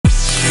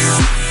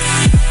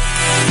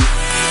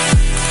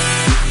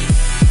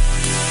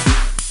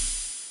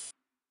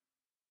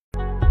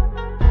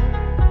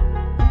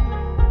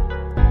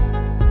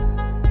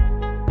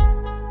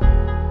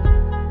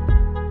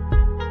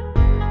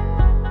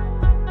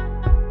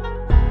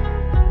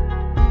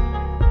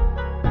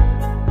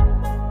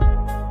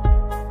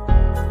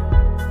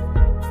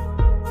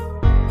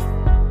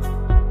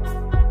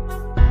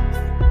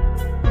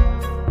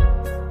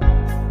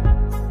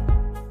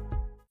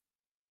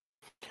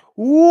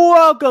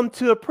Welcome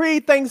to a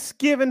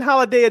pre-Thanksgiving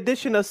holiday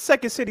edition of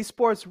Second City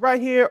Sports right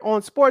here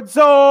on Sports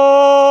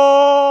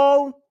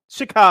Zone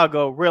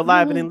Chicago. Real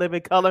live and in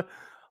living color.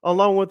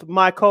 Along with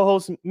my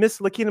co-host, Miss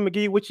Lakina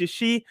McGee, which is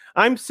she.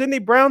 I'm Sydney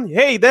Brown.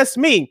 Hey, that's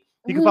me.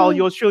 You can follow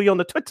yours truly on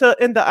the Twitter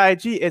and the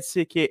IG at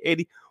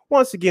CK80.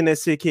 Once again,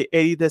 that's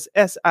CK80. That's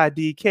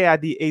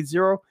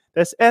SIDKID80.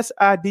 That's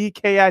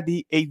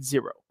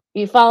SIDKID80.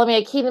 You follow me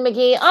at Keena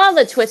McGee on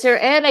the Twitter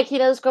and at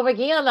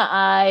Keena_McGee on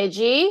the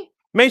IG.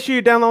 Make sure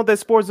you download that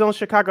Sports Zone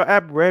Chicago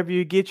app wherever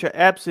you get your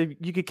apps. If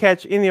you can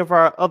catch any of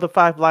our other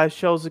 5 live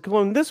shows,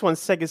 including this one,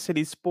 Second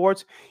City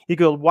Sports. You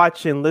can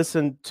watch and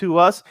listen to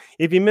us.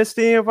 If you missed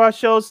any of our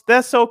shows,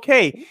 that's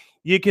okay.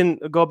 You can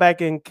go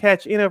back and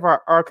catch any of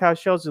our archive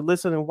shows and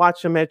listen and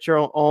watch them at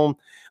your own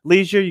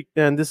leisure.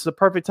 And this is a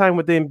perfect time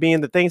with them being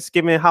the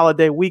Thanksgiving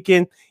holiday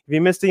weekend. If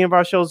you missed any of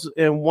our shows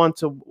and want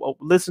to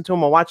listen to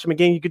them or watch them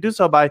again, you can do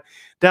so by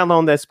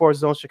downloading that Sports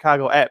Zone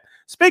Chicago app.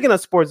 Speaking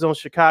of Sports Zone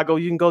Chicago,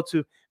 you can go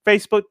to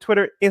Facebook,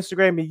 Twitter,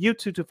 Instagram, and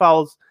YouTube to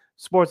follow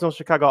Sports Zone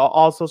Chicago on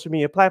all social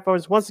media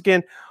platforms. Once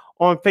again,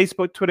 on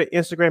Facebook, Twitter,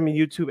 Instagram, and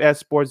YouTube at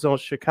Sports Zone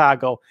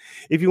Chicago.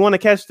 If you want to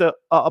catch the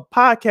a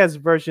podcast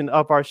version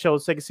of our show,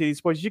 Second City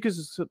Sports, you can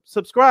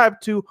subscribe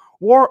to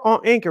War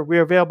on Anchor.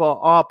 We're available on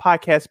all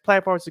podcast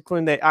platforms,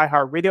 including the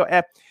iHeartRadio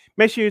app.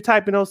 Make sure you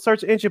type in those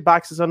search engine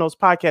boxes on those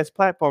podcast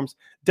platforms,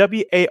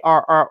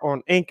 WARR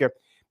on Anchor.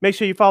 Make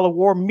sure you follow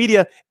War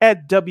Media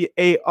at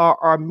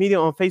WARR Media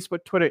on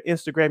Facebook, Twitter,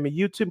 Instagram, and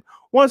YouTube.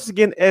 Once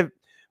again, at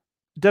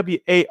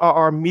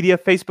WARR Media,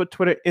 Facebook,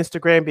 Twitter,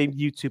 Instagram, and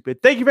YouTube. And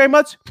thank you very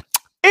much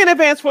in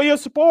advance for your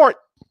support.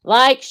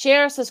 Like,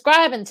 share,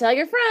 subscribe, and tell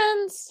your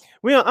friends.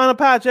 We are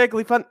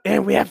unapologetically fun,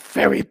 and we have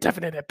very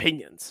definite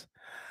opinions.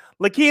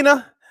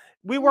 Lakina,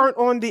 we weren't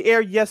on the air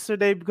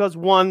yesterday because,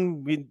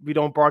 one, we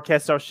don't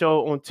broadcast our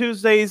show on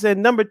Tuesdays,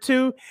 and number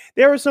two,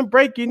 there was some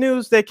breaking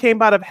news that came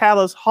out of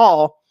Hallis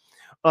Hall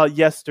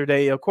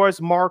yesterday. Of course,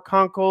 Mark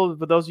Conkle,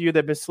 for those of you that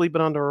have been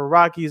sleeping under a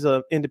rock, he's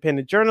an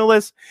independent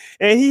journalist,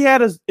 and he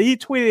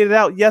tweeted it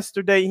out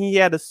yesterday. He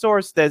had a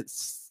source that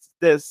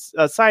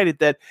cited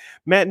that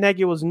Matt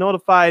Nagy was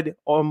notified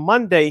on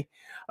Monday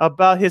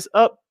about his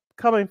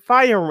upcoming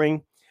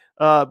firing.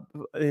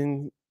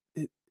 And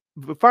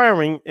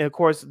of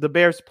course, the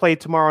Bears play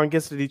tomorrow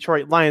against the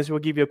Detroit Lions. We'll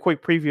give you a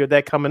quick preview of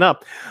that coming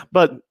up,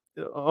 but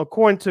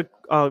according to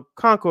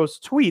Conco's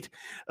tweet,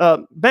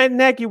 Matt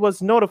Nagy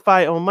was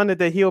notified on Monday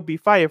that he'll be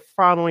fired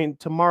following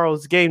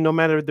tomorrow's game, no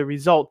matter the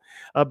result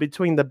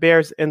between the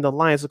Bears and the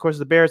Lions. Of course,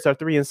 the Bears are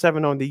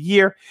 3-7 on the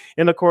year.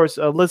 And of course,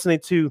 listening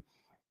to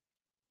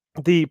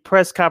the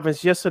press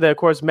conference yesterday, of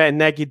course, Matt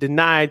Nagy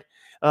denied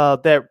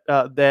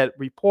that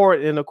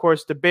report. And of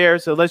course, the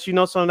Bears, unless you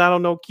know something I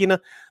don't know, Keena,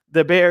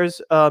 the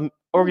Bears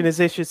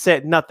organization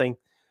said nothing.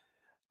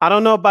 I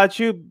don't know about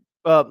you,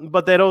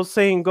 but that old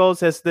saying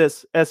goes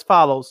as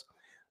follows: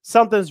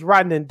 something's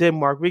rotten in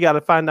Denmark. We got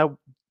to find out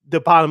the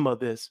bottom of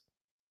this.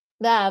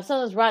 Nah, if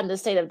something's rotten in the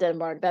state of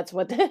Denmark, that's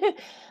what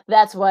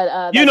that's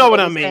what you know what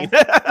I mean.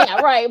 Yeah,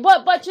 right.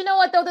 But you know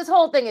what though, this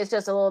whole thing is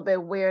just a little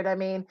bit weird. I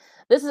mean,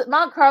 this is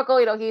Mark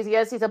Conkle,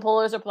 he's a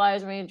Pulitzer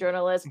Prize winning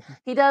journalist.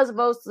 He does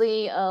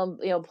mostly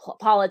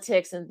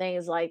politics and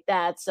things like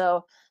that.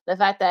 So the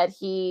fact that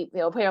he,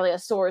 apparently a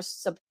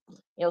source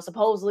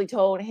supposedly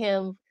told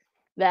him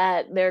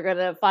that they're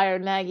gonna fire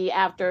Nagy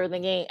after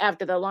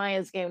the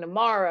Lions game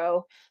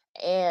tomorrow,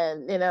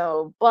 and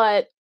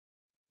but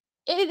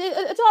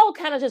it's all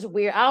kind of just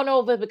weird. I don't know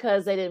if it's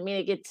because they didn't mean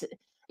to get to,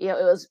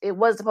 it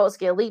was supposed to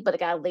get leaked, but it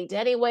got leaked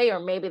anyway, or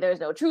maybe there's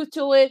no truth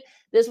to it.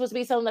 This was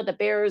be something that the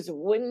Bears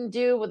wouldn't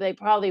do, but they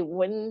probably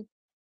wouldn't.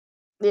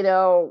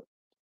 The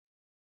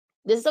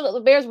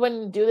Bears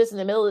wouldn't do this in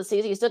the middle of the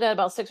season. You still got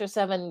about 6 or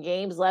 7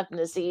 games left in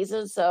the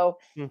season, so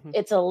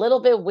it's a little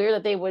bit weird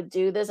that they would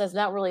do this. That's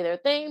not really their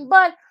thing,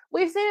 but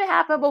we've seen it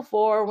happen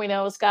before. We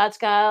know Scott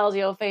Skiles,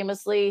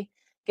 famously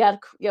got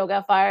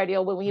fired,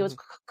 when he was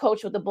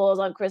coach with the Bulls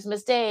on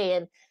Christmas Day,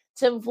 and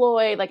Tim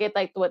Floyd,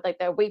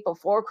 that week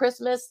before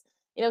Christmas,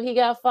 he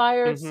got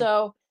fired.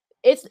 So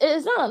it's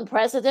not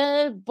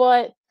unprecedented,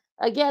 but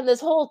again, this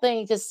whole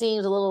thing just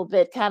seems a little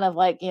bit kind of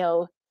like,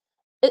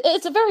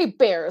 it's a very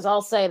Bears,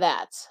 I'll say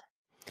that.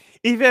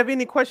 If you have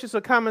any questions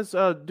or comments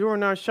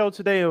during our show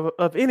today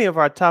of any of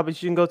our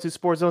topics, you can go to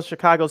Sports Zone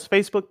Chicago's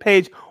Facebook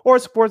page or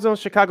Sports Zone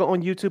Chicago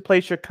on YouTube.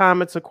 Place your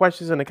comments or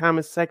questions in the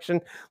comments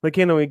section.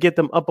 Lakina will get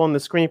them up on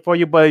the screen for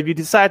you. But if you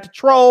decide to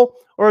troll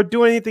or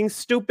do anything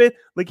stupid,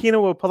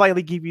 Lakina will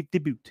politely give you the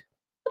boot.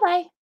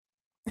 Bye.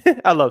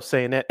 I love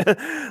saying that.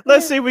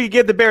 Let's see if we can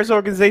get the Bears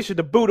organization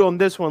to boot on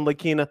this one,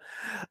 Lakina.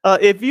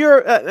 If you're,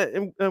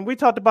 and we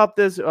talked about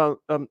this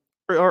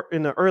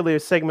in the earlier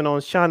segment on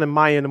Sean and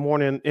Maya in the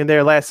morning in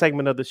their last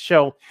segment of the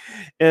show,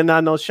 and I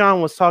know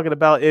Sean was talking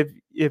about if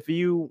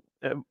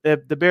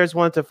the Bears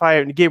wanted to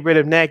fire and get rid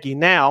of Nagy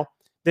now,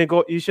 then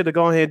you should have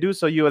gone ahead and do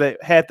so. You would have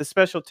had the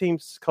special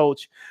teams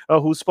coach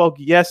who spoke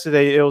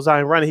yesterday. It was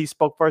Zion Running. He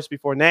spoke first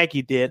before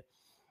Nagy did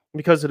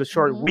because of the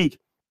short week.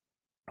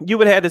 You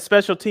would have had the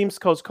special teams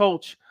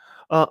coach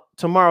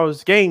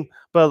tomorrow's game.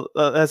 But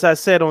as I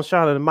said on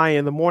Sean and Maya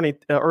in the morning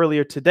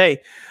earlier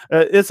today,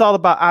 it's all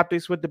about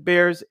optics with the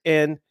Bears.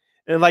 And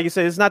like you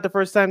said, it's not the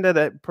first time that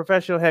a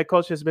professional head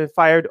coach has been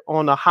fired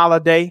on a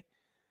holiday.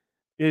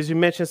 As you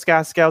mentioned,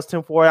 Scott Scouts,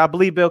 Tim Ford. I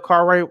believe Bill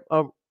Cartwright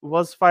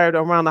was fired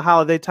around the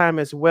holiday time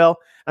as well.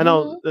 I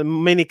know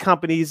many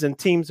companies and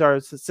teams are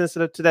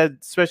sensitive to that,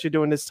 especially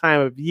during this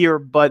time of year,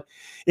 but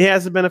it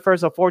hasn't been the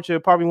first. Unfortunately,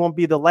 it probably won't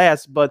be the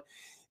last. But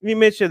you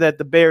mentioned that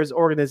the Bears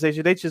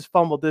organization, they just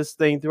fumbled this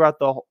thing throughout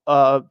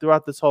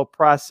this whole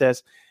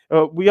process.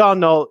 We all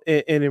know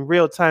in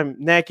real time,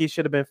 Nagy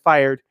should have been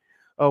fired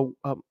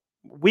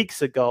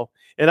weeks ago.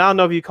 And I don't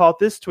know if you caught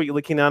this tweet,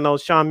 Lakina. I know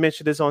Sean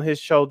mentioned this on his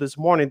show this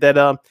morning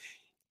that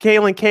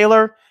Kaylin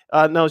Kaler,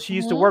 no, she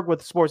used to work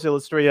with Sports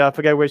Illustrated. I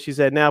forget where she's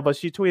at now, but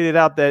she tweeted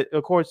out that,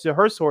 according to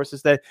her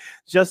sources, that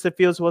Justin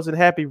Fields wasn't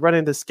happy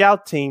running the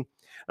scout team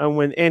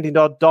when Andy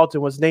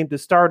Dalton was named the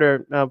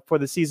starter for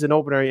the season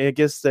opener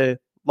against the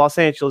Los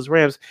Angeles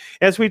Rams.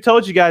 As we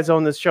told you guys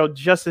on this show,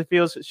 Justin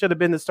Fields should have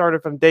been the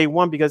starter from day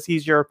one because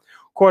he's your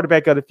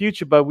quarterback of the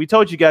future. But we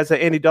told you guys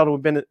that Andy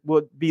Dalton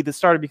would be the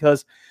starter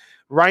because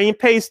Ryan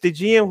Pace, the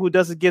GM, who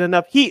doesn't get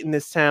enough heat in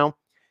this town,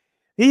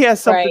 he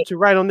has something to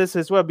write on this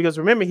as well, because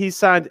remember, he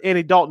signed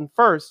Andy Dalton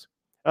first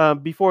a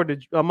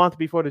month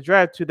before the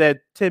draft to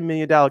that $10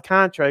 million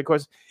contract. Of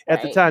course,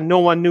 at the time, no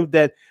one knew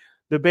that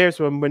the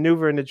Bears were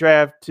maneuvering the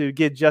draft to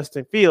get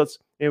Justin Fields,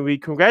 and we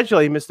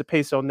congratulate Mr.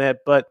 Pace on that.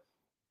 But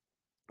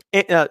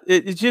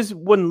it just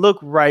wouldn't look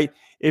right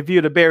if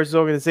you're the Bears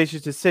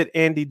organization to sit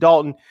Andy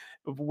Dalton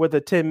with a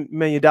 $10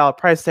 million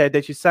price tag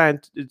that you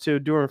signed to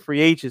during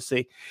free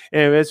agency.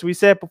 And as we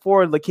said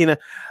before, Lakina,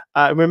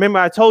 remember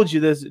I told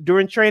you this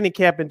during training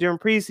camp and during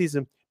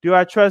preseason, do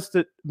I trust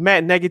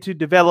Matt Nagy to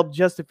develop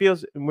Justin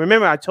Fields? And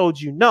remember, I told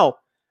you no.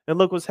 And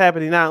look what's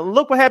happening now.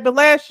 Look what happened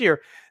last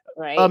year.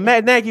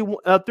 Matt Nagy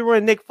threw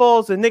in Nick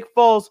Foles, and Nick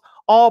Foles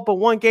all but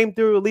one game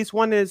through at least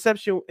one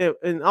interception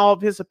in all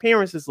of his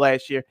appearances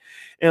last year.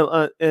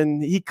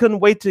 And he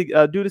couldn't wait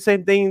to do the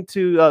same thing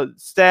to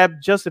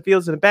stab Justin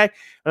Fields in the back,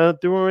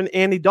 threw in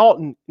Andy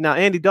Dalton. Now,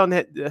 Andy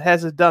Dalton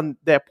hasn't done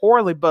that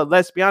poorly, but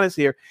let's be honest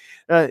here.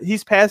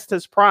 He's past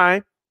his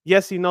prime.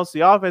 Yes, he knows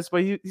the offense,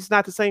 but he's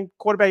not the same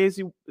quarterback as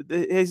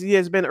he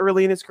has been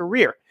early in his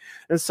career.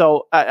 And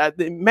so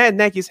Matt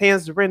Nagy's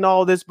hands are in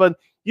all this, but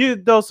you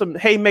throw some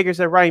haymakers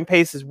at Ryan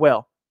Pace as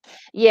well.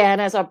 Yeah, and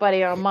that's our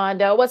buddy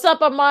Armando. What's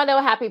up, Armando?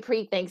 Happy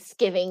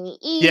pre-Thanksgiving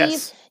Eve.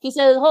 Yes. He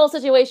says the whole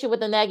situation with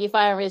the Nagy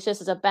firing is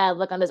just as a bad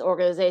look on this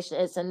organization.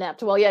 It's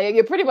inept. Well, yeah,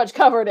 you pretty much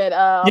covered it,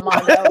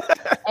 Armando.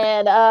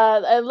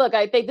 And look,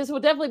 I think this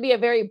would definitely be a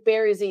very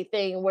Bearsy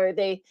thing where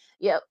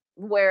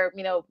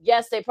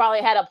yes, they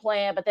probably had a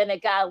plan, but then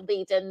it got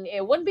leaked. And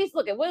it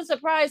wouldn't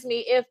surprise me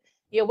if,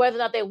 whether or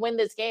not they win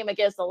this game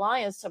against the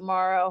Lions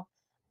tomorrow.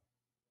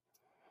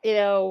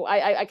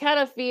 I kind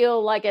of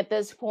feel like at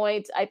this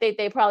point, I think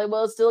they probably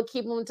will still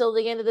keep him until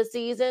the end of the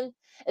season.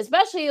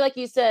 Especially like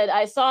you said,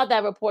 I saw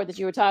that report that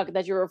you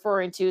were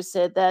referring to,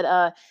 said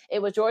that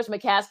it was George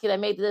McCaskey that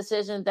made the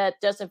decision that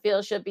Justin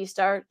Fields should be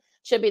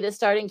the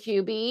starting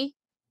QB.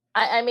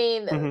 I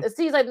mean, It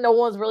seems like no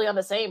one's really on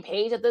the same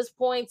page at this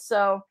point.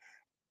 So,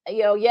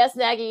 yes,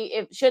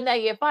 should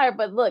Nagy get fired?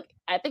 But look,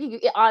 I think you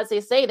can honestly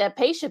say that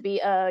Pace should be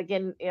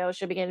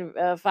getting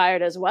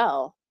fired as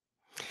well.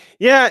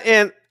 Yeah,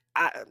 and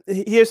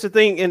here's the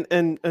thing,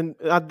 and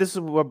this is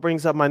what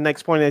brings up my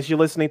next point. As you're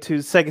listening to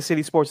Second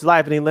City Sports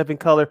Live in 11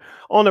 color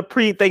on a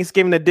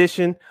pre-Thanksgiving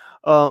edition,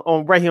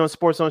 on right here on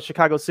Sports on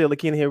Chicago City,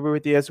 Lakina here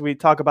with you as we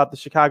talk about the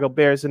Chicago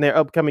Bears and their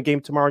upcoming game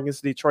tomorrow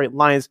against the Detroit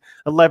Lions,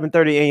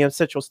 11:30 a.m.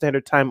 Central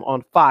Standard Time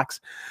on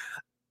Fox.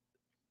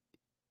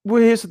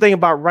 Well, here's the thing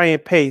about Ryan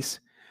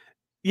Pace.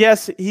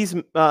 Yes, he's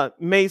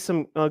made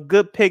some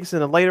good picks in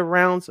the later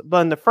rounds,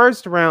 but in the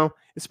first round,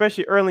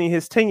 especially early in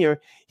his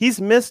tenure,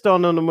 he's missed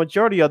on the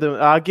majority of them.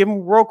 I'll give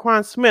him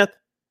Roquan Smith,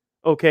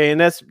 okay,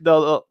 and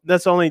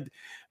that's only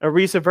a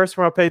recent first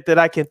round pick that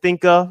I can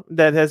think of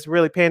that has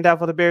really panned out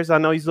for the Bears. I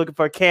know he's looking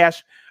for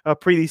cash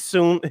pretty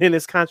soon in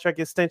his contract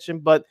extension,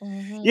 but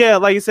yeah,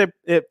 like you said,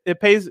 it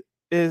pays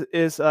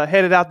is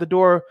headed out the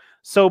door.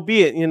 So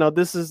be it.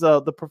 This is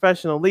the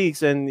professional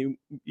leagues, and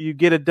you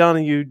get it done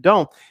and you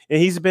don't. And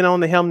he's been on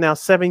the helm now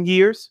 7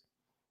 years,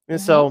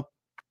 and so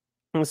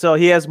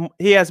he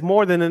has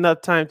more than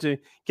enough time to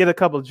get a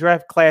couple of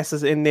draft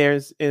classes in there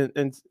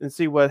and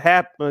see what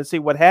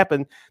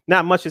happened.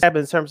 Not much has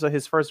happened in terms of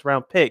his first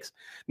round picks.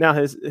 Now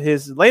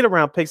his later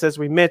round picks, as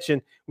we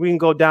mentioned, we can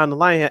go down the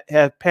line,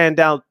 have panned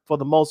out for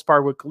the most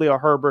part with Khalil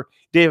Herbert,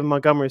 David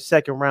Montgomery's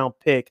second round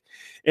pick,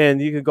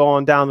 and you can go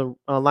on down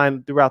the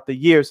line throughout the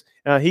years.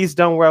 He's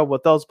done well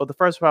with those, but the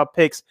first round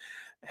picks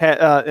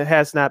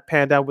has not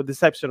panned out, with the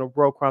exception of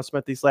Roquan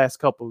Smith these last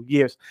couple of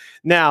years.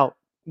 Now,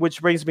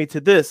 which brings me to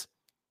this.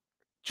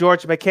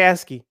 George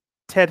McCaskey,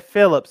 Ted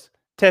Phillips,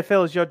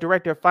 your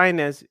director of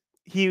finance.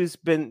 He's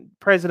been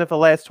president for the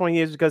last 20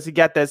 years because he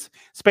got that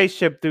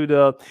spaceship through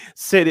the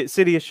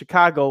city of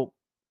Chicago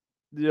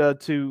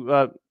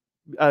to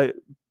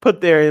put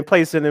there in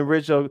place in the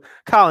original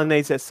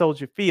colonnades at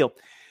Soldier Field.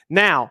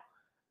 Now,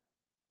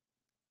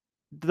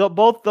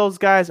 both those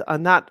guys are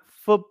not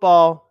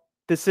football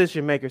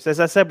decision makers. As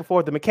I said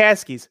before, the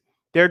McCaskies,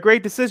 they're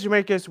great decision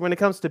makers when it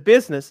comes to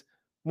business.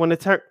 When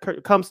it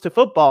comes to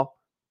football,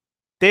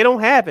 they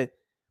don't have it.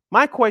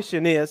 My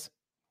question is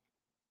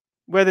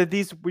whether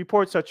these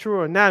reports are true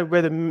or not,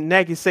 whether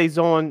Nagy stays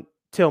on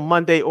till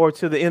Monday or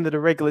to the end of the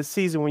regular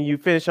season when you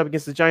finish up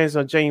against the Giants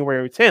on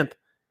January 10th.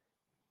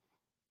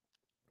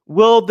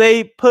 Will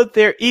they put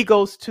their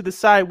egos to the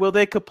side? Will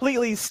they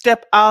completely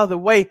step out of the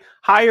way,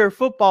 hire a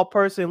football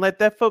person, let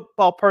that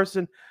football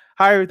person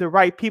hire the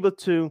right people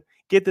to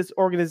get this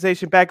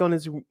organization back on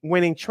its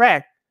winning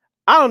track?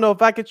 I don't know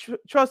if I could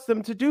trust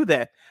them to do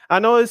that. I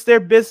know it's their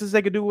business.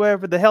 They can do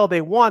whatever the hell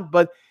they want,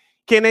 but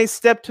can they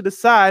step to the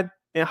side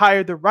and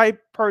hire the right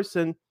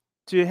person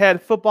to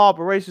head football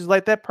operations,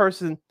 let that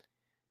person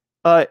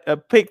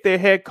pick their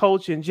head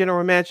coach and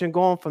general manager and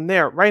go on from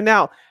there? Right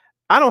now,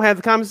 I don't have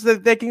the confidence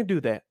that they can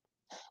do that.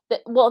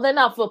 Well, they're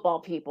not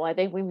football people. I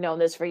think we've known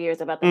this for years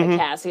about the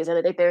McCaskies, and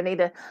I think they need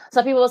to.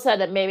 Some people have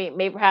said that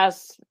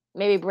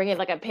maybe bring in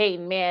like a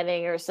Peyton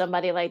Manning or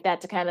somebody like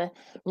that to kind of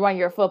run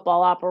your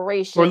football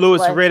operations. Or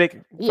Louis Riddick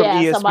from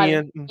ESPN.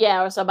 Somebody,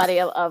 or somebody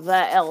of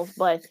that ilk.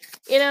 But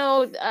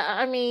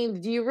I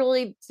mean, do you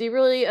really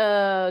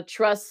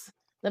trust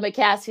the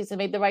McCaskies to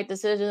make the right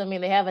decision? I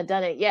mean, they haven't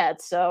done it yet,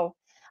 so.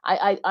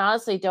 I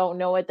honestly don't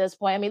know at this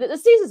point. I mean, the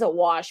season's a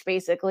wash,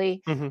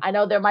 basically. I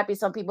know there might be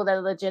some people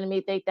that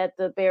legitimately think that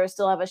the Bears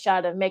still have a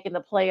shot of making the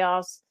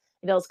playoffs.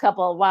 Those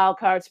couple of wild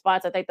card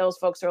spots. I think those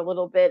folks are a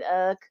little bit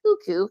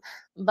cuckoo.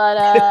 But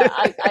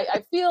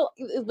I feel,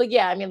 but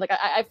yeah, I mean, like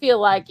I feel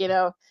like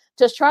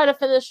just try to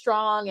finish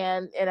strong.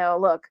 And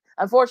look,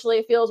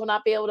 unfortunately, Fields will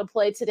not be able to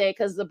play today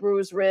because of the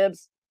bruised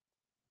ribs.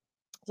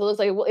 So it looks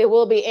like it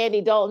will be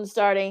Andy Dalton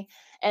starting.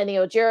 And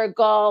Jared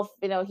Goff,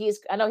 I know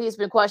he's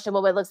been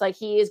questionable, but it looks like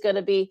he is going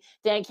to be.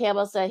 Dan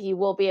Campbell said he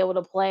will be able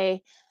to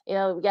play. We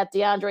got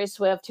DeAndre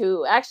Swift,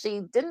 who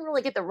actually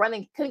couldn't get the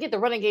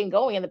running game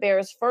going in the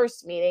Bears'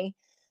 first meeting.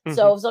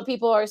 So some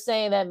people are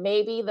saying that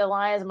maybe the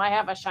Lions might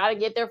have a shot to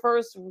get their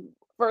first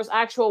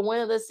actual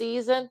win of the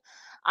season.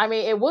 I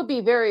mean, it would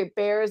be very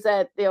Bears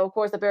that, of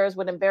course, the Bears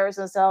would embarrass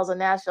themselves on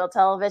national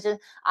television.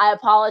 I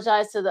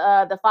apologize to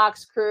the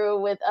Fox crew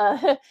with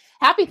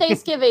Happy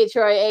Thanksgiving,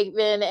 Troy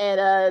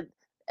Aikman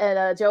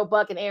and Joe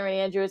Buck and Aaron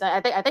Andrews.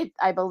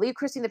 I believe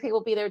Christina P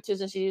will be there too,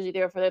 since she's usually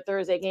there for their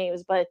Thursday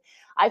games. But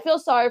I feel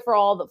sorry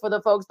for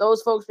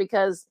those folks,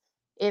 because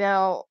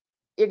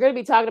you're going to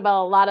be talking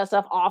about a lot of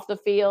stuff off the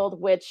field,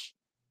 which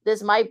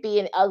this might be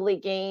an ugly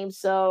game.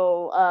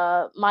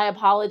 So my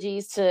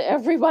apologies to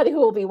everybody who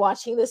will be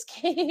watching this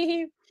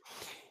game.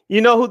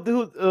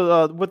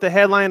 Who with the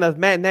headline of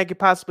Matt Nagy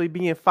possibly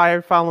being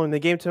fired following the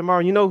game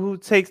tomorrow, who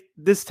takes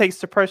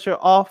the pressure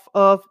off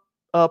of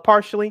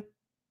partially?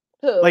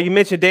 Who? Like you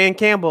mentioned, Dan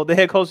Campbell, the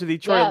head coach of the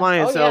Detroit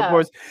Lions. Of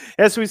course,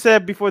 as we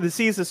said before the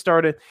season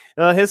started,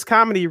 his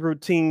comedy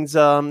routines,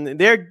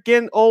 they're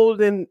getting old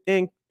and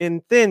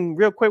thin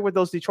real quick with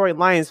those Detroit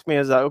Lions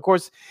fans. Of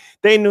course,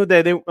 they knew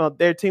that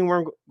their team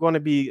weren't going to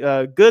be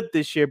good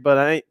this year,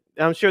 but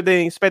I'm sure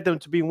they expect them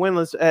to be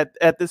winless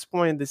at this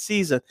point in the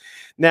season.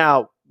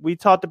 Now, we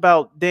talked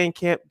about Dan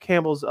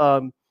Campbell's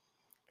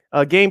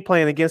game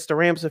plan against the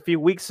Rams a few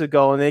weeks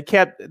ago, and they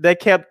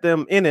kept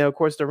them in it. Of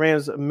course, the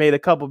Rams made a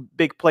couple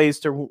big plays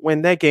to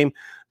win that game.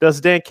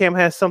 Does Dan Campbell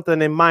have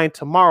something in mind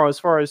tomorrow as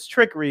far as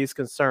trickery is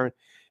concerned?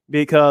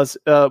 Because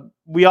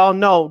we all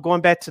know,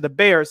 going back to the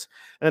Bears,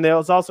 and there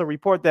was also a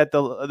report that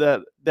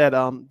the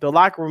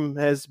locker room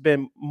has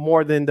been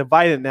more than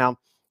divided now,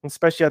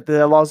 especially after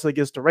that loss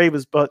against the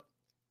Ravens. But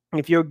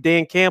if you're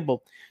Dan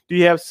Campbell, do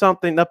you have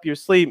something up your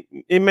sleeve?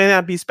 It may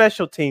not be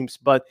special teams,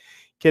 but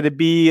could it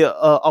be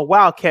a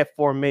wildcat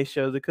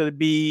formation? Could it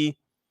be,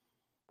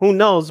 who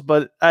knows?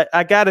 But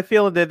I got a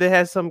feeling that it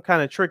has some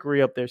kind of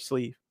trickery up their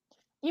sleeve.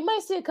 You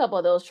might see a couple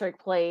of those trick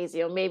plays.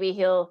 Maybe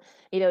he'll,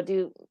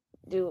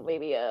 do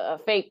maybe a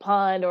fake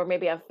punt or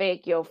maybe a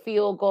fake,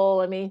 field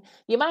goal. I mean,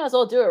 you might as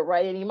well do it,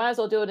 right? And you might as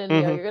well do it in,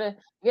 you're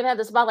gonna have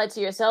the spotlight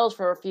to yourselves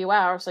for a few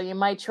hours. So he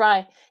might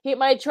try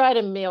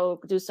to,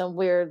 do some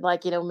weird,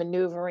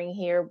 maneuvering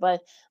here.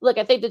 But look,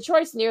 I think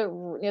Detroit's near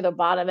the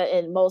bottom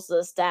in most of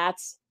the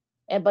stats.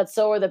 But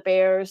so are the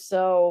Bears.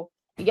 So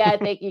you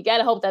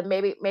gotta hope that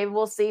maybe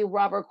we'll see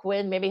Robert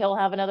Quinn. Maybe he'll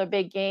have another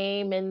big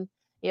game and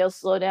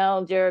slow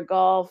down Jared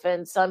Goff,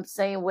 and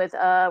same with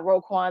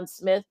Roquan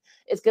Smith.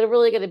 It's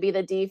really gonna be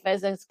the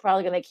defense that's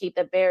probably gonna keep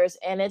the Bears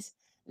in it.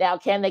 Now,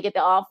 can they get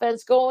the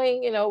offense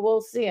going?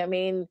 We'll see. I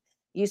mean,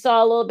 you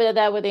saw a little bit of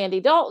that with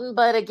Andy Dalton,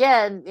 but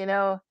again,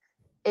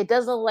 it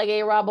doesn't look like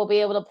A-Rob will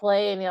be able to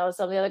play, and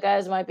some of the other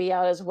guys might be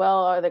out as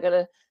well. Are they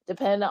gonna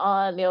depend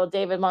on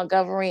David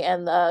Montgomery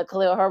and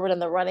Khalil Herbert in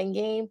the running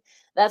game?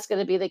 That's going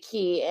to be the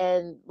key.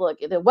 And look,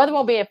 the weather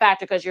won't be a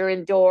factor because you're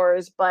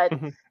indoors, but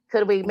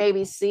could we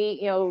maybe see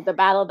the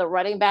battle of the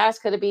running backs?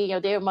 Could it be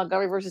David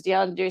Montgomery versus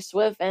DeAndre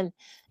Swift? And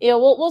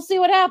we'll see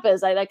what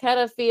happens. I kind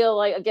of feel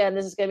like, again,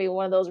 this is going to be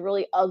one of those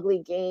really ugly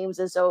games.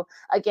 And so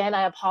again,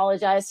 I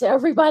apologize to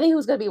everybody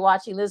who's going to be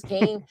watching this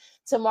game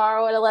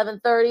tomorrow at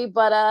 11:30.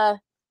 But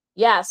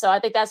Yeah, so I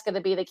think that's going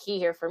to be the key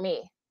here for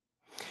me.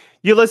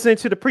 You're listening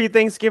to the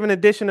pre-Thanksgiving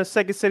edition of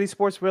Second City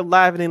Sports. We're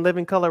live and in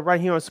living color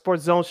right here on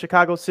Sports Zone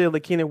Chicago. Sid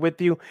Lakina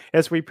with you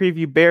as we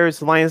preview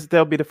Bears Lions.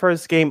 They'll be the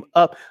first game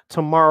up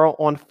tomorrow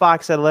on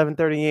Fox at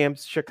 11:30 a.m.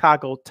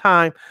 Chicago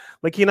time.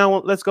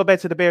 Lakina, let's go back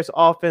to the Bears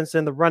offense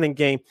and the running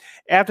game.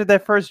 After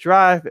that first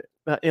drive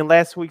in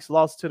last week's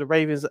loss to the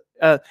Ravens,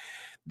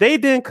 they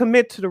didn't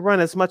commit to the run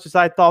as much as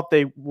I thought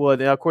they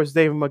would. And of course,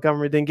 David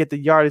Montgomery didn't get the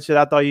yardage that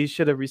I thought he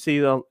should have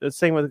received. The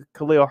same with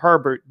Khalil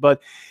Herbert.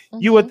 But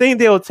you would think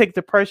they will take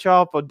the pressure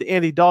off of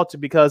Andy Dalton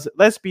because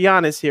let's be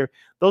honest here.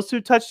 Those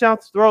 2 touchdown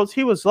throws,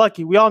 he was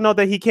lucky. We all know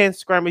that he can't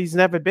scramble. He's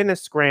never been a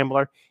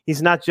scrambler.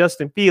 He's not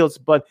Justin Fields.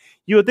 But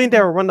you would think they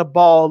would run the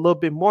ball a little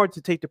bit more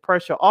to take the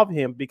pressure off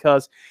him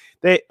because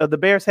the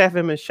Bears have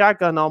him in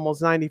shotgun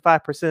almost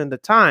 95% of the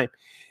time.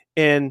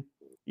 And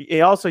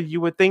also,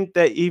 you would think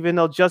that even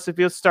though Justin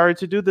Fields started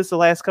to do this the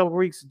last couple of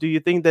weeks, do you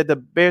think that the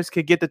Bears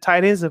could get the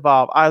tight ends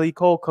involved? Ali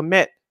Cole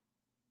Kmet.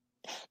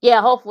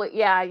 Yeah, hopefully.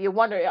 Yeah, you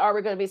wonder, are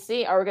we going to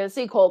see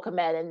Cole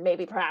Kmet and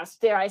maybe perhaps,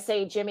 dare I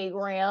say, Jimmy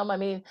Graham? I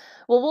mean,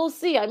 well, we'll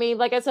see. I mean,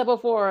 like I said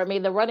before, I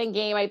mean, the running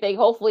game, I think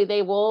hopefully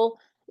they will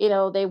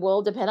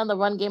depend on the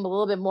run game a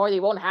little bit more. They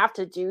won't have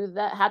to do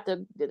that, have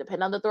to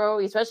depend on the throw,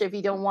 especially if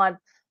you don't want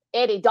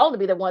Andy Dalton to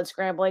be the one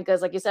scrambling,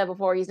 because like you said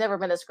before, he's never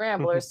been a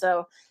scrambler.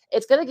 So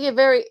it's gonna be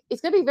very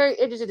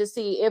interesting to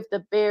see if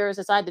the Bears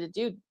decided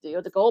to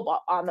do to go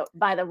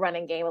by the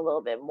running game a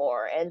little bit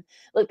more. And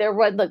look,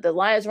 the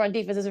Lions run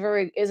defense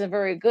isn't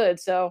very good.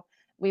 So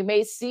we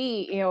may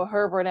see,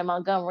 Herbert and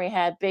Montgomery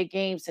had big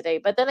games today.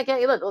 But then again,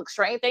 look,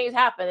 strange things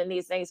happen in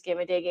these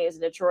Thanksgiving Day games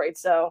in Detroit.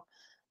 So,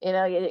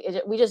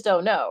 we just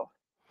don't know.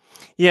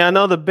 Yeah, I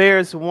know the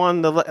Bears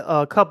won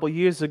a couple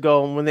years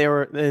ago when they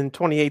were in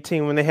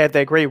 2018 when they had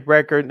that great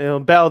record.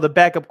 Battle the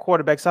backup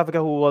quarterbacks. I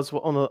forgot who was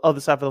on the other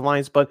side of the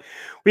Lions, but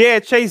we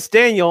had Chase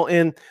Daniel,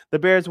 and the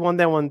Bears won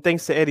that one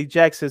thanks to Eddie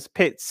Jackson's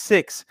pick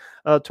six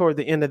toward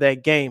the end of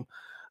that game.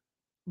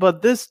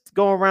 But this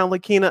go around,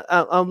 Lakina,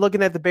 I'm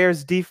looking at the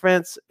Bears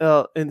defense,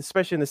 and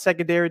especially in the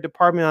secondary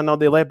department. I know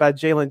they're led by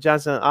Jalen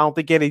Johnson. I don't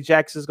think Eddie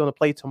Jackson is going to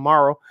play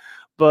tomorrow,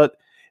 but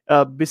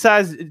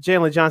besides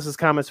Jalen Johnson's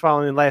comments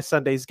following last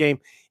Sunday's game,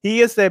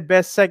 he is their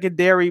best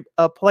secondary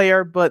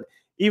player. But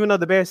even though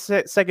the Bears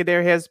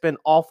secondary has been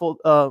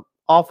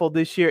awful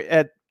this year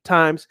at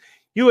times,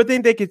 you would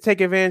think they could take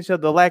advantage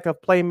of the lack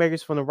of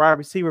playmakers from the wide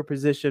receiver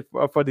position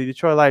for the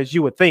Detroit Lions.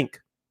 You would think.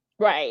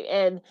 Right.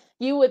 And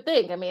you would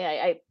think, I mean,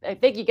 I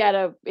think you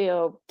gotta,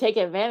 take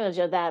advantage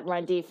of that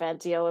run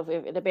defense,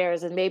 if the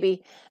Bears, and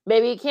maybe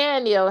you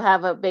can,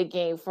 have a big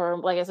game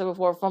from, like I said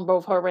before, from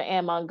both Herbert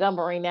and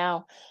Montgomery.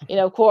 Now,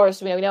 of course,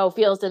 we know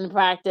Fields didn't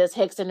practice,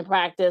 Hicks didn't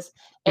practice,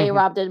 A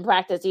Rob didn't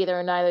practice either,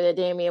 and neither did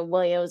Damian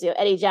Williams.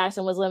 Eddie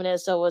Jackson was limited,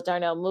 so was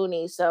Darnell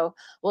Mooney. So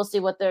we'll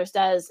see what their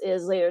status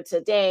is later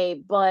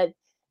today. But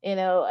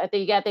I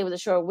think you got to think with a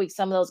short week,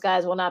 some of those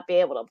guys will not be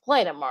able to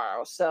play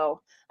tomorrow. So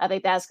I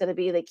think that's going to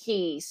be the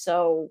key.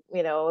 So,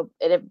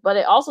 but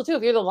it also too,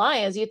 if you're the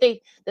Lions, you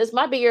think this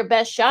might be your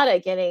best shot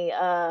at getting,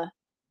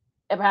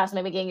 perhaps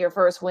maybe getting your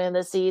first win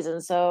this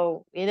season.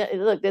 So,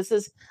 look, this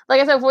is, like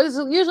I said before, this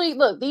is usually,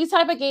 look, these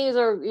type of games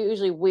are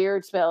usually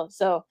weird spells.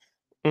 So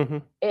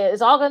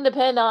it's all going to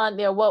depend on,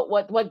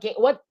 what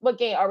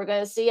game are we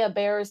going to see a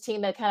Bears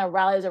team that kind of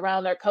rallies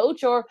around their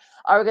coach, or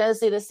are we going to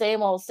see the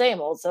same old, same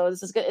old? So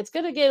this is good. It's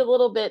going to get a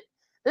little bit.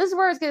 This is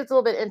where it gets a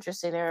little bit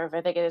interesting there. If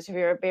I think it is, if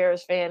you're a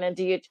Bears fan,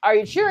 and are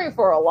you cheering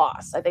for a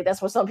loss? I think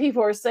that's what some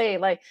people are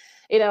saying. Like,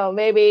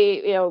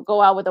 maybe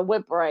go out with a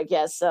whimper, I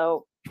guess.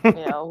 So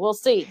we'll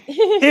see.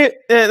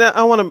 And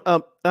I want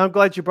to. I'm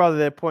glad you brought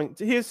that point.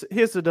 Here's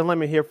the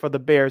dilemma here for the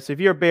Bears.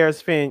 If you're a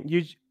Bears fan,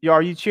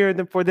 are you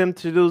cheering for them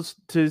to lose,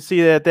 to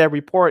see that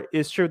report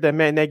is true that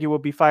Matt Nagy will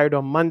be fired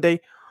on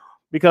Monday?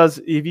 Because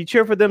if you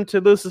cheer for them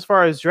to lose as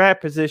far as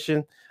draft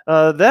position,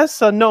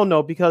 that's a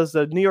no-no, because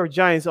the New York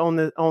Giants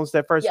owns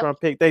that first round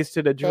pick thanks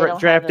to the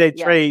draft day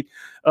trade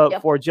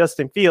for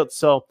Justin Fields.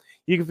 So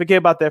you can forget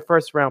about that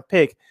first round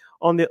pick.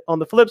 On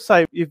the flip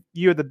side, if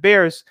you're the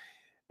Bears,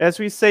 as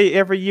we say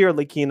every year,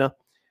 Lakina,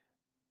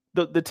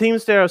 the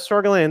teams that are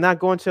struggling and not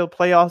going to the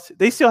playoffs,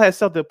 they still have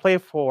something to play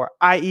for,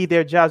 i.e.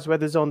 their jobs,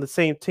 whether it's on the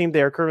same team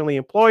they are currently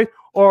employed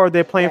or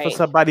they're playing for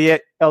somebody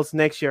else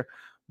next year.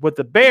 With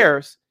the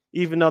Bears,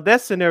 even though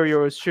that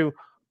scenario is true,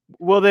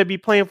 will they be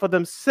playing for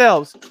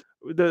themselves,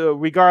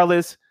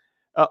 regardless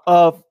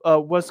of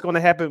what's going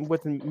to happen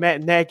with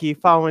Matt Nagy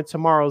following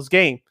tomorrow's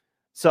game?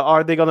 So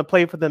are they going to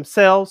play for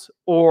themselves,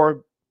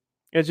 or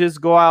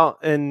just go out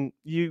and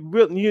you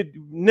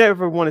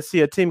never want to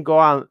see a team go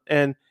out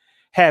and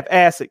have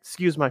ass,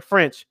 excuse my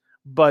French,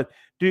 but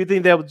do you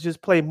think they'll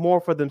just play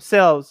more for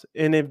themselves?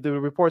 And if the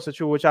reports are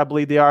true, which I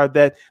believe they are,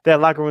 that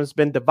locker room has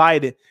been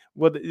divided,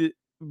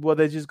 will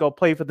they just go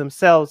play for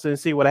themselves and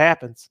see what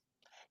happens?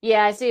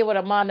 Yeah, I see what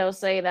Armando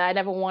saying that I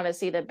never want to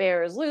see the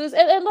Bears lose.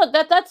 And look,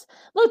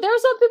 look, there are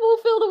some people who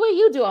feel the way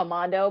you do,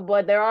 Armando,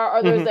 but there are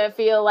others Mhm, that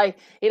feel like,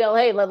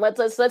 hey,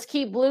 let's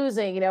keep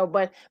losing,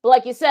 but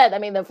like you said, I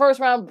mean, the first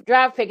round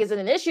draft pick isn't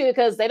an issue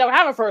because they don't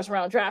have a first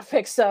round draft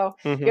pick. So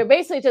mhm. you're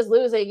basically just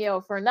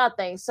losing, for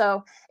nothing.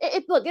 So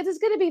look, it is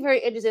going to be very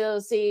interesting to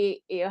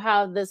see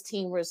how this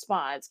team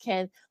responds.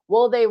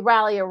 Will they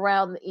rally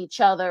around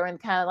each other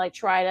and kind of like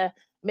try to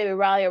maybe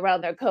rally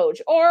around their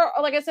coach? Or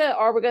like I said,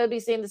 are we going to be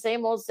seeing the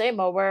same old,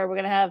 where we're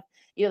going to have,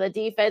 the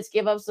defense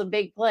give up some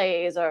big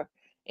plays, or,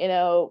 you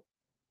know,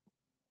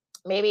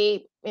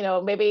 maybe,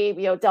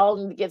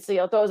 Dalton gets,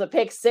 throws a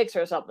pick six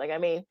or something. I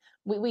mean,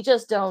 we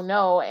just don't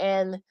know.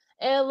 And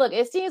look,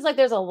 it seems like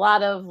there's a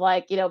lot of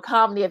like,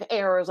 comedy of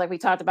errors, like we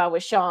talked about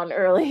with Sean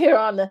earlier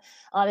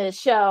on his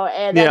show.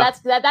 And Yeah.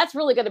 that's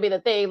really going to be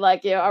the thing.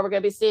 Like, are we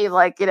going to be seeing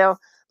like the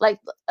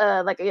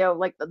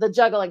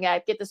juggling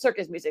act, get the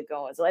circus music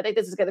going? So I think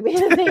this is going to be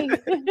the thing.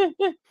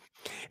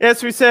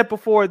 As we said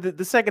before,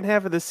 the second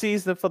half of the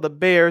season for the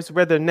Bears,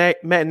 whether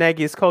Matt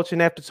Nagy is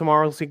coaching after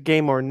tomorrow's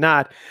game or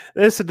not,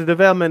 this is the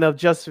development of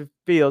Justin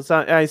Fields.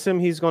 I assume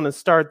he's going to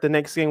start the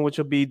next game, which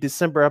will be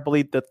December, I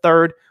believe, the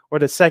 3rd or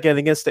the 2nd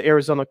against the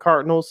Arizona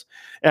Cardinals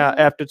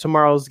after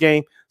tomorrow's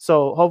game.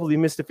 So hopefully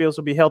Mr. Fields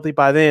will be healthy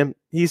by then.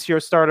 He's your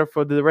starter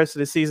for the rest of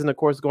the season, of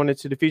course, going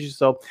into the future.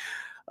 So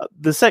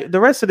the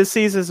rest of the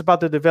season is about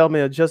the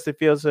development of Justin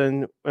Fields,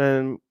 and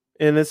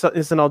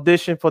it's an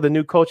audition for the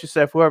new coaching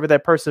staff, whoever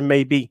that person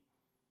may be.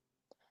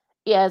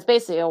 Yeah, it's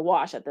basically a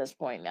wash at this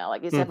point now.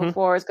 Like you said Mm-hmm.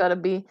 before, it's gonna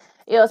be,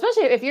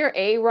 especially if you're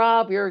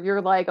Rob,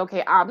 you're like,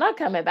 okay, I'm not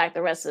coming back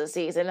the rest of the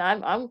season. I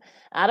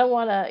don't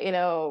want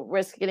to,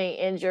 risk getting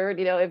injured.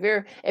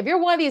 If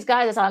you're one of these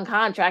guys that's on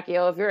contract,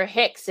 if you're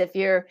Hicks, if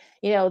you're,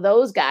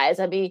 those guys,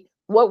 I mean,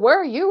 where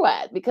are you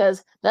at?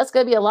 Because that's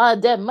gonna be a lot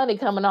of dead money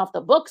coming off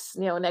the books,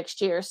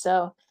 next year.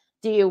 So,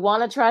 do you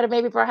want to try to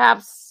maybe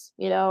perhaps,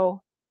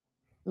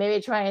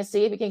 maybe try and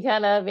see if you can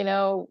kind of,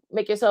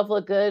 make yourself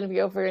look good,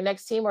 for your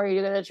next team, or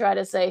you're going to try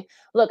to say,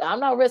 look, I'm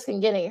not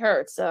risking getting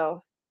hurt.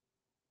 So,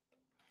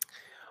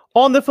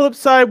 On the flip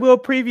side, we'll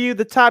preview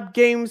the top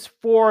games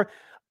for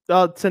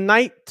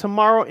tonight,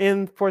 tomorrow,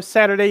 and for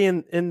Saturday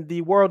in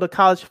the world of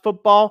college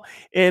football.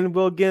 And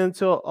we'll get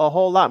into a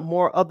whole lot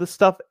more other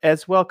stuff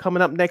as well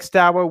coming up next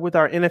hour with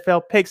our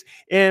NFL picks.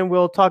 And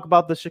we'll talk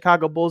about the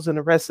Chicago Bulls and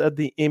the rest of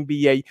the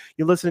NBA.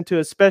 You're listening to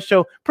a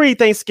special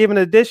pre-Thanksgiving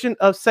edition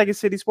of Second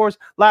City Sports,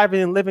 live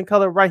in living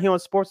color right here on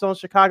Sports Zone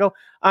Chicago.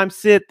 I'm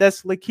Sid.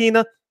 That's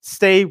Lakina.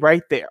 Stay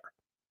right there.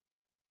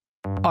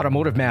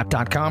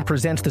 AutomotiveMap.com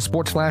presents the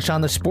Sports Flash on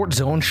the Sports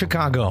Zone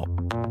Chicago.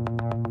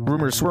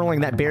 Rumors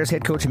swirling that Bears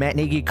head coach Matt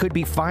Nagy could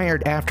be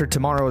fired after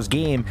tomorrow's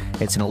game.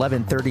 It's an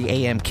 11:30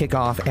 a.m.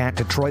 kickoff at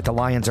Detroit. The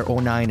Lions are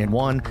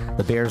 0-9-1.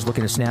 The Bears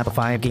looking to snap a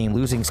 5-game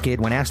losing skid.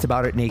 When asked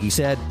about it, Nagy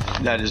said,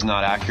 "That is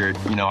not accurate.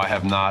 I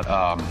have not,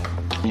 I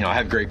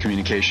have great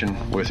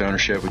communication with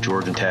ownership, with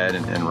George and Ted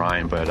and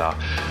Ryan, but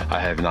I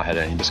have not had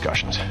any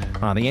discussions."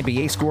 On the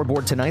NBA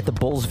scoreboard tonight, the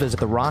Bulls visit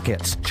the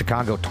Rockets.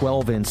 Chicago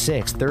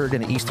 12-6, third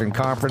in the Eastern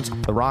Conference.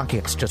 The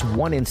Rockets just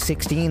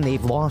 1-16.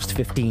 They've lost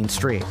 15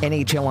 straight.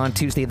 NHL on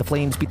Tuesday, the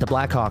Flames beat the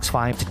Blackhawks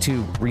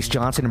 5-2. Reese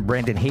Johnson and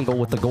Brendan Hagel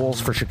with the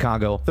goals for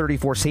Chicago.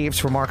 34 saves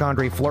for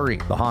Marc-Andre Fleury.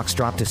 The Hawks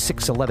dropped to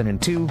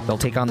 6-11-2. They'll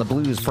take on the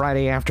Blues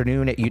Friday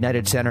afternoon at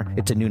United Center.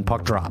 It's a noon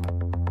puck drop.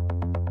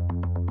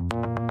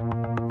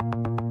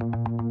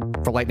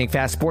 For lightning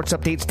fast sports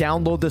updates,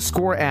 download the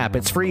Score app.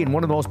 It's free and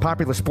one of the most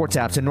popular sports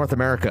apps in North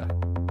America.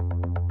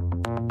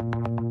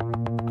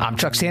 I'm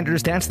Chuck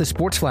Sanders. That's the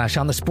Sports Flash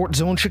on the Sports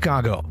Zone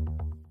Chicago.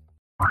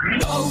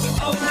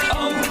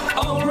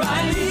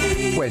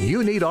 O'Reilly. When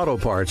you need auto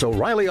parts,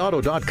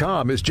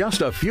 O'ReillyAuto.com is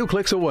just a few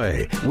clicks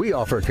away. We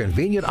offer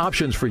convenient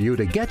options for you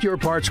to get your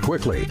parts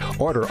quickly.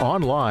 Order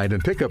online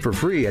and pick up for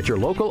free at your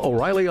local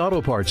O'Reilly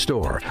Auto Parts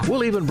store.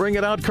 We'll even bring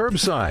it out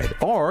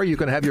curbside. Or you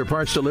can have your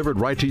parts delivered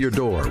right to your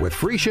door with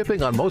free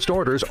shipping on most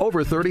orders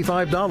over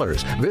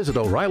 $35. Visit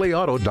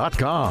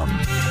O'ReillyAuto.com.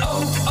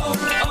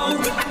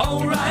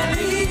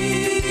 O'Reilly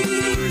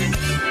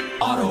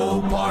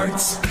Auto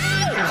Parts.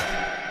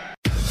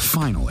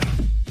 Finally,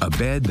 a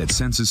bed that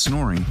senses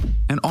snoring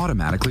and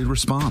automatically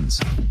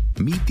responds.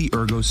 Meet the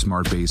Ergo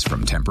Smart Base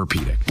from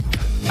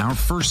Tempur-Pedic, our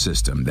first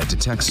system that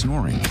detects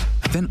snoring,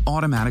 then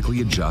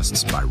automatically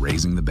adjusts by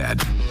raising the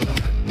bed.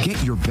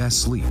 Get your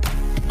best sleep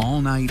all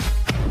night,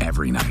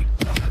 every night.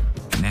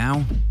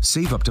 Now,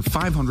 save up to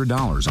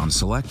 $500 on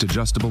select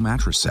adjustable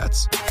mattress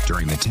sets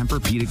during the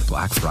Tempur-Pedic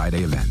Black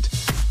Friday event.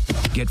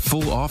 Get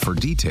full offer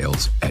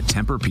details at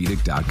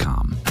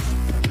TempurPedic.com.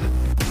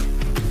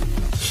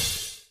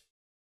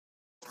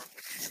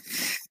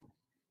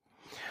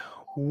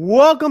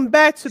 Welcome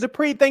back to the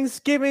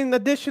pre-Thanksgiving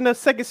edition of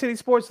Second City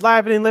Sports,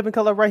 live and in living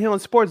color right here on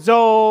Sports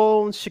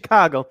Zone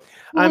Chicago.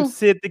 I'm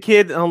Sid the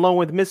Kid, along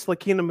with Miss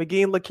Lakina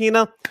McGee.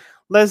 Lakina,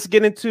 let's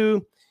get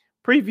into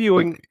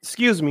previewing,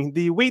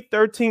 the Week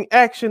 13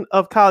 action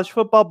of college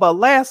football. But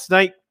last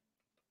night,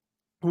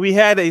 we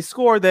had a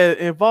score that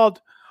involved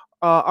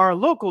our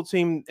local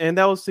team, and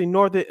that was the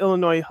Northern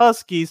Illinois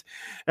Huskies.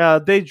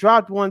 They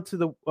dropped one to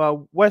the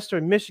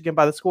Western Michigan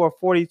by the score of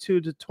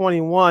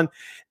 42-21.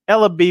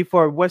 Ellaby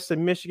for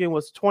Western Michigan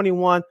was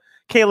 21.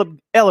 Caleb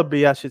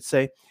Ellaby, I should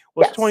say,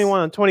 was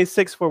 21 and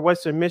 26 for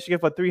Western Michigan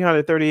for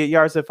 338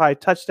 yards and 5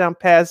 touchdown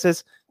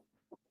passes.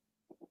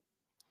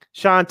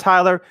 Sean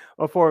Tyler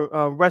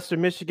for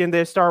Western Michigan,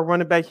 their star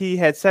running back, he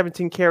had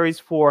 17 carries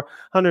for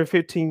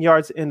 115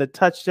 yards in the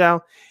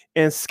touchdown.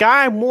 And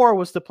Sky Moore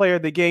was the player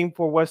of the game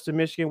for Western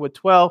Michigan with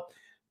 12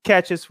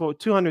 catches for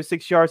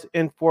 206 yards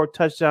and 4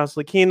 touchdowns.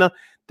 Lakina,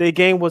 the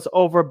game was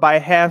over by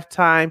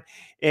halftime,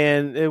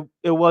 and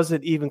it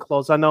wasn't even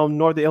close. I know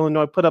Northern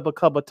Illinois put up a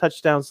couple of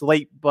touchdowns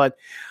late, but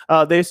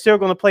they're still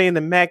going to play in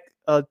the MAC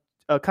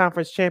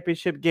Conference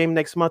Championship game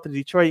next month in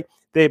Detroit.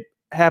 They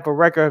have a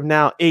record of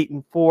now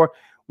 8-4.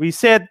 We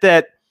said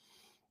that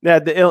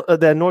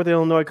Northern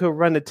Illinois could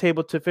run the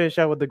table to finish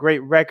out with a great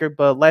record,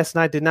 but last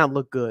night did not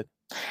look good.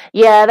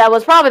 Yeah, that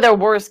was probably their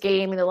worst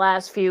game in the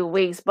last few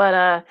weeks.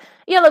 But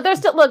look, they're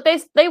still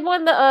they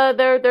won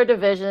their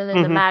division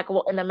in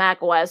the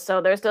MAC West,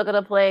 so they're still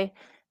gonna play.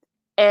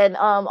 And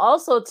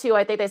also too,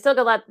 I think they still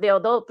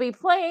they'll be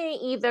playing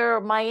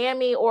either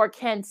Miami or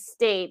Kent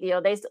State.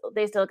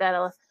 They still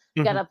gotta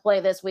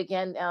play this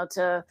weekend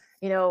to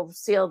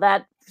seal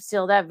that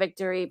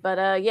victory. But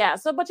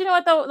but you know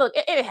what though, look,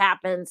 it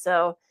happens.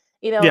 So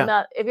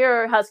not if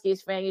you're a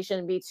Huskies fan, you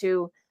shouldn't be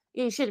too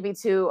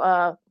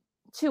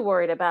too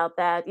worried about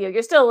that.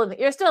 You're still in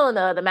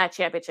the MAC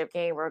championship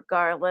game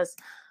regardless.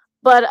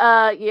 But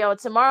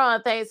tomorrow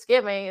on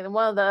Thanksgiving, and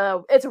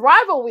it's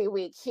rivalry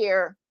week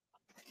here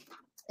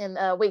in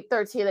week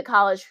 13 of the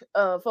college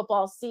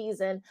football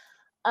season.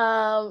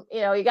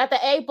 You got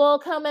the Egg Bowl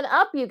coming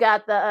up. You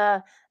got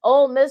the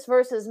Ole Miss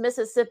versus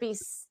Mississippi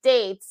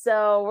State.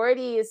 So where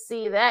do you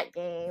see that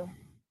game?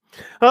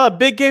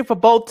 Big game for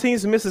both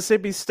teams.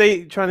 Mississippi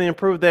State trying to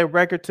improve their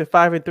record to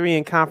 5-3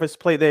 in conference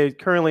play. They're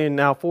currently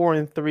now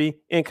 4-3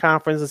 in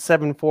conference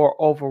and 7-4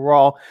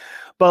 overall.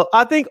 But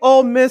I think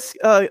Ole Miss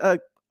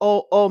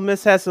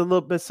has a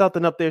little bit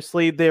something up their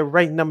sleeve. They're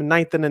ranked number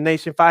 9th in the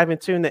nation,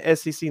 5-2 in the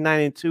SEC,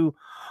 9-2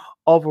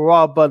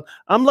 overall. But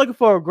I'm looking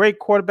for a great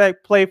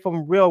quarterback play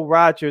from Will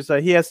Rogers.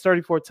 He has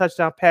 34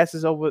 touchdown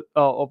passes over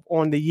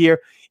on the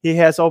year. He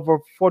has over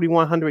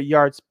 4,100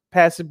 yards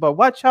passing. But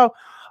watch out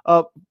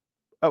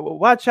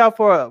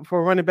for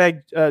running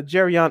back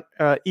Jerion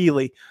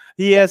Ely.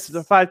 He has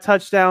 5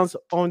 touchdowns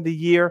on the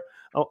year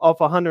off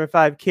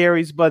 105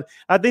 carries. But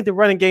I think the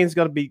running game is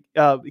going to be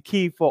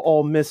key for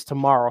Ole Miss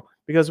tomorrow,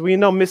 because we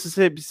know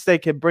Mississippi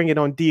State can bring it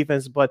on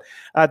defense. But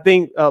I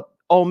think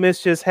Ole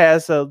Miss just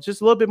has just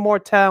a little bit more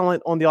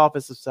talent on the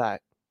offensive side.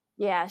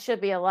 Yeah, it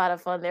should be a lot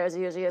of fun there, as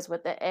it usually is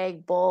with the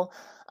Egg Bowl.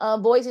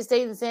 Boise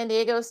State and San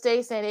Diego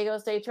State. San Diego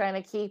State trying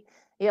to keep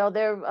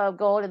they're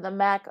going in the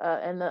MAC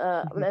in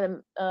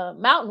the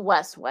Mountain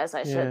West,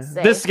 I should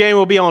say. This game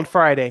will be on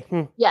Friday.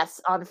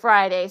 Yes, on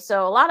Friday.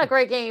 So a lot of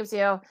great games.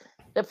 The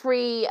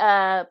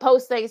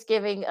post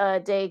Thanksgiving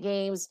Day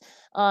games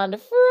on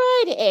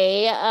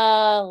Friday.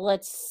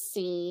 Let's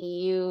see.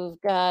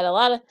 You've got a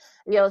lot of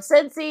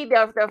Cincy.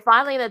 They're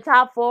finally in the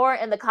top 4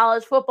 in the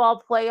college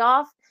football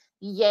playoff.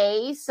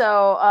 Yay!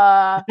 So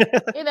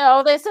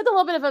they sent a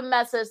little bit of a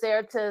message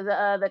there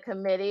to the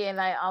committee, and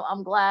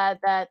I'm glad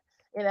that.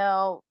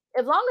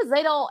 As long as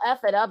they don't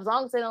F it up, as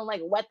long as they don't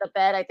wet the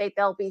bed, I think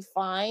they'll be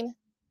fine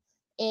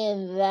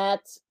in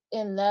that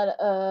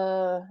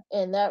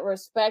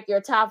respect.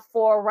 Your top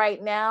 4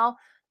 right now: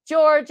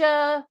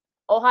 Georgia,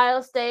 Ohio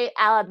State,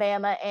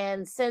 Alabama,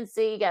 and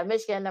Cincy. You got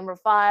Michigan at number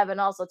 5,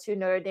 and also 2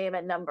 Notre Dame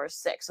at number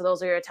 6. So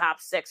those are your top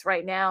 6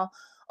 right now.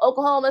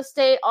 Oklahoma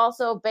State,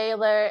 also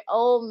Baylor,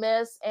 Ole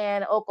Miss,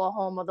 and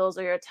Oklahoma. Those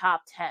are your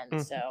top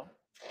 10. So.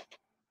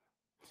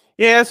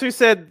 Yeah, as we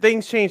said,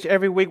 things change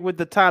every week with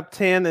the top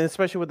 10, and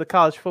especially with the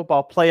college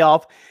football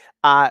playoff.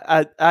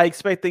 I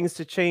expect things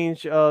to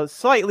change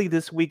slightly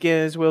this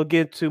weekend, as we'll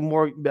get to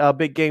more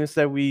big games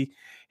that we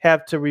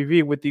have to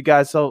review with you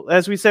guys. So,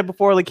 as we said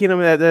before, Lakina,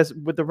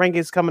 with the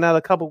rankings coming out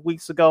a couple of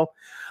weeks ago,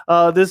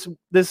 this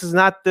is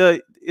not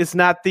the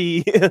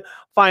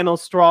final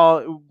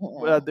straw.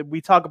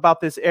 We talk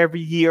about this every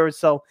year,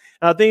 so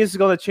things are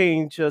going to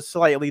change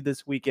slightly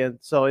this weekend.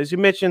 So, as you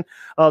mentioned,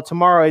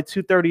 tomorrow at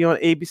 2:30 on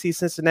ABC,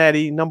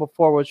 Cincinnati, number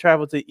 4, will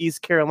travel to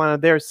East Carolina.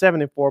 They're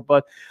 7-4,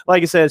 but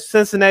like I said,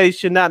 Cincinnati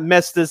should not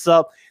mess this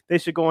up. They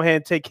should go ahead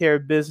and take care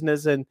of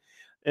business, and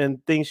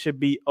things should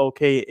be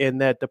okay in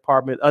that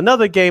department.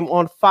 Another game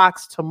on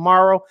Fox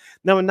tomorrow,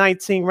 number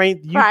 19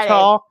 ranked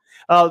Utah.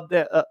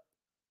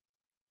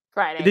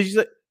 Friday. Did you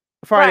say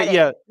Friday?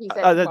 Yeah. Did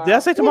I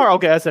say tomorrow?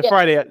 Okay, I said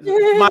Friday.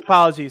 My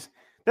apologies.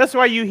 That's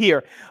why you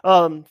here.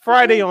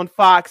 Friday on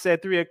Fox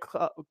at 3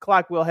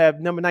 o'clock, we'll have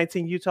number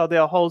 19 Utah.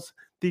 They'll host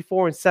the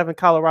 4-7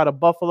 Colorado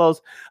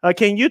Buffaloes.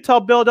 Can Utah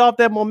build off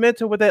that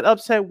momentum with that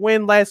upset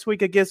win last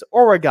week against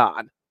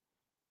Oregon?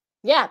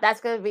 Yeah,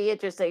 that's going to be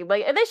interesting. But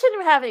they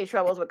shouldn't have any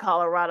troubles with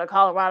Colorado.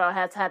 Colorado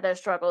has had their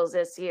struggles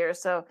this year.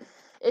 So,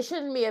 it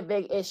shouldn't be a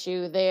big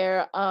issue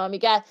there. You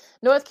got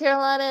North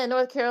Carolina and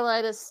North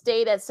Carolina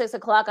State at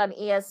 6:00 on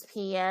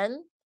ESPN,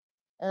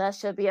 and that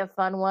should be a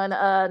fun one.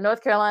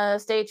 North Carolina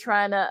State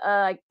trying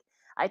to,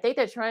 I think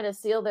they're trying to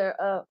seal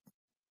their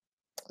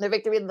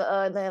victory in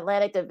the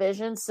Atlantic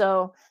Division,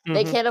 so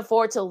they can't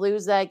afford to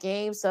lose that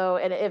game. So,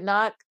 and if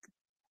not,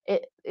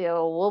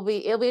 it'll be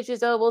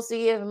interesting. We'll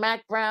see if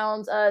Mac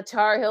Brown's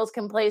Tar Heels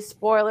can play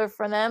spoiler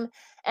for them.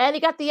 And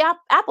you got the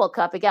Apple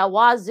Cup. You got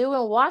Wazoo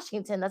and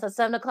Washington. That's a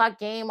 7:00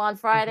 game on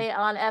Friday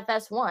on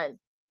FS1.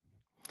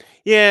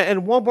 Yeah,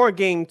 and one more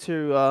game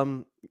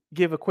to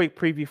give a quick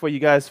preview for you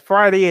guys.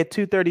 Friday at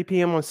 2:30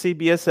 p.m. on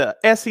CBS,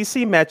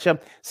 SEC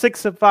matchup,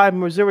 6-5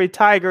 Missouri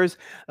Tigers.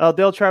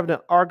 They'll travel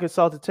to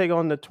Arkansas to take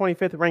on the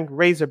 25th ranked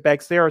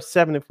Razorbacks. They are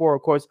 7-4,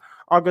 of course.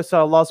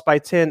 Arkansas lost by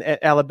 10 at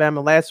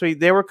Alabama last week.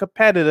 They were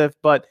competitive,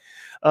 but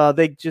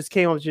they just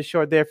came up just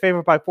short. They're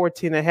favored by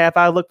 14.5.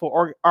 I look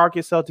for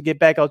Arkansas to get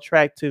back on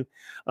track to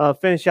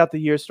finish out the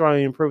year strong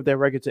and improve their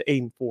record to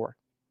 8-4.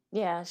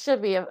 Yeah,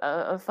 should be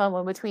a fun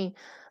one between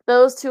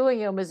those two.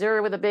 And,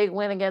 Missouri with a big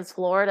win against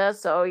Florida.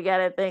 So you got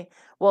to think,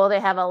 will they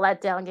have a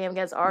letdown game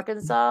against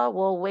Arkansas?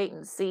 We'll wait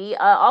and see.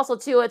 Also,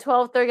 too, at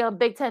 12:30 on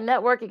Big Ten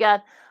Network, you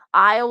got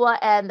Iowa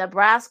and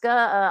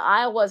Nebraska.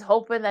 Iowa's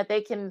hoping that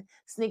they can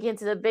sneak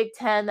into the Big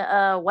Ten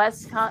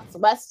West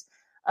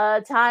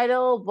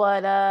title,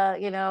 but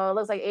it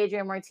looks like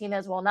Adrian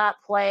Martinez will not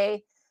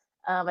play.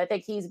 I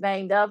think he's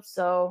banged up,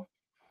 so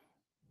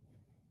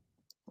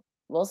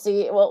we'll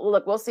see.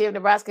 We'll see if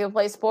Nebraska will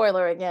play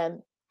spoiler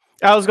again.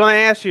 I was going to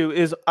ask you,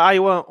 is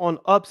Iowa on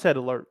upset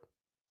alert?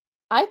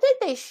 I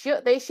think they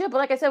should, but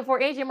like I said before,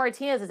 Adrian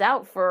Martinez is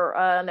out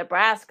for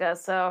Nebraska,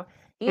 so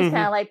he's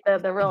kind of like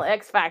the real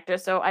X factor.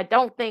 So I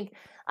don't think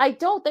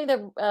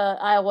that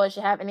Iowa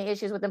should have any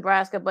issues with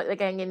Nebraska, but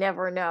again, you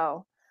never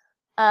know.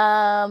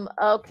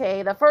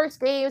 Okay, the first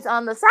games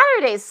on the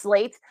Saturday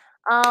slate.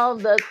 All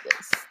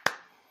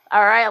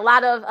right, a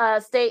lot of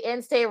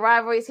in-state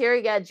rivalries here.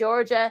 You got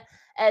Georgia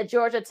at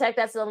Georgia Tech.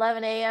 That's an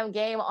 11 a.m.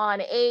 game on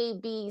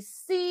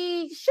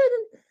ABC.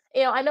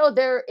 I know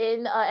they're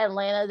in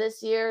Atlanta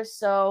this year,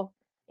 so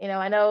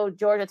I know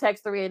Georgia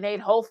Tech's 3-8.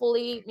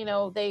 Hopefully,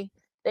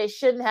 they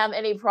shouldn't have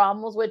any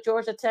problems with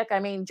Georgia Tech.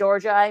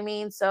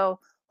 Georgia. So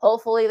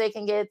hopefully they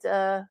can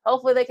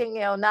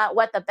not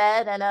wet the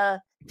bed and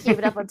keep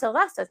it up until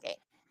last game.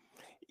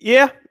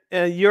 Yeah,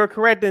 you're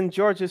correct. And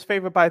Georgia's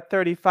favored by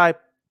 35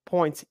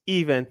 points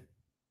even.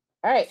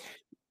 All right.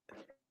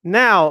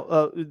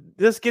 Now,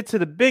 let's get to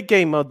the big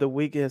game of the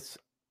week as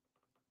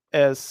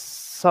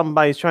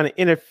somebody's trying to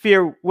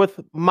interfere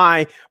with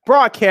my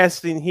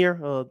broadcasting here.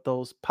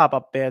 Those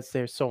pop-up ads,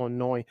 they're so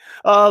annoying.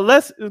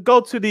 Let's go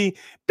to the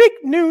big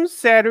news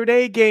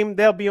Saturday game.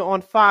 They'll be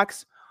on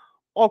Fox,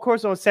 of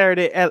course, on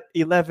Saturday at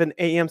 11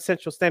 a.m.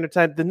 Central Standard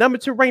Time. The number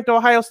 2 ranked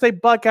Ohio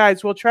State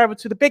Buckeyes will travel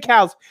to the Big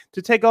House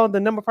to take on the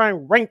number 5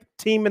 ranked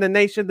team in the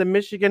nation, the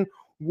Michigan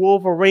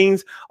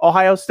Wolverines.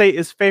 Ohio State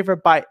is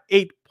favored by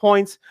 8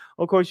 points.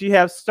 Of course, you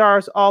have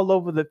stars all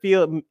over the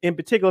field, in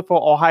particular for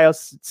Ohio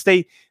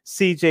State,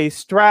 C.J.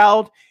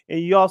 Stroud, and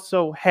you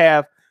also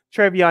have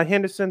Trevion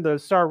Henderson, the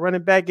star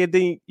running back, and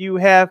then you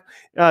have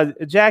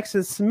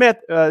Jackson Smith,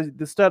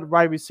 the stud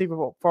wide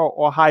receiver for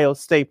Ohio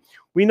State.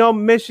 We know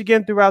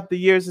Michigan throughout the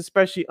years,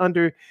 especially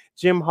under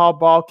Jim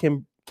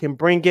Harbaugh, can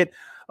bring it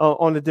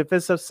on the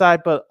defensive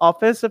side, but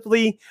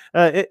offensively,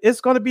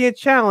 it's going to be a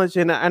challenge.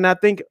 And I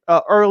think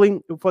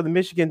early for the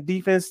Michigan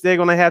defense, they're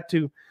going to have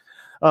to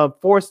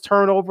force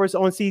turnovers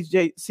on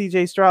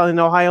CJ Stroud and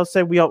Ohio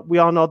State. We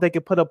all know they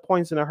could put up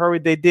points in a hurry.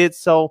 They did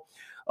so,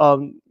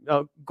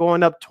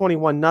 going up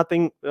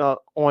 21-0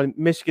 on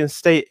Michigan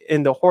State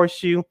in the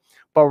Horseshoe.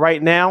 But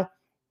right now,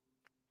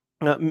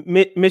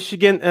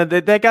 Michigan,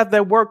 they got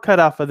their work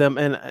cut out for them,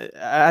 and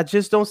I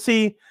just don't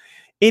see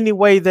any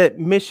way that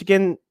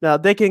Michigan,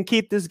 they can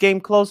keep this game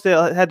close. They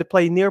had to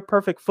play near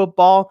perfect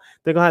football.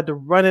 They're going to have to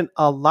run it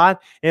a lot,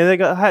 and they're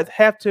going to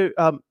have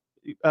to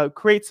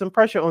create some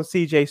pressure on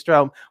CJ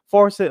Stroud,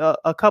 force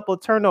a couple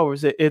of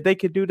turnovers. If they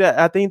could do that,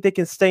 I think they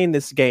can stay in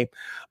this game.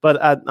 But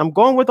I'm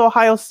going with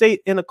Ohio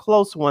State in a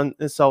close one,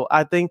 and so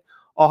I think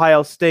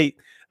Ohio State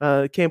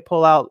can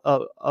pull out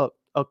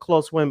a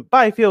close win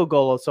by a field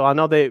goal. So I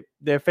know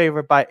they're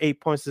favored by 8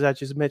 points, as I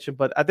just mentioned,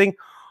 but I think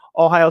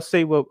Ohio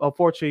State will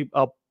unfortunately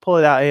pull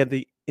it out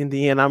in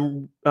the end.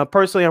 I'm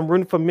personally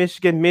rooting for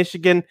Michigan.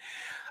 Michigan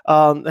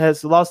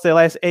has lost their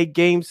last 8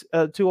 games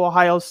to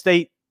Ohio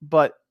State,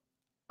 but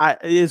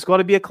it's going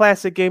to be a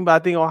classic game.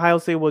 But I think Ohio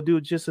State will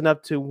do just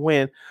enough to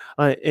win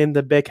in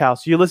the Big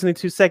House. You're listening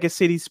to Second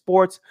City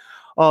Sports,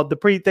 the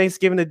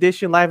pre-Thanksgiving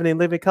edition, live and in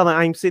living color.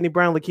 I'm Sydney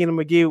Brown. Lakina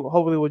McGee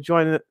hopefully will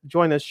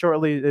join us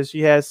shortly as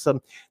she has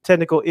some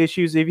technical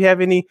issues. If you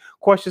have any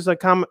questions or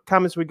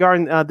comments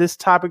regarding this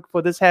topic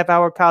for this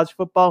half-hour college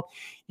football,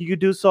 you can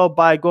do so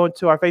by going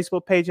to our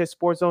Facebook page at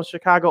Sports Zone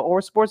Chicago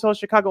or Sports Zone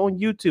Chicago on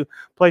YouTube.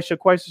 Place your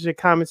questions and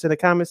comments in the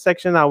comment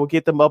section. I will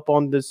get them up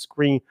on the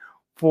screen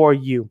for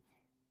you.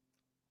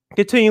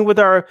 Continuing with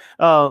our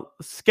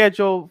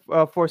schedule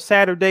for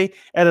Saturday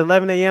at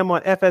 11 a.m.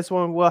 on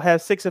FS1, we'll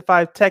have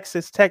 6-5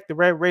 Texas Tech. The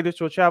Red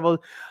Raiders will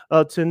travel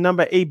to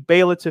number 8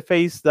 Baylor to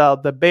face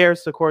the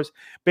Bears. Of course,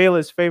 Baylor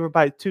is favored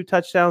by 2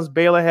 touchdowns.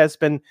 Baylor has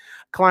been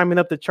climbing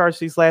up the charts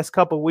these last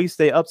couple of weeks.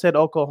 They upset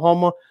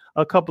Oklahoma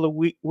a couple of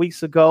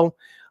weeks ago.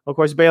 Of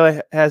course,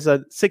 Baylor has a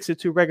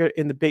 6-2 record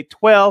in the Big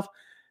 12,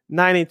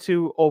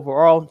 9-2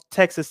 overall.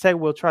 Texas Tech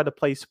will try to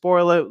play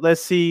spoiler.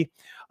 Let's see.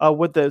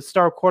 With the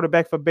star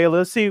quarterback for Baylor.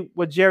 Let's see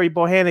what Jerry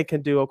Bohannon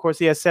can do. Of course,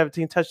 he has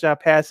 17 touchdown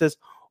passes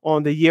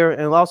on the year.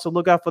 And also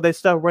look out for their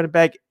star running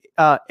back,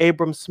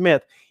 Abram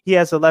Smith. He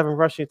has 11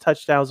 rushing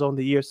touchdowns on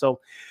the year. So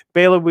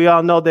Baylor, we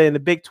all know that in the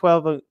Big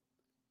 12,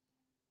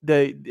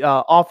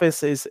 the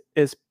offense is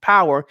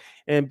power,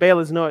 and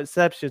Baylor's no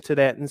exception to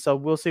that. And so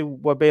we'll see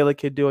what Baylor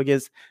can do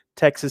against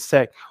Texas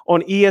Tech.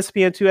 On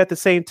ESPN2 at the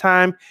same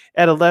time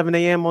at 11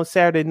 a.m. on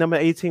Saturday, number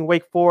 18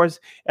 Wake Forest,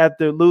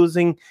 after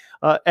losing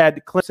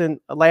at Clemson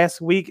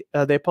last week.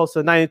 They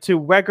posted a 9-2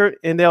 record,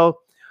 and they'll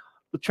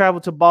travel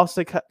to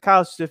Boston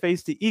College to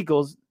face the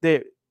Eagles.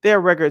 Their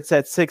record's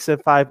at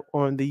 6-5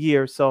 on the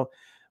year. So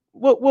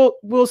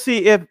we'll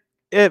see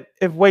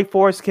if Wake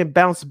Forest can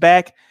bounce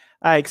back.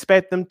 I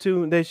expect them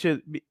to. They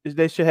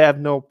should have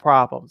no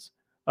problems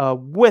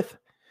with.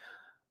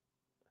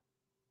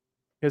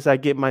 As I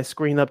get my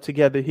screen up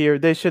together here,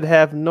 they should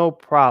have no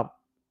problems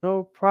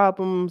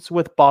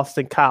with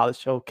Boston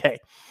College. Okay.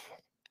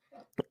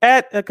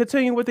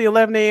 Continuing with the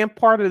 11 a.m.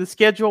 part of the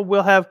schedule,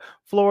 we'll have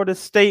Florida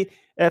State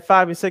at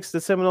 5-6.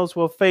 The Seminoles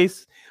will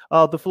face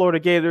the Florida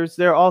Gators.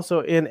 They're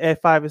also in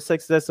at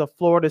 5-6. That's a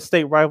Florida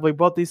State rivalry.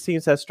 Both these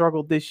teams have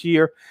struggled this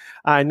year.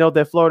 I know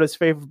that Florida is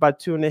favored by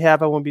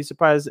 2.5. I wouldn't be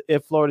surprised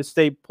if Florida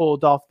State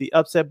pulled off the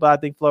upset, but I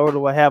think Florida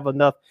will have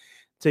enough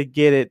to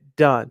get it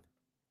done.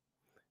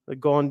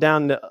 Going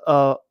down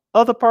the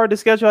other part of the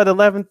schedule at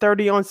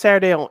 11:30 on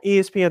Saturday on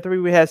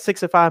ESPN3, we have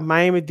 6-5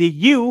 Miami.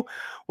 DU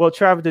will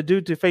travel to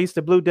Duke to face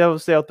the Blue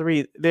Devils. They'll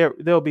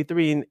be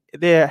 3 and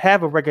they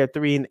have a record of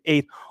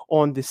 3-8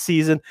 on the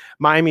season.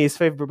 Miami is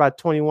favored by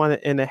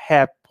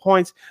 21.5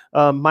 points.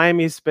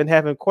 Miami's been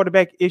having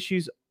quarterback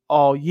issues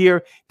all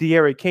year.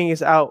 De'Aaron King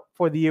is out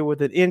for the year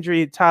with an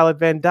injury. Tyler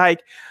Van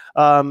Dyke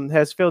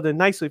has filled in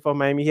nicely for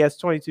Miami. He has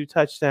 22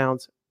 touchdown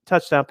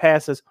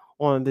passes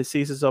on the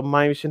season, so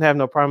Miami shouldn't have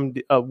no problem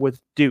with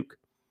Duke.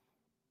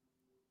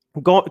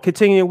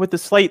 Continuing with the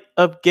slate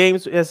of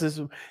games, as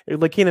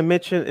Lakina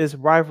mentioned, is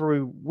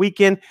rivalry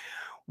weekend.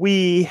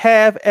 We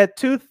have at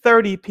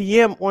 2:30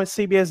 p.m. on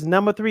CBS,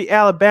 number 3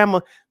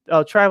 Alabama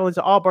traveling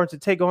to Auburn to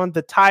take on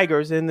the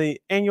Tigers in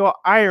the annual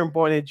Iron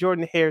Bowl at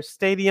Jordan-Hare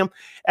Stadium.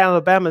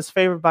 Alabama is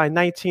favored by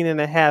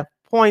 19.5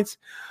 points.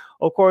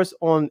 Of course,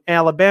 on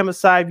Alabama's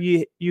side,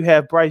 you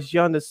have Bryce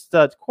Young, the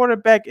stud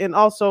quarterback, and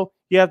also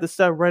you have the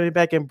stud running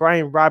back in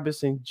Brian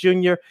Robinson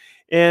Jr.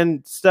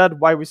 and stud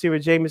wide receiver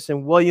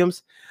Jameson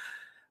Williams.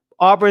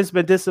 Auburn's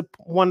been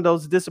one of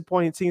those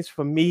disappointing teams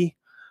for me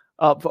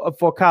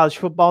for college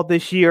football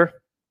this year.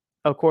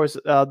 Of course,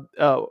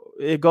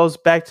 it goes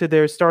back to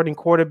their starting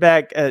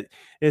quarterback.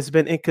 It's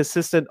been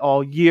inconsistent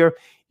all year.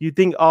 You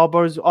think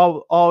Auburn's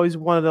always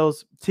one of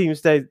those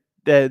teams that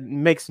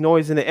makes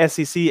noise in the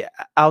SEC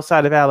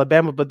outside of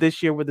Alabama, but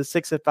this year with the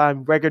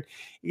 6-5 record,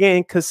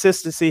 again,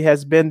 consistency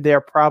has been their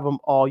problem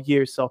all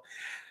year. So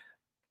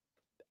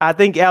I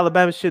think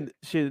Alabama should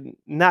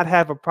not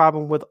have a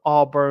problem with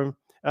Auburn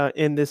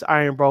in this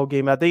Iron Bowl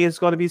game. I think it's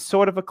going to be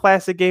sort of a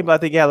classic game, but I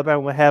think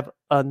Alabama will have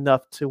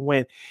enough to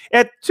win.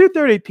 At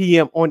 2:30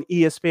 p.m. on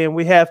ESPN,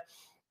 we have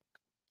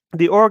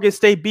the Oregon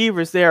State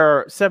Beavers. They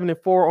are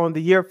 7-4 on the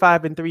year,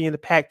 5-3 in the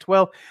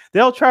Pac-12.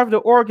 They'll travel to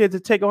Oregon to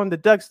take on the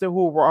Ducks,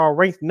 who are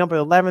ranked number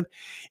 11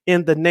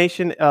 in the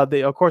nation.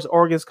 Of course,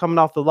 Oregon's coming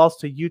off the loss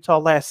to Utah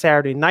last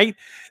Saturday night.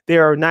 They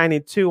are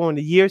 9-2 on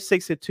the year,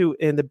 6-2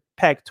 in the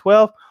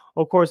Pac-12.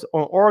 Of course,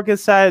 on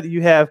Oregon's side,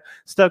 you have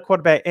stud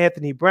quarterback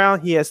Anthony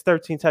Brown. He has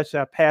 13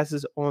 touchdown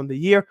passes on the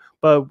year.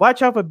 But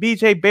watch out for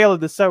B.J. Baylor,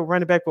 the stud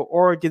running back for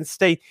Oregon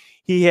State.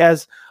 He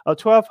has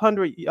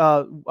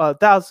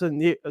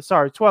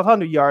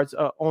 1,200 yards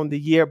on the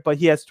year, but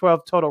he has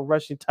 12 total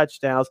rushing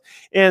touchdowns.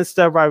 And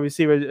stud wide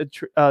receiver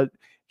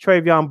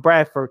Travion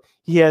Bradford,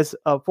 he has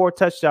 4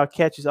 touchdown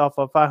catches off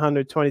of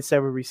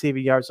 527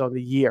 receiving yards on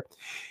the year.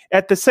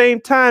 At the same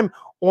time,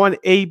 on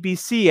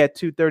ABC at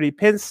 2:30,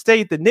 Penn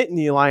State, the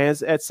Nittany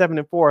Lions at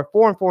 7-4,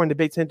 4-4 in the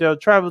Big Ten. They'll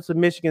travel to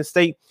Michigan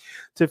State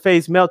to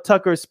face Mel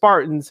Tucker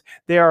Spartans.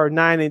 They are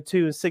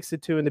 9-2 and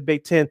 6-2 in the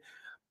Big Ten.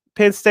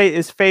 Penn State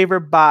is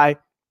favored by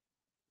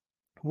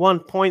 1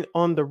 point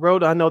on the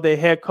road. I know their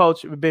head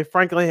coach, Ben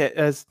Franklin,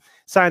 has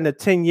signed a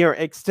 10-year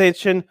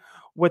extension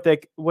with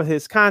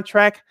his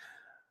contract.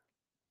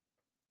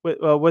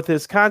 With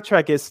his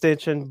contract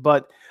extension,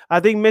 but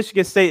I think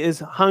Michigan State is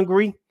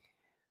hungry.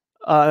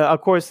 Of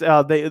course,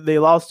 they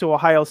lost to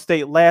Ohio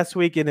State last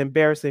week in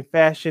embarrassing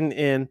fashion,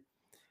 and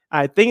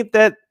I think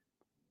that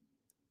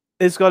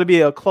it's going to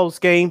be a close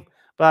game.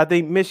 But I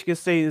think Michigan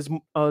State is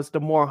the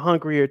more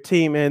hungrier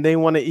team, and they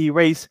want to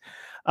erase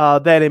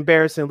that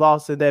embarrassing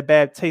loss and that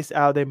bad taste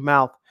out of their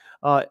mouth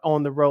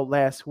on the road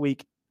last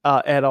week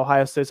at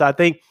Ohio State. So I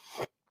think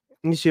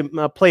you should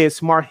play it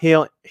smart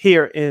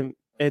here and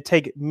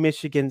take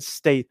Michigan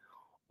State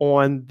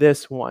on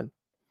this one.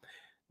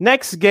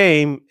 Next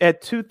game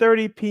at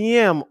 2:30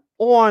 p.m.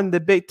 on the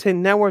Big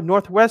Ten Network.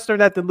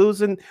 Northwestern, after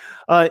losing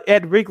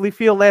at Wrigley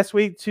Field last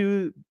week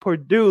to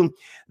Purdue,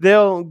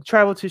 they'll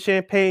travel to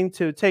Champaign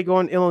to take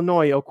on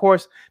Illinois. Of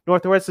course,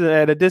 Northwestern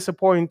at a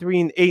disappointing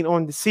 3-8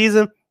 on the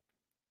season,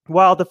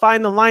 while the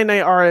Fighting Illini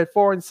are at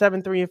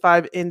 4-7,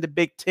 3-5 in the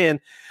Big Ten.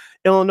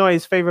 Illinois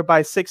is favored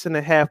by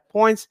 6.5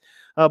 points.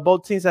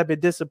 Both teams have been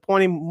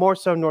disappointing. More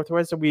so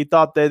Northwestern. We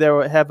thought that they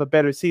would have a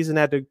better season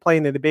after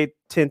playing in the Big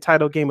Ten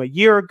title game a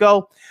year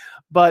ago.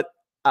 But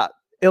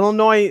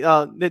Illinois,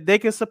 they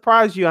can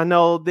surprise you. I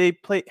know they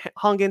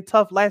hung in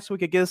tough last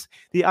week against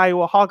the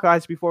Iowa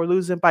Hawkeyes before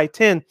losing by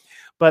 10.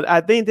 But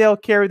I think they'll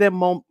carry that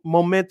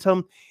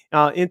momentum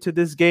into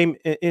this game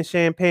in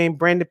Champaign.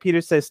 Brandon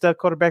Peters says stud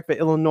quarterback for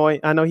Illinois.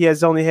 I know he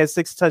has only had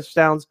 6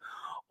 touchdowns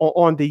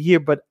on the year,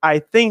 but I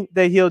think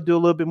that he'll do a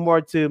little bit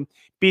more to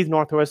beat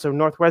Northwestern.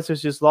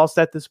 Northwestern's just lost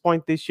at this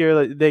point this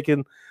year. They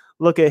can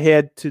look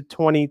ahead to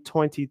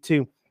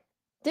 2022.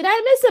 Did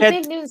I miss a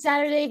big noon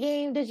Saturday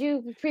game? Did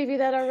you preview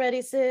that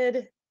already,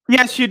 Sid?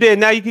 Yes, you did.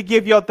 Now you could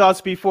give your thoughts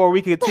before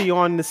we continue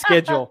on the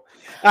schedule.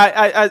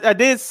 I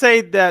did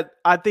say that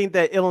I think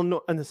that Illinois.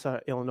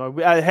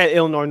 I had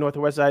Illinois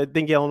Northwestern. I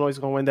think Illinois is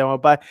going to win that one,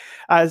 but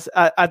I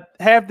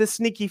have this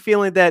sneaky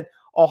feeling that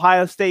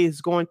Ohio State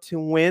is going to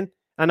win.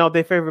 I know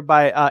they're favored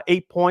by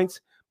 8 points,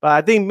 but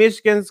I think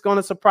Michigan's going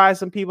to surprise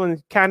some people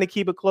and kind of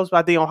keep it close. But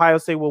I think Ohio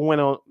State will win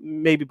on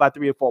maybe by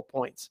 3 or 4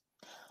 points.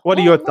 What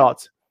are your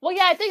thoughts? Well,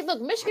 yeah, I think,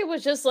 look, Michigan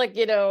was just like,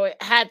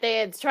 had they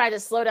had tried to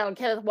slow down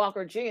Kenneth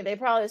Walker Jr., they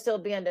probably still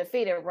be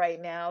undefeated right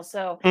now.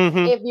 So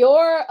if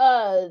you're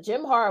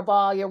Jim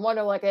Harbaugh, you're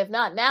wondering, like, if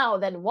not now,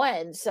 then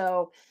when?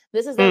 So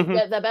this is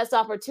the best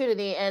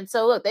opportunity. And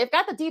so, look, they've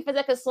got the defense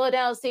that can slow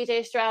down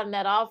C.J. Stroud in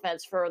that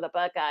offense for the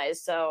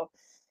Buckeyes. So,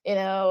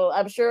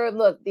 I'm sure,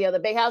 look, the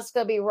Big House is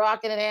going to be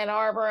rocking in Ann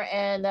Arbor.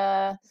 And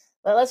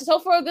let's just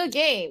hope for a good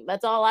game.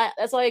 That's all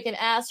you can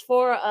ask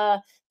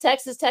for.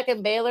 Texas Tech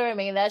and Baylor. I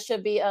mean, that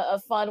should be a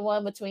fun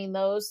one between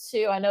those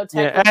two. I know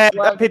Tech. Yeah,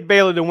 I picked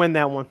Baylor to win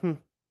that one.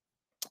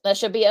 That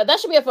should be a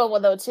fun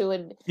one though too.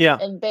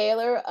 And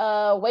Baylor,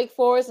 Wake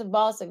Forest and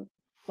Boston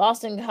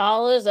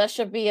College. That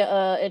should be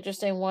a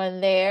interesting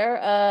one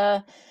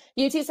there.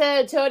 UT San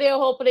Antonio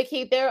hoping to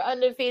keep their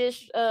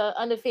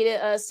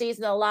undefeated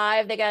season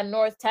alive. They got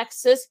North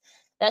Texas.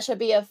 That should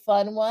be a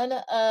fun one.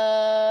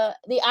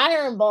 The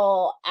Iron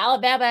Bowl,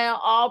 Alabama and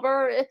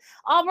Auburn.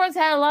 Auburn's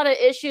had a lot of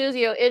issues,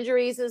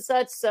 injuries and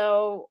such.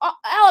 So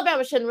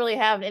Alabama shouldn't really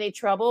have any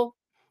trouble.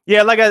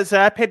 Yeah, like I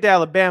said, I picked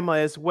Alabama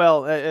as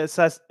well. As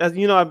I've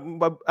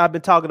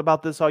been talking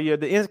about this all year.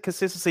 The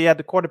inconsistency at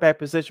the quarterback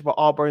position for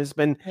Auburn has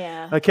been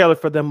a killer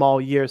for them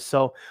all year.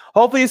 So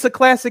hopefully it's a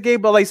classic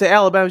game. But like I said,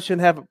 Alabama should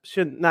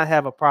not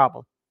have a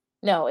problem.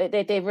 No,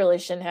 they really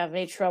shouldn't have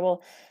any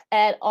trouble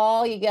at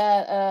all. You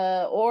got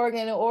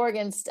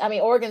Oregon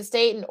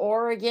State and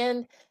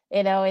Oregon,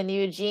 in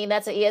Eugene.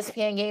 That's an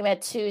ESPN game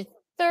at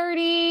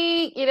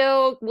 2:30.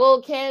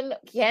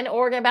 Can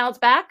Oregon bounce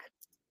back?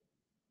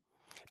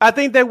 I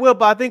think they will,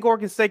 but I think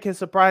Oregon State can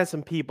surprise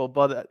some people.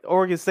 But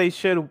Oregon State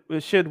should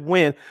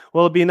win.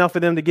 Will it be enough for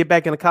them to get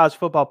back in the college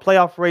football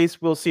playoff race?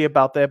 We'll see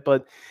about that.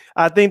 But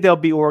I think they'll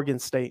be Oregon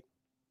State.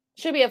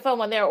 Should be a fun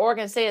one there.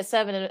 Oregon State is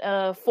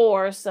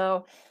 7-4,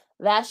 so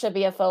that should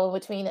be a fun one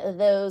between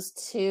those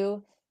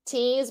two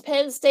teams.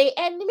 Penn State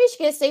and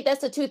Michigan State.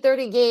 That's a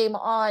 2:30 game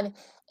on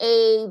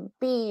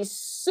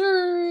ABC.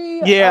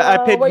 Yeah,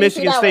 I picked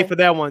Michigan State for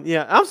that one.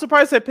 Yeah, I'm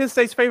surprised that Penn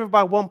State's favored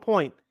by 1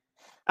 point.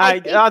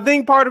 I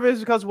think part of it is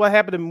because of what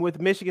happened with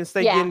Michigan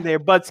State getting their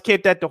butts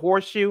kicked at the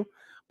Horseshoe.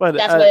 But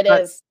that's what it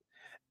is.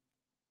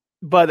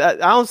 But I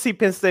don't see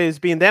Penn State as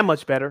being that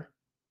much better.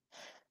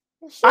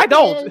 I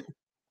don't.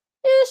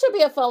 It should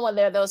be a fun one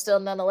there, though, still,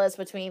 nonetheless,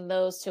 between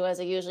those two, as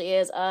it usually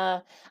is.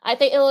 I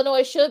think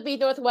Illinois should beat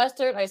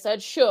Northwestern. I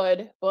said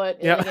should, but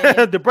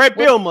again, the Brett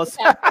Bielema.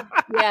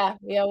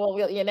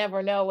 Well, you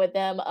never know with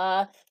them.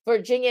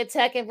 Virginia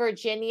Tech and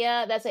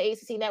Virginia, that's an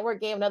ACC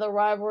network game, another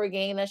rivalry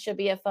game. That should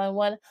be a fun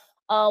one.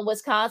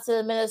 Wisconsin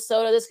and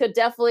Minnesota. This could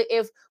definitely,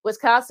 if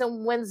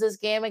Wisconsin wins this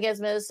game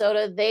against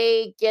Minnesota,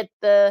 they get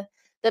the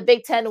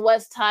Big Ten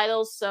West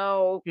title.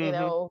 So, you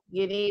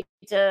need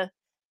to,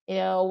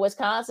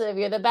 Wisconsin, if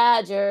you're the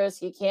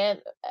Badgers, you can't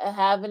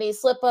have any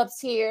slip-ups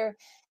here.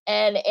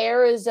 And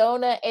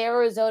Arizona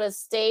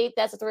State,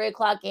 that's a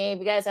 3:00 game.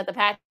 You guys at the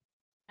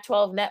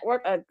Pac-12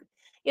 network, a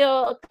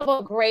couple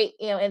of great,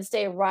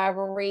 in-state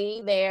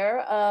rivalry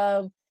there.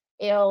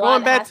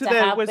 Going back to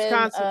that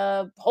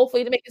Wisconsin,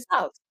 hopefully to make this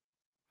out.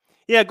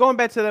 Yeah, going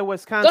back to that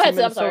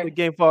Wisconsin-Minnesota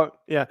game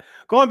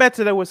going back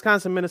to the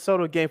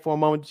Wisconsin-Minnesota game for a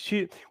moment.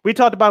 We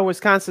talked about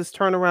Wisconsin's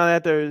turnaround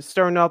after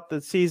starting off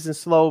the season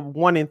slow,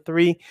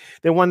 1-3.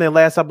 They won their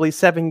last, I believe,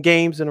 7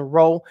 games in a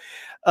row.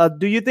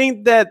 Do you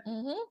think that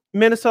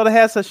Minnesota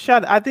has a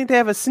shot? I think they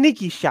have a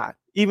sneaky shot,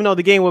 even though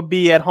the game would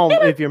be at home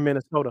if you're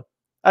Minnesota.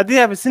 I think they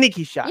have a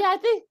sneaky shot. Yeah, I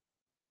think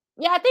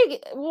Yeah, I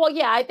think. Well,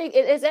 yeah, I think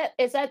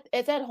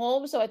it's at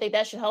home, so I think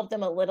that should help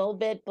them a little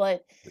bit.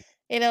 But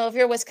if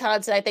you're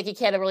Wisconsin, I think you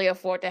can't really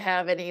afford to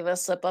have any of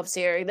us slip ups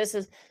here. This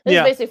is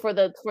Yeah, basically for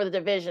the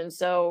division,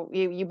 so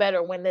you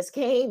better win this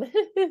game.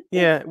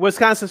 yeah.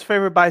 Wisconsin's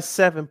favored by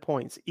 7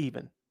 points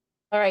even.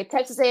 All right,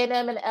 Texas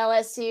A&M and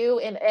LSU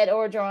in Ed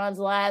Orgeron's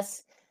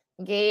last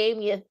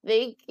game. You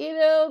think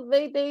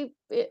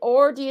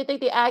or do you think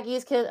the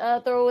Aggies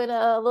can throw in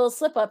a little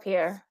slip up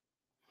here?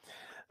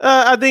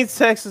 I think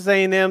Texas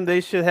A&M, they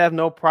should have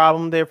no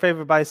problem. They're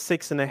favored by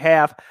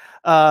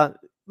 6.5.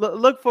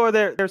 Look for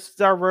their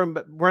star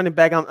running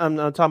back. I'm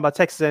talking about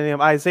Texas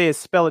A&M, Isaiah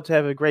Spiller, to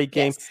have a great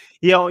game.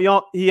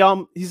 Yes.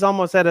 He's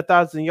almost at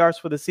 1,000 yards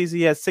for the season.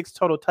 He has 6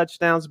 total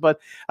touchdowns, but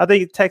I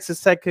think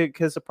Texas Tech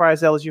could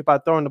surprise LSU by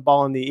throwing the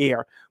ball in the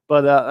air.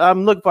 But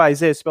I'm looking for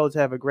Isaiah Spiller to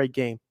have a great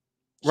game,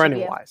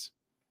 running wise.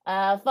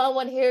 Fun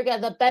one here.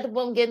 Got the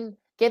Bedlam getting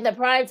the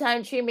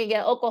primetime treatment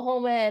at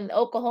Oklahoma and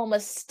Oklahoma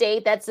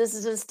State. This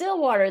is in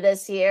Stillwater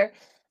this year.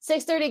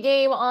 6:30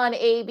 game on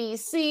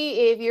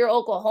ABC. If you're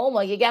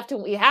Oklahoma, you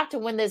have to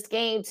win this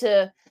game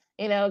to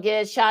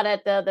get a shot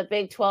at the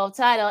Big 12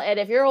 title. And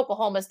if you're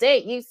Oklahoma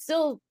State, you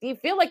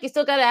feel like you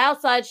still got an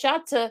outside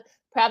shot to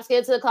perhaps get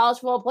into the college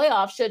football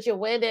playoffs should you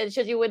win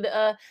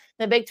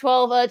the Big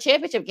 12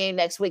 championship game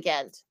next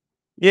weekend.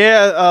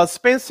 Yeah,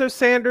 Spencer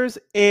Sanders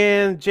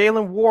and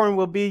Jalen Warren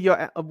will be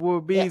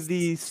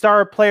the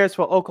star players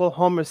for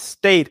Oklahoma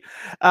State.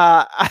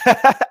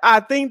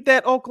 I think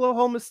that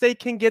Oklahoma State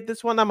can get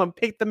this one. I'm gonna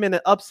pick them in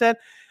an upset.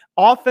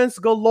 Offense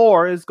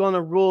galore is going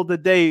to rule the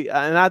day,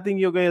 and I think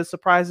you're going to get a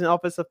surprising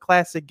offensive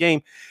classic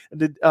game.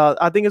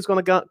 I think it's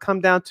going to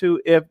come down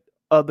to if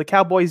the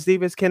Cowboys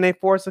defense can they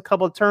force a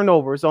couple of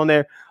turnovers on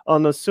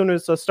the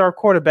Sooners star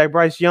quarterback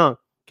Bryce Young.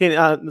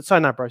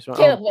 Not Bryce Young.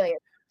 Caleb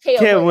Williams.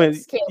 Can't win.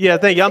 Yeah,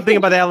 thank you. I'm thinking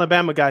about the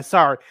Alabama guy.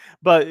 Sorry,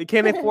 but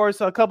can they force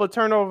a couple of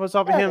turnovers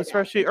off of him,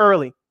 especially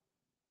early?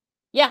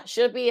 Yeah,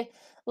 should be.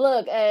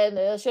 Look, and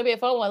it should be a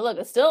fun one. Look,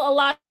 it's still a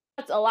lot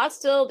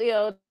still,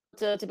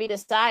 to be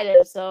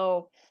decided.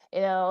 So,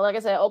 like I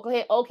said,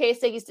 okay,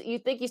 State, you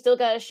think you still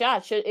got a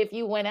shot if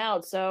you win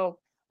out. So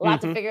a lot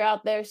to figure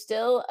out there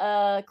still.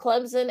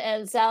 Clemson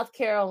and South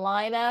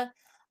Carolina.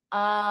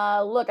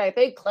 Look, I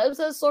think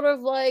Clemson's sort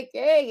of like,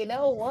 hey, you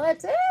know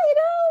what? Hey,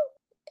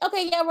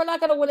 okay, yeah, we're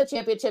not going to win a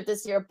championship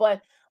this year,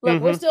 but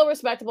look, we're still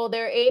respectable.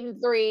 They're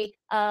 8-3.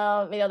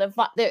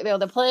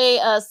 They play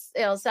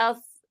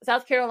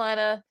South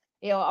Carolina.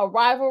 A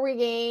rivalry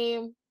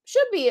game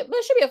should be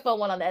a fun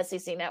one on the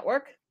SEC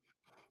network.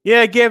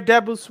 Yeah, give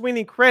Dabo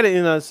Swinney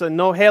credit. So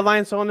no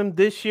headlines on them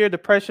this year. The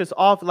pressure's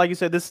off. Like you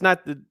said, this is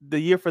not the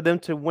year for them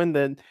to win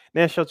the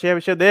national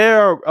championship.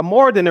 They're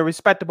more than a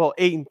respectable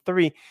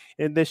 8-3,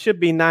 and they should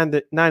be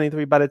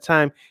 9-3 by the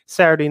time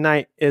Saturday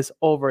night is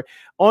over.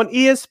 On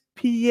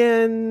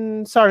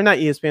ESPN, sorry, not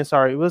ESPN,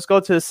 sorry. Let's go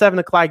to the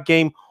 7:00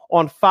 game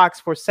on Fox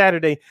for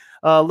Saturday.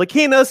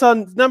 Lakina's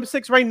on number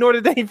 6 ranked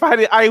Notre Dame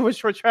Friday.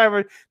 Irish will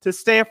travel to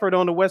Stanford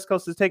on the West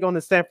Coast to take on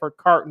the Stanford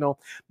Cardinal.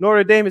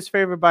 Notre Dame is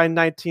favored by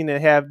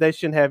 19.5. They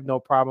shouldn't have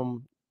no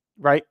problem,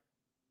 right?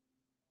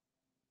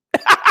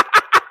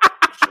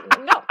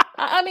 No,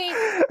 I mean,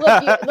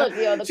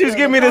 look. She's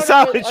giving me the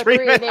solid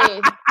treatment.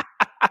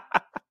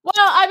 Well,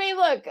 I mean,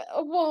 look.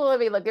 Well, let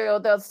me look.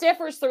 The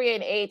Stanford's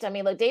 3-8. I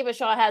mean, look, David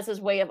Shaw has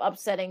his way of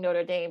upsetting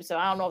Notre Dame, so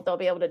I don't know if they'll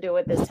be able to do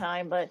it this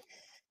time, but.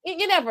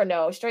 You never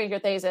know. Stranger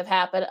things have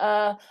happened.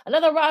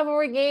 Another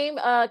rivalry game,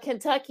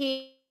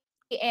 Kentucky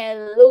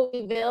and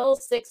Louisville,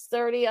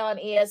 6:30 on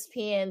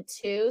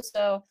ESPN2.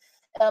 So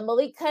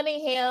Malik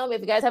Cunningham,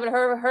 if you guys haven't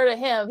heard of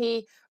him,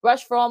 he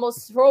rushed for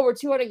over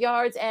 200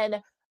 yards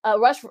and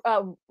rushed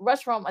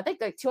from I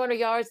think like 200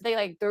 yards.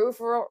 They threw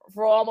for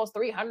almost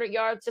 300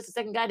 yards. Just the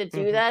second guy to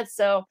do that.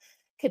 So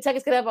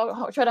Kentucky's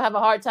gonna try to have a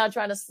hard time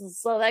trying to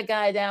slow that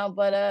guy down,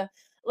 but.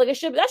 Look, that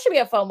should be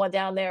a fun one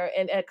down there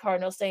at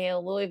Cardinal Stadium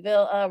in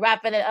Louisville.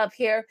 Wrapping it up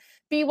here,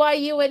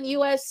 BYU and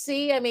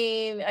USC. I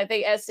mean, I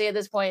think SC at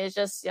this point is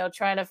just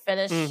trying to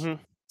finish,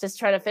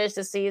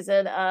 the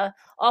season.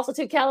 Also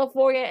to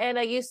California and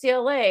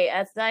UCLA.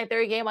 That's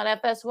 9:30 game on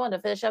FS1 to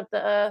finish up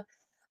the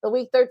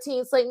Week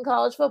 13 slate in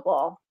college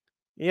football.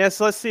 Yes,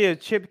 let's see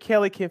if Chip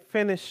Kelly can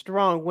finish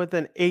strong with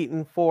an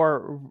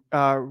 8-4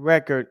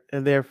 record,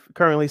 and they're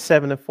currently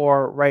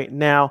 7-4 right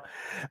now.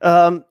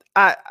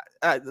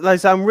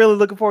 I'm really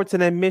looking forward to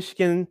that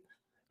Michigan.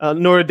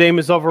 Notre Dame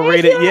is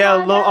overrated.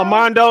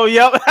 Armando.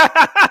 Yep.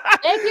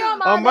 Thank you,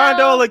 Armando.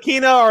 Armando and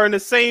Lakina are in the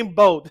same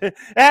boat. I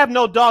have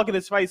no dog in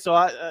this fight, so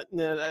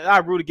I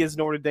root against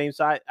Notre Dame.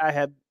 So I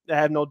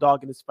have no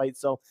dog in this fight.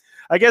 So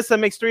I guess that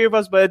makes 3 of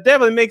us, but it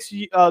definitely makes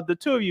the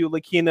 2 of you,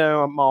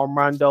 Lakina and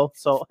Armando.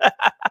 So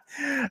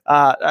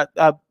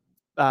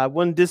I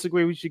wouldn't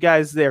disagree with you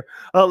guys there.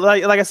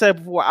 Like I said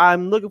before,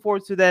 I'm looking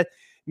forward to that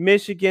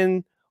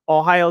Michigan,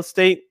 Ohio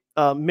State.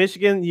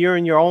 Michigan, you're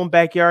in your own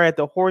backyard at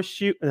the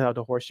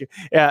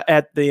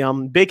at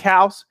the Big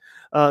House.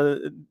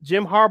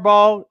 Jim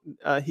Harbaugh,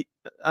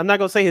 I'm not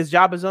gonna say his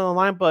job is on the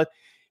line, but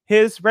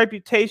his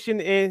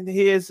reputation and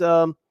his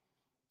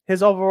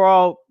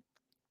overall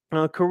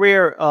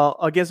career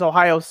against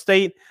Ohio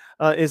State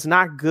is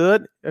not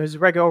good. His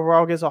record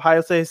overall against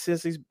Ohio State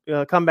since he's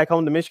come back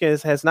home to Michigan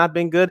has not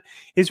been good.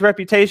 His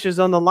reputation is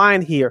on the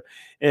line here,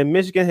 and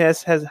Michigan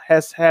has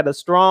had a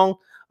strong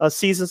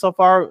season so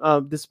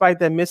far, despite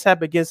that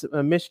mishap against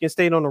Michigan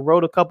State on the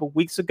road a couple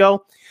weeks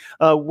ago.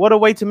 What a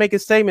way to make a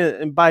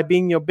statement by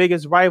being your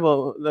biggest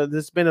rival.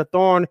 That's been a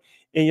thorn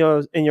in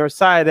your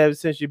side ever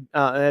since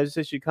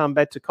you come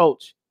back to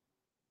coach.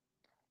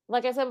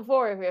 Like I said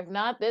before, if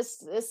not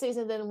this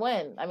season, then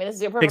when? I mean, this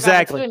is your perfect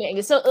Exactly. opportunity. And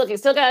you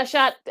still got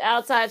a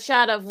outside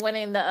shot of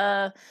winning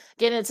the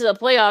getting into the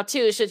playoff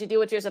too, should you do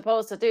what you're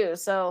supposed to do.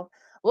 So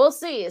we'll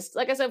see. It's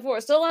like I said before,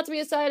 still a lot to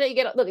be excited. You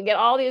get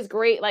all these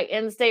great like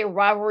in-state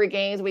rivalry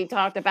games. We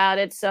talked about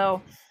it.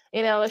 So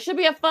it should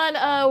be a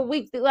fun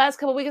week. The last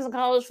couple weeks in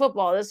college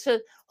football.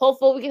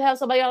 Hopefully we can have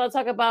somebody on to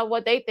talk about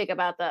what they think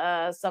about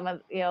the some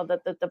of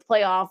the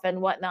playoff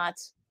and whatnot.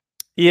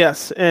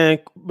 Yes, and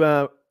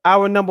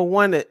our number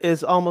one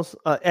is almost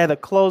at a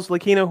close.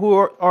 Lakina, who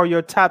are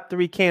your top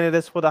 3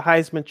 candidates for the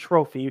Heisman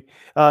Trophy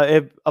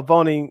if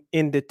voting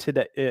ended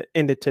today?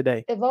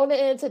 If voting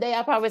ended today,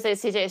 I'd probably say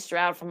C.J.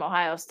 Stroud from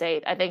Ohio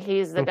State. I think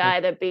he's the guy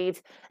to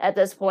beat at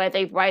this point. I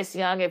think Bryce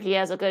Young, if he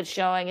has a good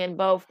showing in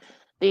both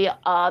the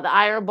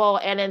Iron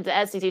Bowl and in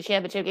the SEC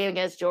championship game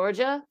against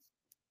Georgia,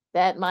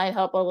 that might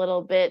help a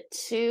little bit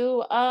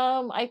too.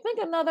 I think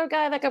another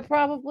guy that could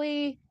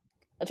probably.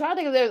 I try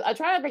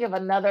to think of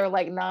another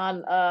like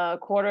non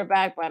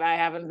quarterback, but I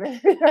haven't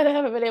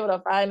been able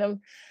to find him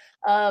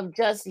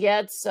just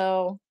yet.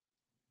 So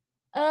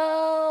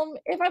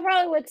if I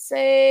probably would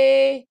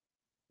say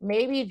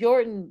maybe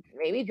Jordan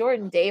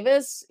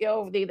Davis,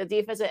 the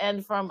defensive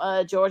end from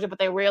Georgia, but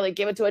they rarely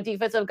give it to a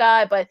defensive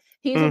guy. But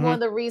he's one of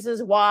the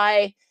reasons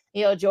why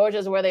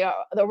Georgia's where they are.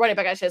 The running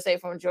back, I should say,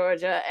 from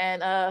Georgia,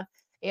 and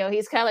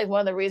he's kind of like one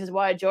of the reasons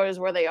why Georgia's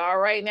where they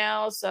are right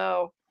now.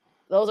 So.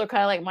 Those are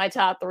kind of like my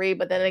top 3,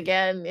 but then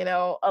again,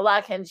 a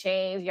lot can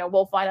change.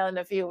 We'll find out in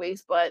a few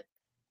weeks, but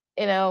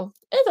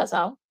that's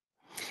all.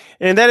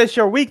 And that is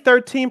your Week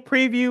 13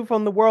 preview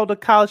from the world of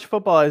college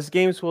football. As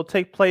games will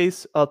take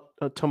place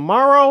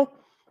tomorrow,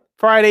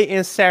 Friday,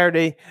 and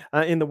Saturday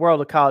in the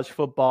world of college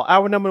football.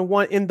 Hour number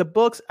 1 in the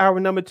books. Hour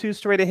number 2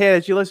 straight ahead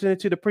as you're listening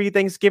to the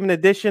pre-Thanksgiving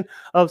edition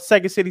of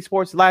Second City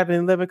Sports Live and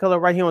in living color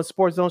right here on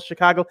Sports Zone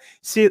Chicago.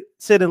 Sid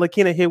and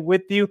Lakina here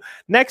with you.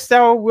 Next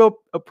hour, we'll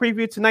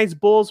preview tonight's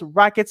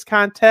Bulls-Rockets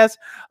contest.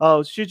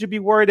 Should you be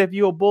worried if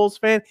you're a Bulls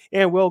fan?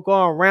 And we'll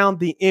go around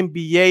the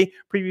NBA,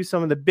 preview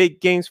some of the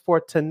big games for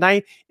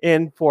tonight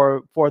and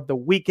for the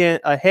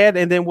weekend ahead.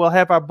 And then we'll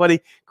have our buddy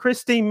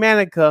Christine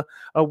Manica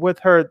with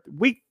her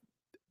week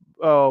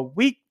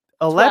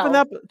 11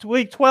 up to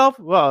week 12.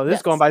 Well, this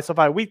is going by so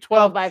far. Week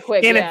 12 by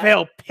quick,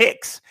 NFL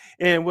picks,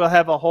 and we'll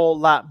have a whole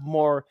lot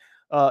more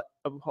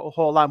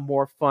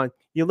fun.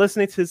 You're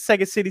listening to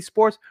Second City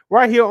Sports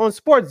right here on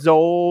Sports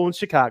Zone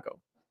Chicago.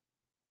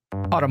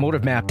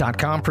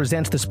 AutomotiveMap.com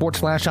presents the Sports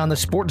Flash on the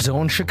Sports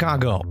Zone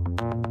Chicago.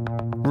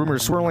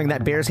 Rumors swirling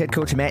that Bears head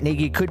coach Matt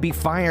Nagy could be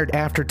fired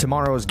after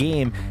tomorrow's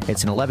game.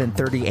 It's an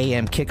 11:30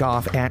 a.m.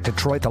 kickoff at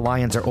Detroit. The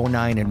Lions are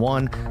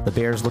 0-9-1. The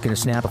Bears looking to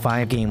snap a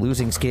 5-game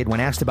losing skid.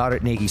 When asked about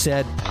it, Nagy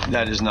said,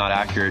 "That is not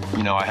accurate.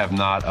 I have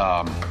not.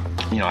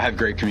 I have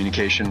great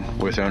communication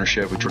with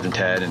ownership, with George and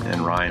Ted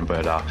and Ryan,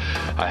 but I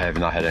have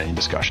not had any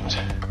discussions."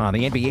 On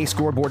the NBA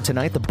scoreboard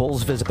tonight, the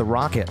Bulls visit the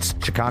Rockets.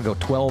 Chicago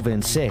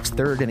 12-6,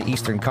 third in the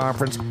Eastern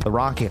Conference. The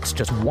Rockets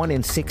just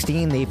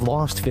 1-16. They've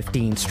lost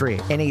 15 straight.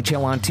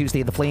 NHL on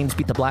Tuesday, the Flames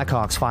beat the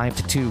Blackhawks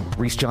 5-2.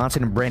 Reese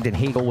Johnson and Brendan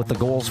Hagel with the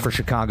goals for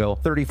Chicago.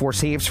 34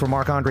 saves for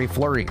Marc-Andre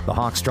Fleury. The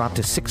Hawks dropped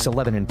to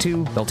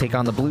 6-11-2. They'll take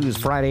on the Blues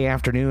Friday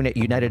afternoon at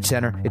United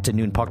Center. It's a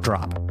noon puck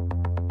drop.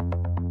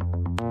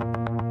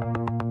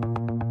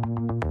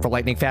 For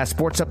lightning fast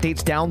sports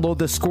updates, download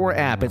the Score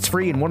app. It's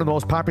free and one of the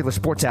most popular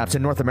sports apps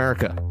in North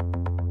America.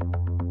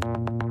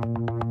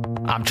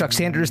 I'm Chuck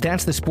Sanders.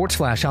 That's the Sports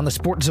Flash on the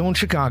Sports Zone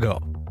Chicago.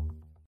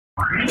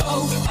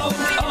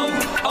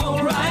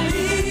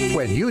 O'Reilly.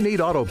 When you need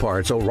auto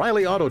parts,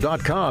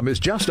 O'ReillyAuto.com is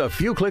just a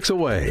few clicks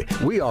away.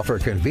 We offer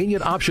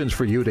convenient options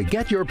for you to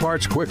get your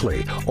parts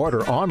quickly.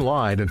 Order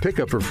online and pick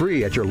up for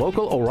free at your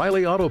local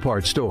O'Reilly Auto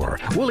Parts store.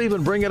 We'll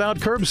even bring it out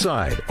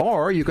curbside.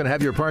 Or you can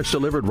have your parts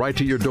delivered right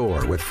to your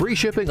door with free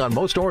shipping on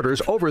most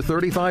orders over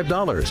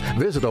 $35.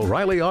 Visit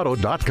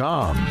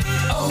O'ReillyAuto.com.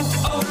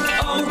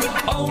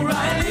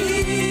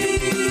 O'Reilly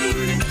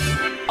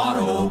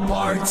Auto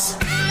Parts.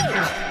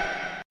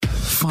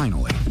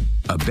 Finally,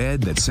 a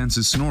bed that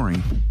senses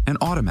snoring and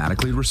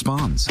automatically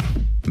responds.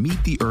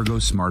 Meet the Ergo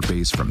Smart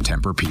Base from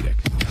Tempur-Pedic,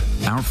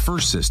 our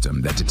first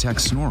system that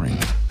detects snoring,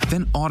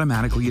 then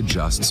automatically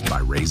adjusts by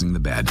raising the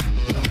bed.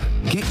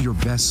 Get your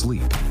best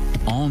sleep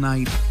all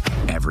night,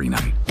 every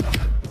night.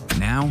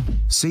 Now,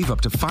 save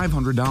up to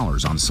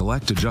 $500 on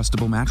select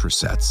adjustable mattress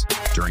sets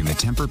during the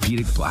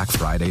Tempur-Pedic Black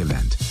Friday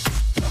event.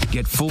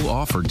 Get full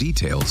offer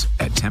details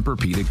at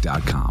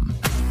TempurPedic.com.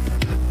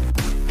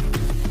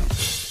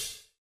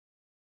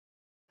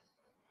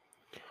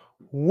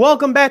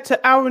 Welcome back to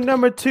hour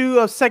number 2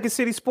 of Second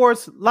City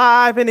Sports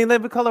live in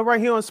 11 color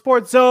right here on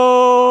Sports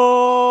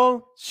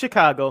Zone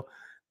Chicago.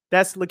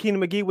 That's Lakina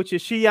McGee, which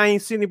is she. I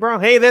ain't Sidney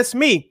Brown. Hey, that's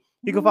me.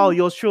 You can follow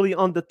yours truly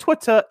on the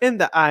Twitter and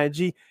the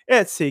IG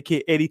at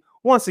SidKid80.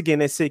 Once again,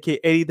 that's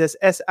SidKid80. That's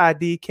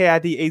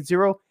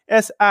SIDKID80.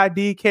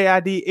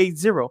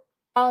 SIDKID80.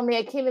 Follow me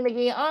at Akina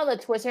McGee on the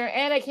Twitter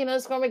and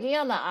Akina_McGee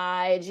on the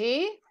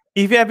IG.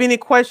 If you have any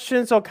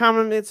questions or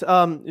comments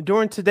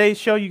during today's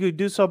show, you could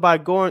do so by you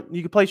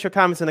can place your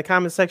comments in the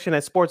comment section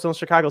at Sports Zone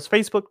Chicago's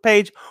Facebook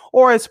page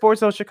or at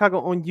Sports Zone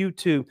Chicago on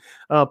YouTube.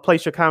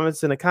 Place your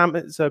comments in the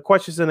comments,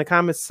 questions in the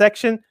comments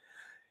section.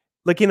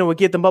 Lakina will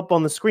get them up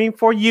on the screen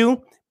for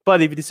you.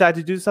 But if you decide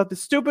to do something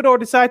stupid or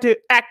decide to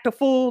act a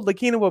fool,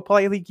 Lakina will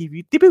politely give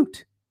you the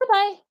boot.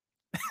 Goodbye.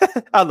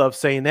 I love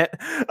saying that.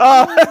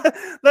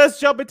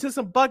 Let's jump into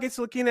some buckets.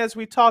 Looking as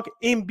we talk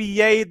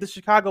NBA, the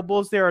Chicago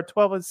Bulls, they are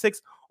 12-6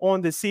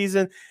 on the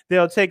season.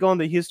 They'll take on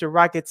the Houston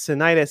Rockets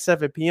tonight at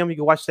 7 p.m. You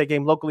can watch that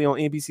game locally on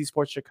NBC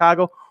Sports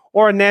Chicago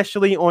or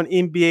nationally on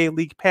NBA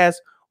League Pass.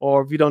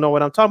 Or if you don't know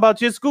what I'm talking about,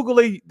 just Google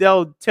it.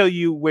 They'll tell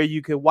you where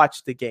you can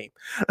watch the game.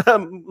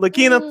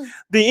 Lakina,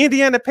 the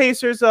Indiana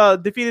Pacers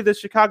defeated the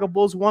Chicago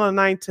Bulls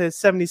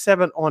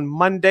 109-77 on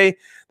Monday.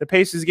 The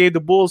Pacers gave the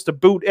Bulls the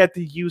boot at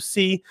the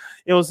UC.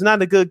 It was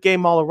not a good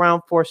game all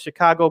around for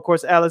Chicago. Of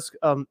course, Alex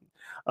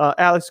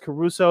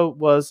Caruso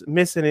was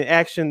missing in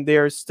action.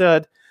 Their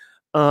stud,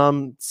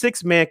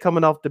 6-man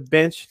coming off the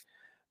bench.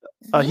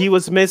 He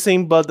was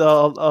missing, but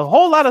a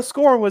whole lot of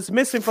scoring was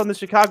missing from the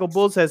Chicago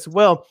Bulls as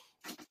well.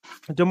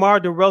 DeMar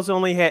DeRozan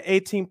only had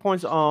 18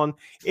 points on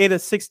 8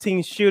 of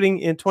 16 shooting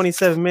in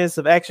 27 minutes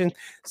of action.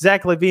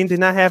 Zach LaVine did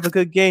not have a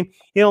good game.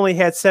 He only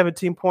had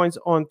 17 points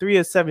on 3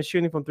 of 7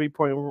 shooting from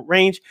three-point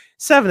range,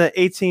 7 of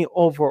 18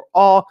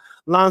 overall.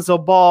 Lonzo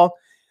Ball,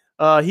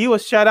 he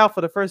was shut out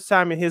for the first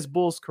time in his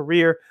Bulls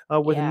career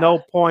with no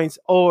points,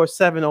 0 of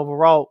 7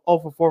 overall, 0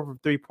 for 4 from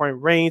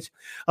three-point range.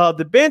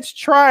 The bench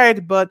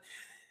tried, but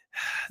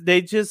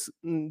they just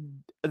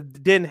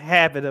didn't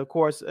have it. Of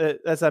course,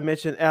 as I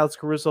mentioned, Alex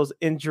Caruso's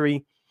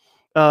injury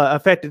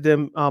affected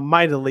them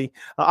mightily.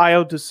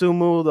 Ayo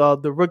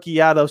Dosunmu, the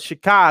rookie out of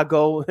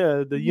Chicago,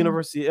 the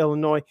University of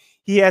Illinois,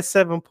 he had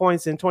 7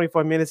 points in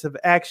 24 minutes of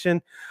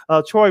action.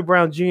 Troy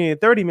Brown Jr. in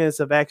 30 minutes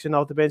of action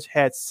off the bench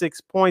had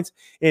 6 points.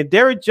 And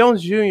Derrick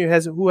Jones Jr.,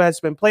 who has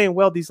been playing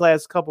well these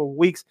last couple of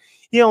weeks,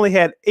 he only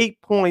had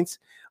 8 points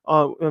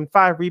and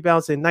 5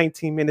 rebounds in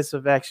 19 minutes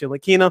of action.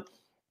 Lakina,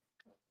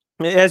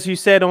 as you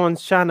said on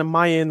Shana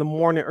Maya in the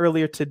morning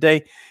earlier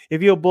today,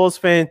 if you're a Bulls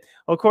fan,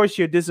 of course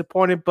you're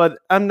disappointed, but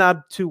I'm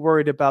not too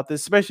worried about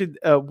this, especially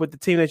with the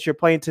team that you're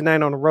playing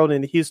tonight on the road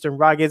in the Houston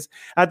Rockets.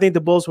 I think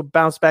the Bulls will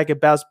bounce back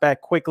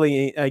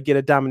quickly and get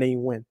a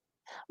dominating win.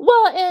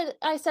 Well, and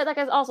I said, like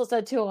I also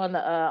said too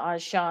on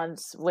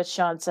Sean's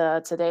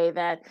today,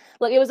 that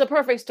look, it was a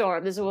perfect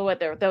storm. This is what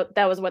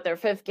that was their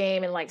 5th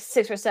game in like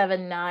 6 or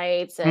 7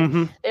 nights,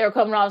 and they were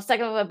coming off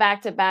second of a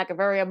back-to-back, a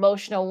very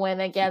emotional win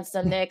against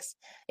the Knicks.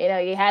 You know,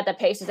 you had the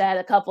Pacers that had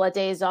a couple of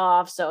days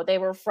off, so they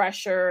were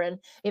fresher, and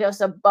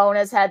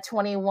Sabonis had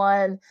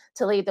 21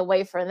 to lead the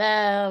way for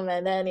them,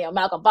 and then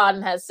Malcolm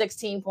Brogdon had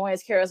 16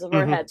 points, Caris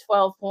LeVert had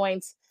 12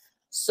 points.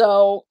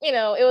 So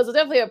it was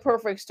definitely a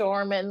perfect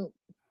storm. And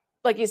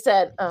like you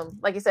said,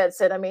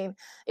 Sid, I mean,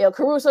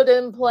 Caruso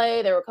didn't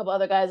play. There were a couple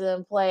other guys that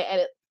didn't play.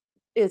 And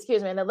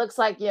it looks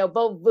like,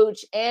 both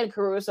Vooch and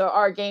Caruso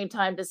are game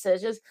time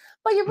decisions,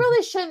 but you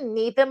really shouldn't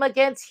need them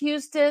against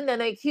Houston. And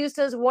like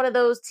Houston's one of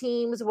those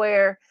teams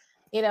where,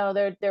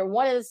 they're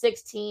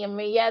 1-6 team. I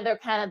mean, yeah, they're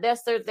kind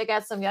of they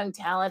got some young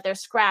talent. They're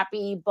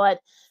scrappy, but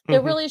they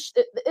really,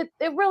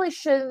 it really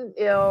shouldn't,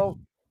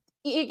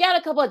 you got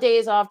a couple of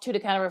days off too to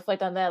kind of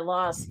reflect on that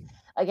loss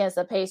against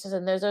the Pacers,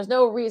 and there's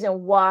no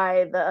reason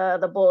why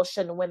the Bulls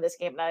shouldn't win this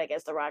game tonight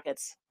against the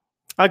Rockets.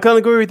 I couldn't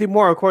agree with you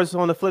more. Of course,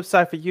 on the flip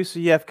side for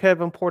Houston, you have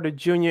Kevin Porter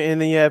Jr. and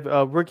then you have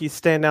rookie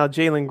standout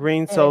Jalen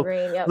Green.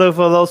 Look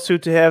for those two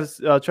to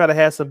have try to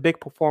have some big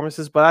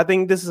performances. But I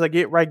think this is a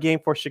get-right game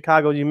for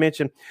Chicago. You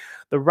mentioned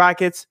the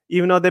Rockets,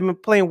 even though they've been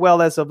playing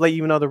well as of late,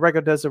 even though the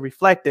record doesn't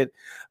reflect it,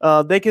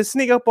 they can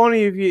sneak up on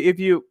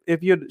you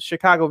if you're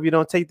Chicago if you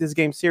don't take this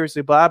game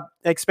seriously. But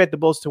I expect the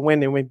Bulls to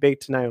win and win big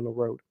tonight on the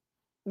road.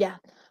 Yeah,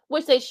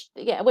 which they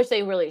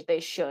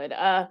should.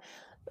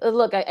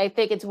 Look, I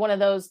think it's one of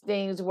those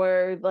things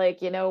where,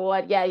 like, you know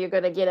what? Yeah, you're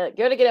gonna get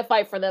a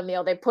fight for them.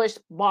 They pushed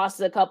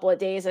Boston a couple of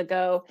days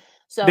ago,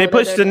 so they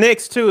pushed the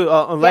Knicks too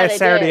last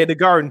Saturday at the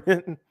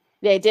Garden.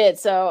 They did.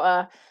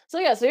 So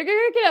you're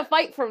gonna get a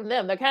fight from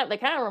them. They kind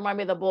of remind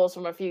me of the Bulls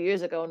from a few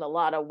years ago in a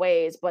lot of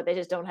ways, but they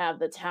just don't have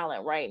the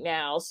talent right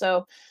now.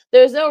 So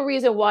there's no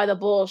reason why the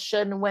Bulls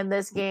shouldn't win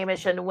this game and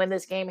shouldn't win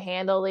this game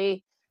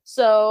handily.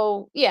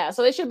 So yeah,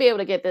 so they should be able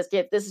to get this.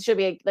 This should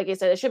be, like you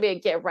said, it should be a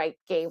get right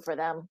game for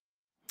them.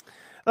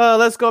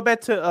 Let's go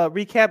back to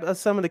recap of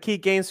some of the key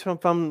games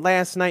from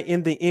last night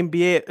in the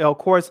NBA. Of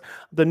course,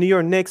 the New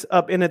York Knicks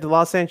up into the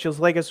Los Angeles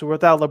Lakers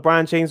without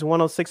LeBron James,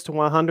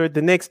 106-100.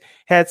 The Knicks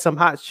had some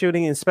hot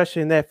shooting,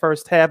 especially in that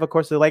first half. Of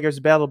course, the Lakers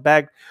battled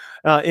back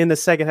in the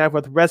second half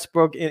with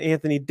Westbrook and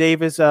Anthony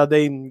Davis.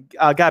 They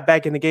got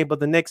back in the game, but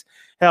the Knicks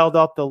held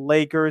off the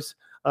Lakers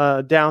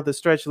down the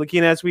stretch.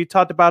 Looking as we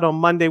talked about on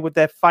Monday with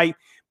that fight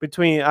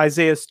between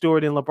Isaiah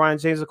Stewart and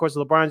LeBron James. Of course,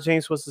 LeBron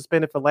James was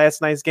suspended for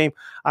last night's game.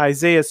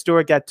 Isaiah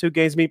Stewart got 2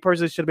 games. Me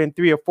personally should have been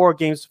 3 or 4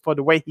 games for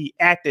the way he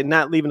acted,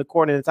 not leaving the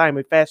court in a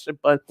timely fashion.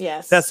 But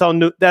yes, that's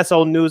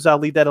old news. I'll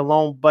leave that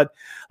alone. But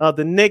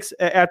the Knicks,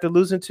 after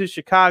losing to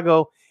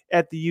Chicago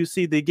at the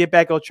UC, they get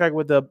back on track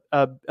with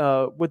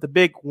a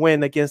big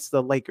win against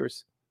the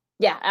Lakers.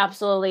 Yeah,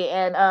 absolutely.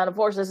 And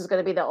unfortunately, this is only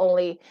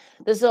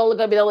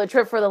going to be the only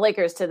trip for the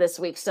Lakers to this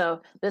week.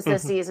 So this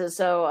season.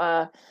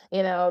 So,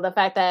 the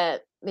fact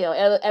that,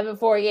 Evan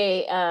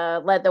Fournier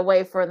led the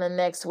way for the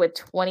Knicks with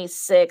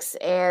 26.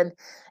 And,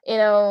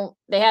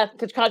 they had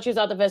contributions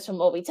off the bench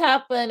from Obi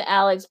Toppin,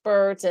 Alex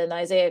Burks, and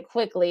Isaiah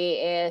Quickly,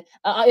 and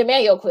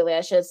Emmanuel Quickly,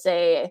 I should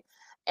say.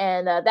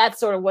 And that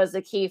sort of was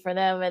the key for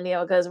them. And,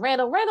 because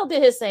Randall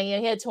did his thing.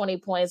 He had 20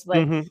 points,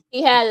 but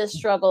he had his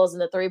struggles in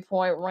the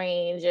 3-point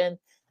range. And,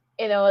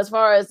 as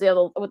far as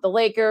with the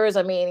Lakers,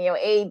 I mean,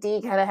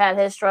 AD kind of had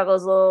his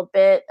struggles a little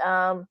bit.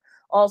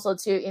 Also,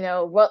 too,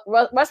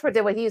 Westbrook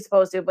did what he was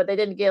supposed to, but they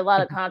didn't get a lot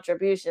of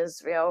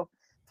contributions,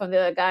 from the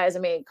other guys. I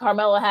mean,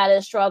 Carmelo had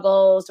his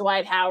struggles.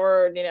 Dwight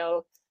Howard,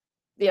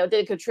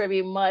 didn't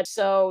contribute much.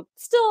 So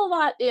still a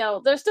lot,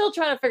 they're still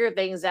trying to figure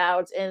things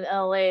out in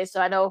LA. So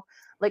I know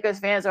Lakers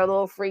fans are a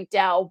little freaked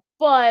out,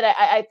 but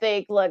I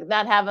think, look,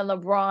 not having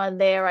LeBron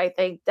there, I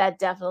think that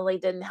definitely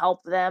didn't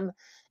help them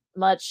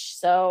much.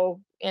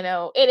 So,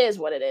 it is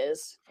what it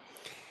is.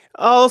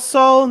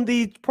 Also,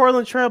 the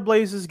Portland Trail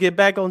Blazers get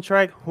back on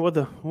track with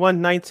a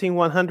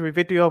 119-100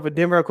 victory over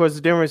Denver. Of course,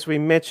 Denver, as we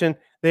mentioned,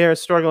 they are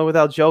struggling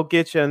without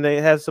Jokic, and they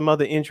have some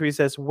other injuries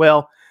as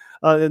well.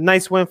 A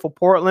nice win for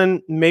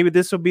Portland. Maybe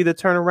this will be the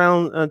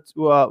turnaround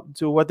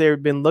to what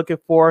they've been looking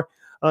for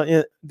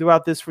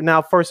throughout this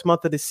first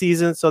month of the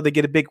season. So they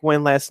get a big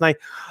win last night.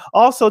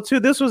 Also, too,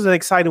 this was an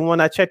exciting one.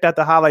 I checked out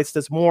the highlights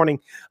this morning.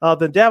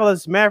 The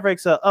Dallas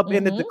Mavericks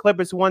upended the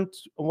Clippers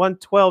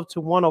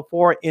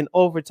 112-104 in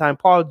overtime.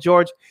 Paul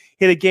George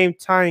hit a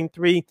game-tying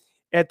 3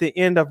 at the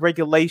end of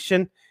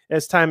regulation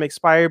as time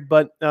expired,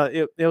 but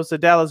it was the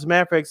Dallas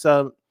Mavericks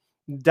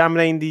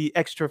dominating the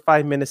extra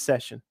 5-minute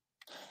session.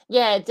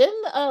 Yeah,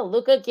 didn't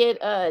Luka get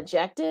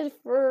ejected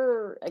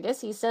for? I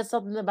guess he said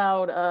something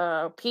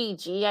about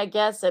PG. I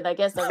guess, and I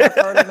guess the ref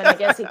heard him, and I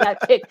guess he got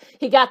kicked.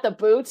 He got the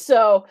boot.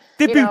 So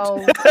but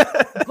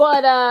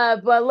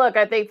look,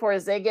 I think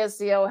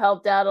Porzingis,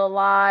 helped out a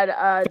lot.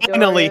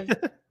 Finally,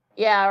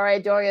 yeah,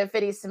 right. Dorian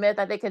Finney-Smith,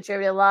 I think,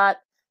 contributed a lot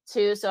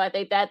too. So I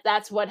think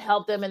that's what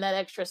helped them in that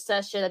extra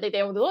session. I think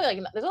there's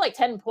only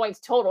 10 points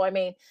total. I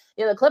mean,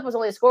 the Clippers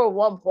only scored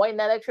 1 point in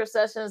that extra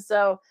session.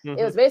 So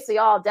it was basically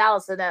all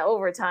Dallas in that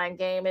overtime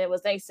game. And it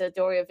was thanks to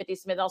Dorian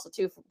Finney-Smith, also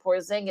too for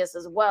Porzingis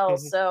as well.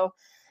 So,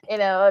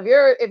 if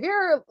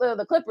you're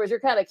the Clippers,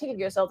 you're kind of kicking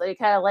yourself that you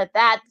kind of let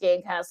that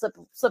game kind of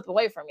slip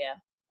away from you.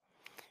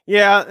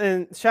 Yeah,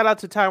 and shout out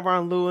to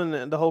Tyronn Lue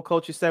and the whole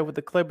coaching staff with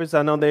the Clippers.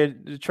 I know they're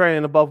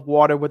training above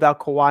water without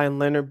Kawhi and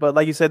Leonard, but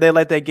like you said, they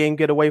let that game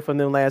get away from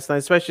them last night,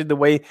 especially the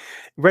way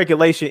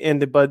regulation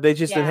ended, but they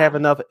just didn't have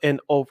enough in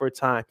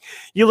overtime.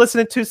 You're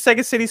listening to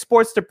Second City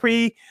Sports, the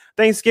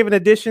pre-Thanksgiving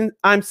edition.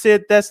 I'm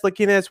Sid. That's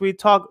Lakina as we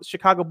talk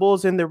Chicago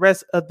Bulls and the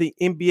rest of the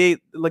NBA.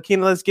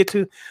 Lakina, let's get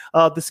to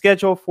the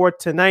schedule for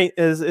tonight.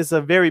 Is a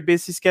very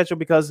busy schedule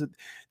because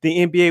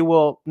the NBA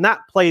will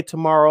not play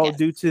tomorrow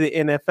due to the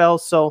NFL.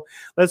 So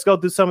let's go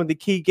through some of the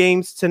key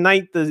games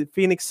tonight. The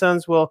Phoenix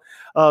Suns will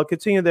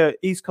continue their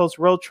East Coast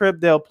road trip.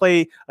 They'll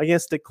play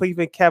against the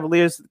Cleveland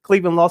Cavaliers.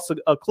 Cleveland lost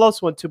a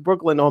close one to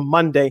Brooklyn on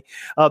Monday.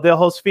 They'll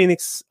host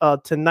Phoenix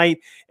tonight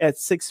at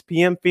 6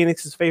 p.m.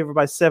 Phoenix is favored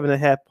by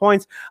 7.5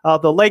 points.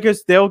 The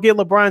Lakers, they'll get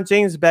LeBron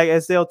James back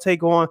as they'll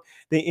take on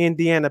the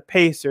Indiana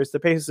Pacers. The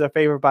Pacers are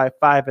favored by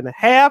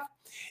 5.5.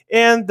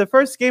 And the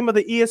first game of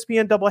the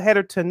ESPN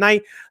doubleheader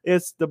tonight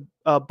is the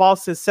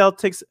Boston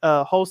Celtics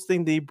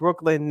hosting the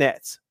Brooklyn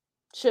Nets.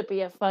 Should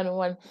be a fun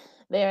one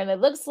there, and it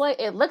looks like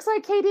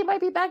KD might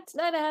be back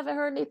tonight. I haven't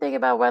heard anything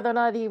about whether or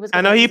not he was.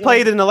 I know he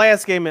played in the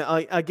last game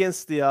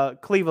against the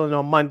Cleveland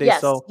on Monday. Yes,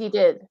 so he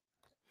did.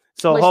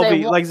 So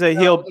hopefully, like I said,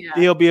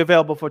 he'll be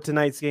available for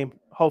tonight's game.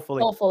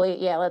 Hopefully,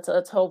 yeah.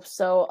 Let's hope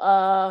so.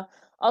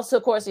 Also,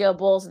 of course, you have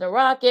Bulls and the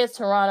Rockets,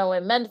 Toronto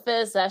and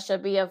Memphis. That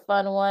should be a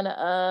fun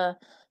one.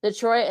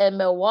 Detroit and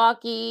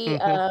Milwaukee,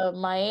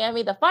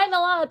 Miami. The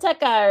final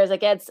Tech Irish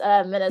against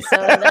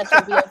Minnesota. That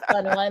should be a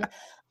fun one.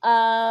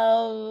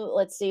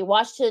 Let's see,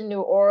 Washington,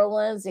 New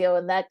Orleans,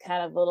 and that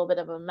kind of a little bit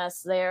of a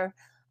mess there.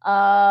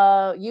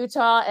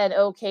 Utah and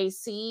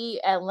OKC,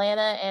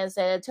 Atlanta and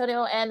San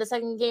Antonio, and the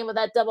second game of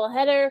that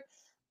doubleheader,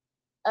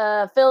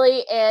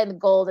 Philly and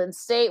Golden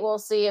State. We'll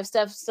see if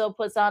Steph still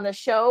puts on a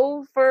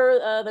show for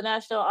the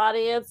national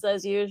audience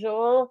as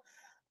usual.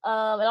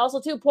 And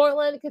also, too,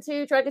 Portland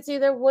try to continue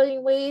their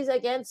winning ways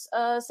against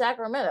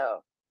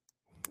Sacramento.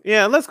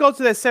 Yeah, let's go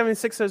to that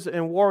 76ers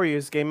and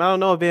Warriors game. I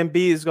don't know if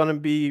Embiid is going to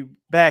be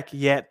back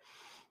yet,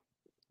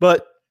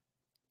 but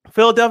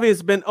Philadelphia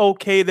has been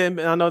okay. Then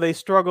I know they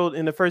struggled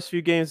in the first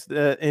few games.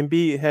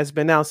 Embiid has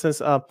been out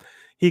since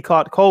he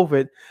caught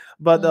COVID.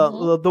 But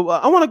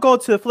I want to go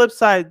to the flip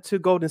side to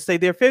Golden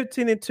State. They're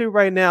 15-2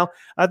 right now.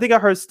 I think I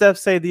heard Steph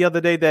say the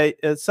other day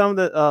that some of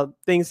the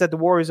things that the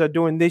Warriors are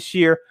doing this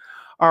year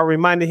are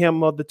reminding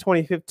him of the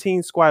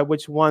 2015 squad,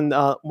 which won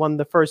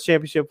the first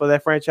championship for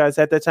that franchise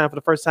at that time for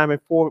the first time in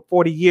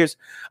 40 years.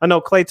 I know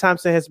Klay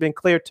Thompson has been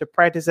cleared to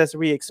practice as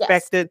we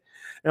expected,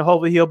 and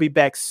hopefully he'll be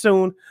back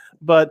soon.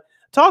 But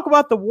talk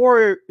about the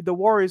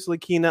Warriors,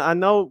 Lakina. I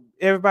know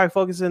everybody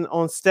focusing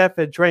on Steph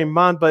and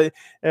Draymond, but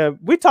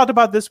we talked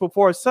about this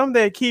before. Some of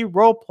their key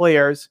role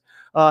players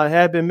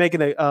have been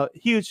making a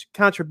huge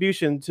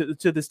contribution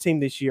to this team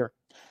this year.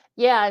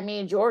 Yeah, I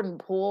mean, Jordan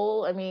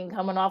Poole,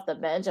 coming off the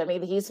bench,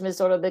 he's been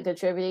sort of been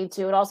contributing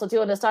to it, also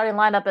too in the starting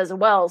lineup as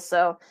well.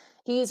 So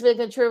he's been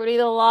contributing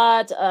a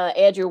lot.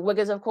 Andrew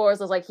Wiggins, of course,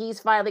 looks like he's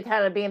finally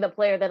kind of being the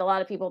player that a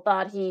lot of people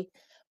thought he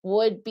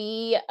would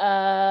be.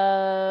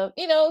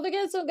 They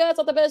get some guys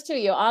off the bench too.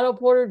 Otto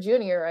Porter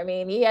Jr.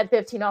 He had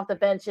 15 off the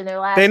bench in their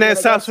last. Hey, that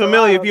sounds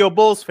familiar if you're a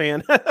Bulls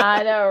fan.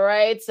 I know,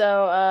 right?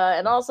 So,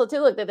 and also too,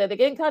 look, they're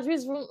getting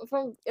contributions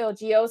from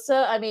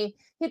Giosa.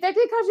 They're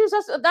getting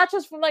contributions not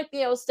just from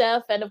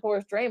Steph and of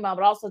course Draymond,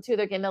 but also too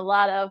they're getting a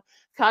lot of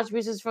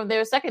contributions from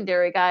their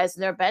secondary guys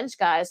and their bench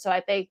guys. So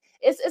I think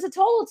it's a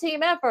total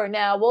team effort.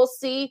 Now we'll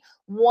see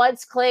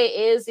once Klay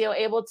is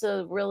able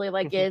to really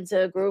get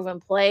into a groove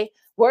and play.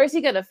 Where is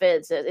he going to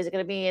fit? Is it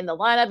going to be in the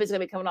lineup? Is he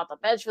going to be coming off the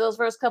bench for those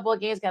first couple of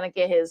games? Going to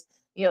get his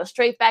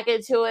straight back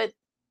into it?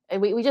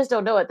 And we just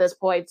don't know at this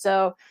point.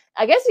 So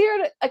I guess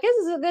it's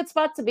a good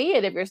spot to be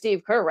in if you're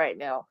Steve Kerr right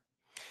now.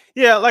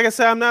 Yeah, like I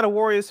said, I'm not a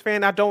Warriors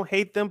fan. I don't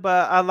hate them,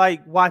 but I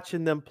like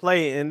watching them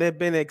play, and they've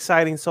been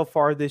exciting so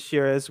far this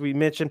year. As we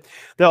mentioned,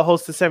 they'll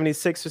host the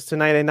 76ers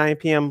tonight at 9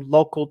 p.m.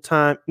 local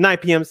time, 9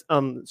 p.m.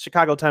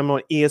 Chicago time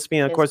on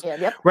ESPN. Of course,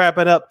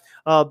 wrapping up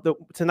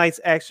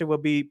tonight's action will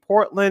be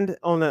Portland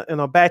on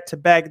a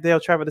back-to-back. They'll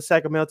travel to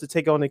Sacramento to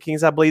take on the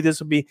Kings. I believe this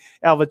will be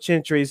Alvin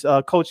Gentry's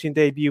coaching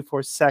debut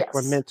for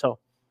Sacramento.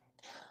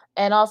 Yes.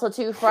 And also,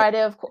 too,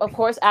 Friday, of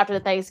course, after the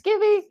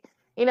Thanksgiving.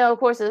 Of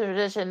course, there's a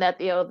tradition that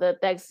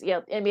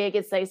NBA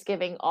gets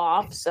Thanksgiving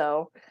off,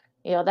 so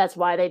that's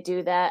why they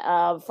do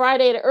that.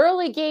 Friday, the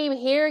early game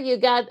here, you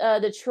got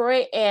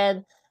Detroit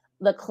and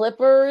the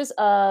Clippers.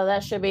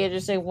 That should be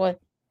interesting. What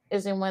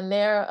is in when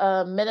there?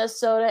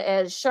 Minnesota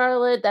and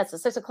Charlotte. That's a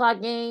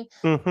 6:00 game.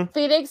 Mm-hmm.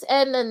 Phoenix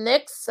and the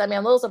Knicks. I'm a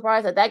little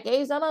surprised that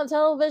game's not on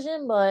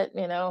television, but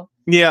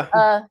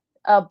yeah.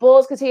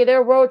 Bulls continue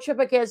their road trip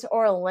against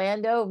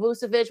Orlando.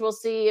 Vucevic, we'll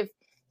see if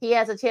he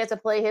has a chance to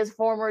play his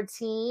former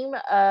team.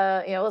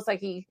 Looks like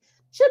he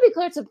should be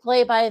cleared to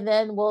play by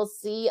then. We'll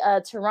see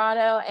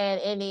Toronto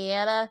and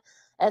Indiana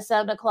at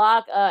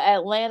 7:00.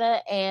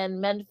 Atlanta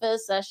and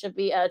Memphis. That should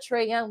be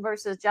Trae Young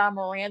versus John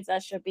Morant.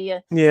 That should be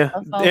a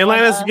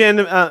Atlanta's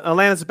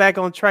back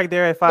on track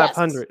there at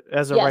 500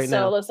 as of right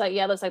now. So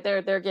it looks like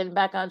they're getting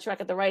back on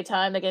track at the right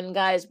time. They're getting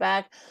guys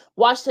back.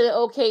 Washington,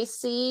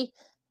 OKC,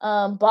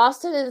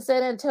 Boston and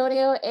San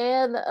Antonio,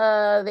 and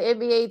the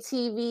NBA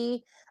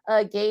TV.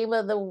 Game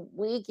of the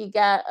week, you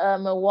got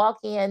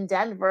Milwaukee and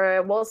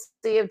Denver. We'll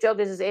see if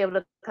Jokic is able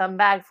to come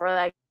back for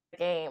that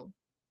game.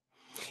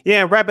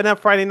 Yeah, wrapping up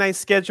Friday night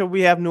schedule,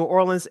 we have New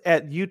Orleans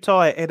at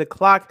Utah at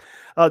 8:00.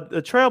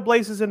 The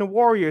Trailblazers and the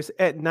Warriors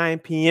at 9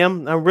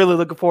 p.m. I'm really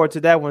looking forward to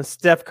that one.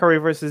 Steph Curry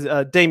versus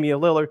Damian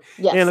Lillard.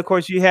 Yes. And of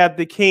course, you have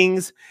the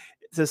Kings,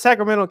 the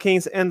Sacramento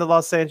Kings, and the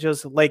Los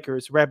Angeles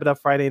Lakers wrapping up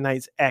Friday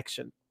night's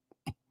action.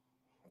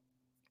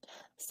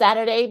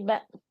 Saturday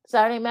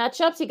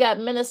matchups, you got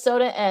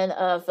Minnesota and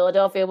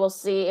Philadelphia. We'll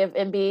see if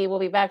Embiid will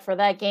be back for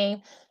that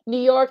game.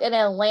 New York and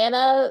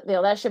Atlanta,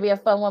 that should be a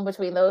fun one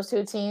between those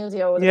two teams. The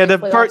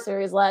playoff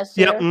series last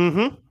year.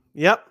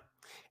 Yep.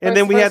 And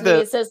then we had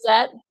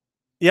that.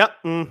 Yep.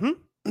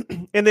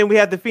 And then we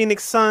had the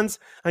Phoenix Suns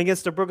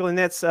against the Brooklyn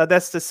Nets.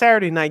 That's the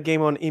Saturday night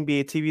game on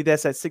NBA TV.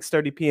 That's at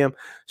 6:30 p.m.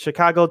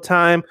 Chicago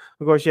time.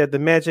 Of course, you had the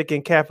Magic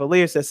and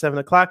Cavaliers at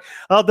 7:00.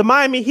 The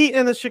Miami Heat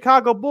and the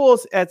Chicago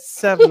Bulls at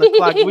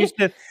 7:00. We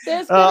should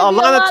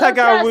Alana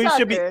Tagar. We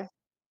should be.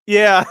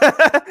 Yeah.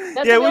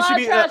 We should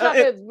be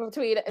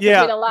between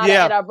Alana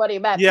and our buddy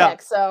Matt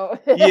Peck. So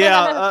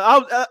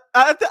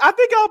I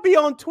think I'll be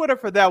on Twitter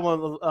for that one,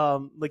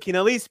 Lakina.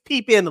 At least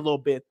peep in a little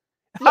bit.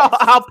 Yes,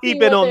 I'll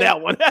peep in on that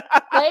one.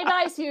 Play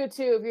nice, you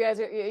two. If you guys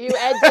are you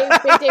and Big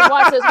Dave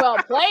watch as well.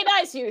 Play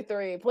nice, you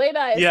three. Play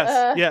nice.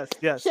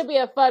 Yes. Should be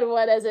a fun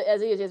one as it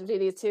is between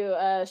these two.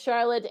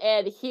 Charlotte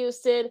and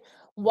Houston,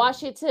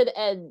 Washington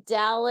and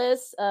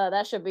Dallas.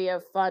 That should be a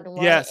fun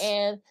one. Yes.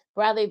 And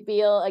Bradley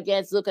Beal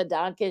against Luka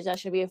Doncic. That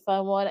should be a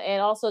fun one.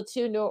 And also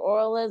New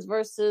Orleans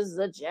versus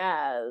the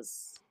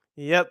Jazz.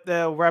 Yep,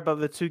 they'll wrap up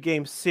the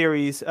 2-game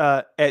series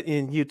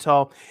in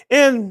Utah.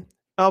 And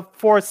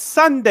For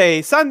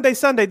Sunday,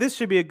 this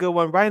should be a good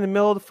one. Right in the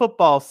middle of the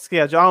football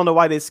schedule. I don't know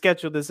why they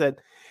scheduled this at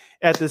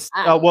this.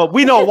 Well,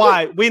 we know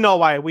why. We know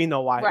why.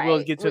 Right,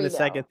 We'll get to it in we a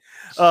second.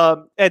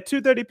 know. At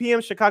 2:30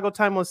 p.m. Chicago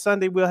time on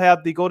Sunday, we'll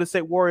have the Golden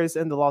State Warriors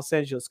and the Los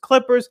Angeles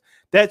Clippers.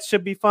 That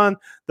should be fun.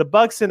 The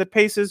Bucks and the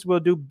Pacers will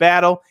do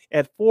battle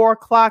at 4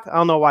 o'clock. I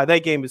don't know why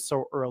that game is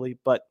so early,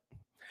 but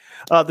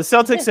the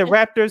Celtics and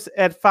Raptors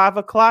at 5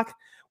 o'clock.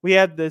 We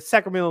have the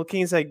Sacramento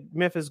Kings at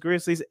Memphis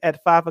Grizzlies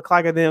at 5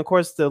 o'clock. And then, of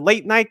course, the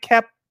late night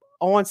cap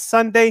on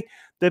Sunday.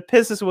 The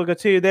Pistons will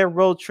continue their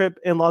road trip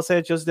in Los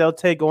Angeles. They'll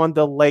take on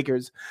the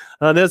Lakers.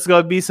 There's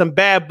going to be some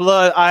bad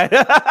blood.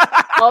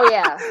 Oh,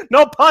 yeah.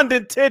 No pun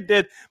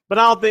intended, but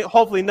I don't think,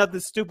 hopefully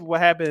nothing stupid will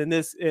happen in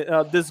this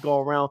go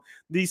around.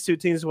 These two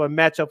teams will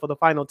match up for the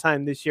final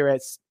time this year at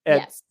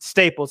Yes.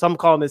 Staples. I'm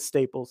calling it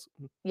Staples.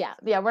 Yeah.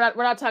 We're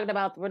not talking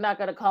about. We're not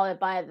going to call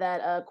it by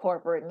that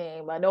corporate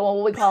name. I know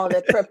what we call it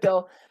at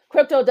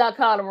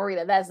Crypto.com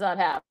Arena. That's not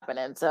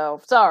happening. So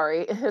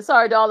sorry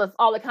to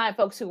all the kind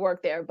folks who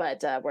work there,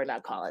 but we're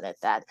not calling it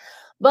that.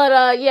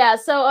 But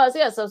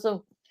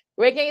so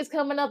great games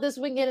coming up this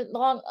weekend,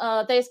 long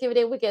Thanksgiving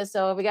Day weekend.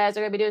 So if you guys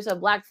are gonna be doing some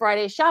Black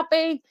Friday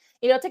shopping,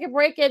 take a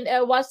break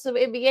and watch some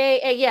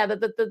NBA. And yeah,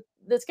 the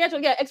schedule.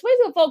 Yeah, explain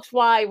to the folks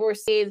why we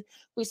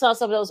saw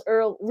some of those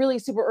really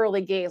super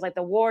early games like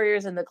the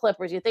Warriors and the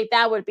Clippers. You think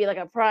that would be like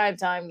a prime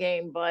time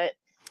game, but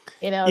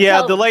the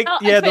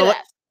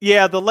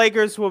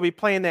Lakers will be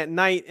playing at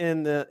night,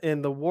 and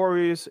the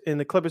Warriors and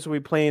the Clippers will be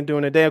playing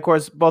during the day. Of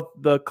course, both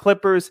the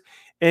Clippers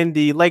and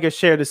the Lakers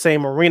share the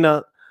same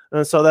arena,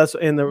 and so that's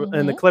and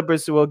the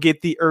Clippers will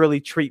get the early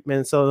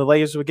treatment. So the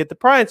Lakers will get the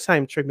prime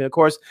time treatment. Of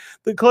course,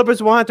 the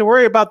Clippers won't have to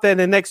worry about that in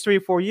the next 3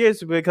 or 4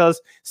 years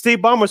because Steve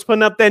Ballmer's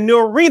putting up that new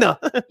arena.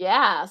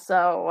 Yeah,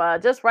 so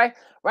just right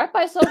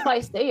by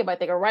SoFi Stadium, I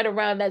think, or right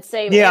around that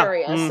same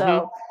area. Mm-hmm.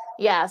 So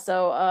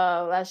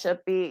that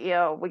should be,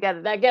 we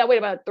got to wait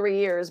about 3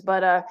 years,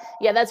 but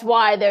that's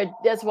why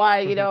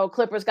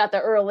Clippers got the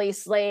early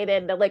slate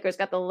and the Lakers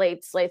got the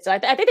late slate. So I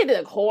think they did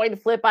a coin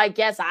flip, I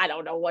guess. I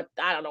don't know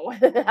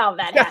how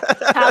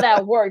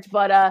that worked,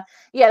 but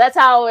that's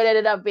how it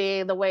ended up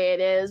being the way it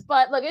is.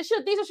 But look, these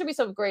should be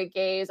some great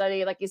games. I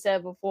mean, like you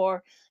said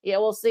before,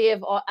 we'll see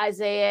if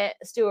Isaiah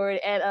Stewart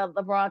and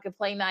LeBron can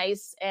play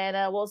nice, and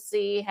we'll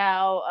see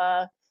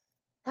how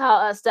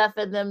Steph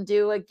and them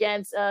do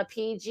against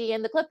PG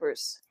and the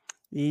Clippers.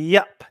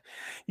 Yep.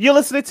 You're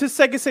listening to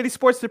Second City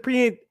Sports, the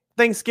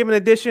pre-Thanksgiving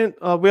edition.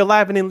 We're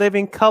live and in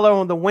living color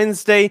on the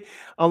Wednesday,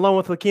 along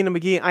with Lakina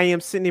McGee. I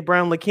am Sydney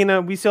Brown.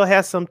 Lakina, we still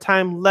have some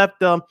time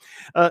left,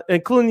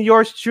 including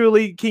yours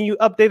truly. Can you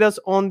update us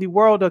on the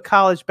world of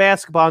college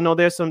basketball? I know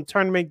there's some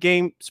tournament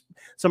games,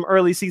 some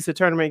early season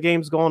tournament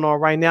games going on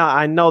right now.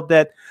 I know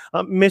that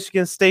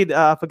Michigan State,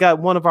 I forgot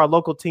one of our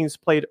local teams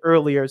played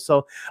earlier.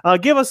 So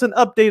give us an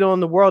update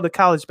on the world of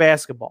college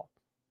basketball.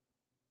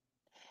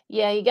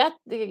 Yeah, you got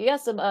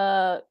some,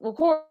 of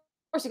course,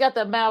 you got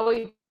the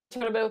Maui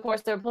tournament. Of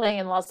course, they're playing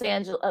in Las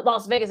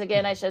Vegas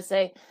again, I should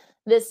say,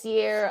 this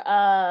year.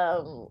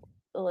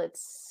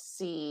 Let's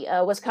see,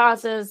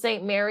 Wisconsin,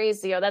 St.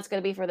 Mary's, that's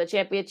going to be for the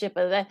championship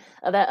of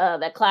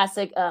that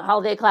classic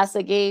holiday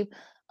classic game.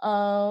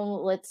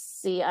 Let's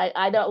see.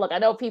 I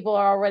know people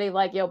are already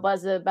like,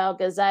 buzzing about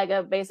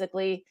Gonzaga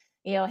basically,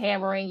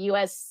 hammering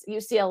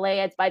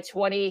UCLA by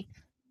 20.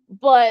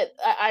 But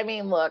I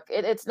mean, look,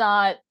 it's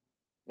not,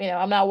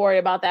 I'm not worried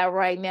about that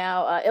right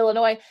now.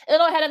 Illinois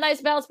had a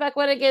nice bounce back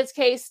win against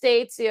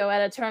K-State,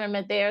 at a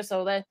tournament there.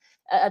 So that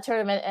a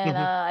tournament, and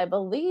I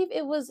believe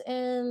it was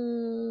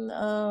in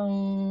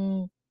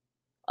I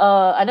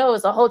know it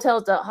was the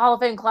Hall of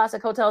Fame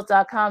Classic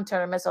Hotels.com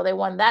tournament. So they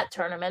won that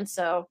tournament.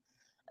 So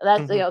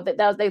that's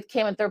they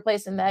came in third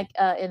place in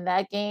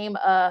that game.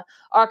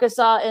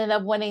 Arkansas ended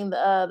up winning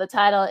the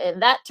title in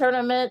that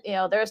tournament.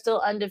 They're still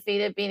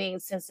undefeated, beating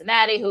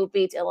Cincinnati, who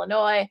beat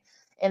Illinois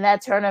in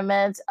that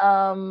tournament.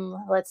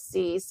 Let's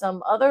see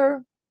some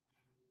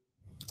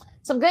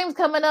games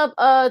coming up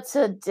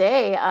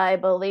today. I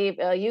believe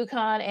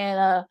UConn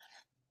and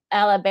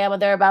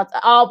Alabama.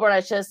 Auburn,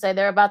 I should say,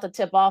 they're about to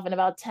tip off in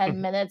about 10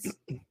 minutes.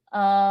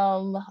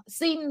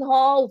 Seton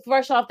Hall,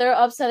 fresh off their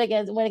upset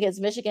win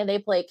against Michigan, they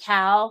play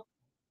Cal.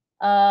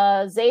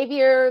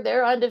 Xavier,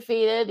 they're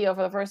undefeated,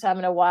 for the first time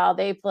in a while.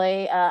 They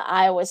play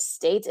Iowa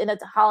State in a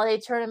holiday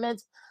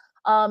tournament.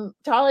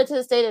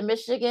 Tarleton State and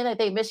Michigan, I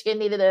think Michigan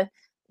needed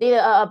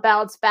a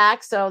bounce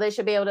back, so they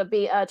should be able to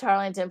beat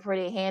Tarleton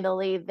pretty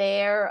handily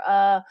there.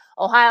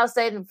 Ohio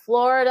State and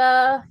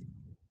Florida,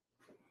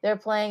 they're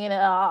playing in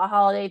a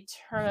holiday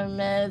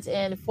tournament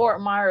in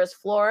Fort Myers,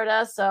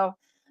 Florida, so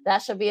that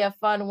should be a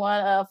fun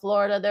one.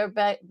 Florida,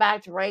 they're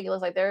back to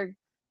regulars, like they're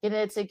getting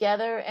it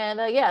together. And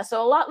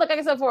so a lot, like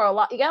I said before,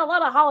 you got a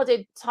lot of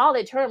holiday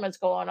tournaments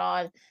going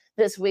on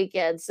this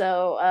weekend.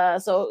 So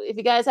if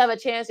you guys have a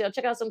chance,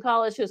 check out some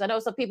college hoops. I know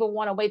some people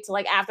want to wait till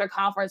like after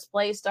conference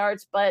play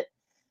starts, but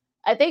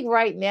I think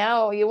right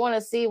now you want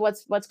to see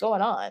what's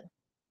going on.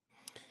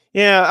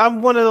 Yeah,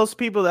 I'm one of those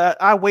people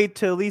that I wait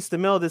till at least the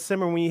middle of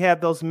December when you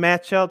have those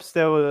matchups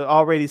that were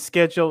already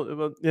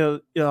scheduled,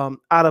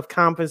 out of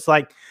conference.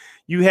 Like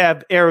you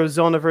have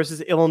Arizona versus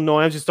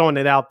Illinois. I'm just throwing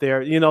it out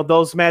there.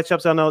 Those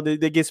matchups. I know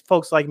that gets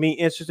folks like me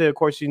interested. Of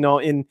course, in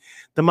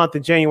the month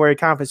of January,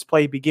 conference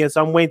play begins.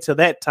 So I'm waiting till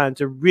that time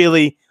to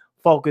really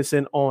focus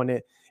in on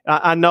it.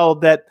 I know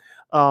that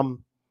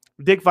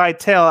Dick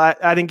Vitale.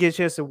 I didn't get a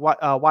chance to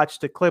watch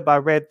the clip. I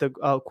read the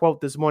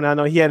quote this morning. I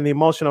know he had an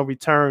emotional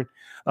return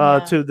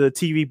to the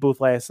TV booth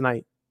last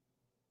night.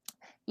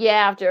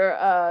 Yeah,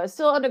 after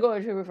still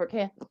undergoing treatment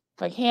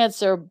for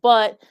cancer,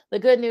 but the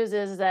good news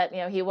is that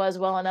he was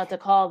well enough to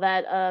call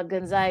that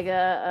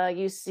Gonzaga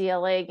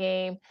UCLA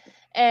game,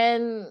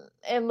 and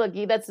look,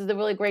 that's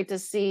really great to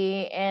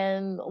see.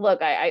 And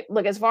look, I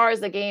look, as far as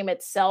the game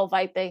itself,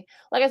 I think,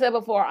 like I said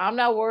before, I'm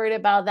not worried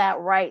about that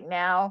right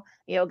now.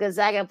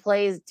 Gonzaga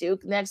plays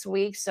Duke next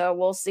week, so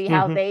we'll see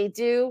how they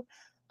do.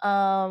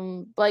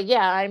 But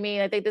yeah, I mean,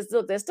 I think there's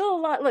still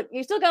a lot. Look,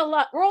 you still got a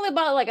lot. We're only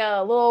about like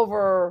a little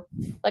over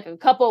like a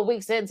couple of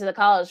weeks into the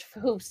college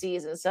hoop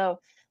season, so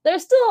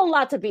there's still a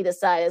lot to be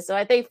decided. So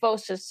I think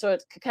folks should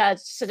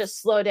should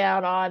just slow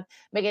down on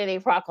making any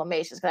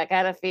proclamations, because I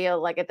kind of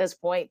feel like at this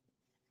point,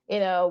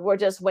 we're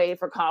just waiting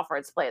for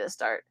conference play to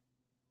start.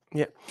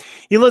 Yeah.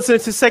 You're listening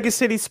to Second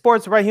City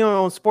Sports right here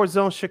on Sports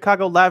Zone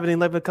Chicago, live and in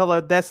living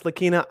color. That's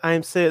Lakina. I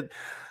am Sid.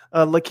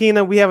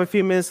 Lakina, we have a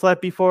few minutes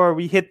left before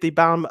we hit the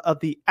bottom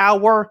of the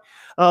hour.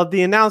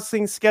 The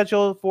announcing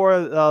schedule for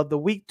the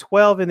Week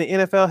 12 in the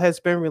NFL has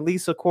been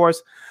released, of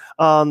course.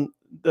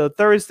 The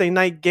Thursday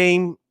night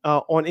game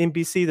on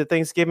NBC, the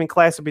Thanksgiving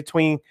Classic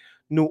between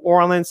New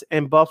Orleans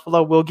and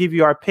Buffalo. We'll give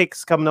you our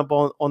picks coming up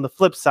on the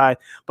flip side.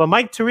 But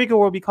Mike Tirico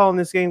will be calling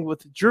this game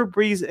with Drew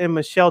Brees and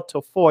Michelle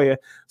Tafoya.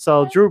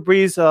 So Drew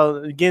Brees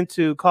again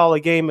to call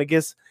a game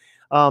against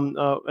one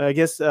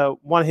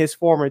of his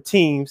former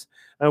teams,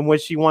 in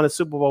which he won a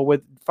Super Bowl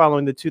with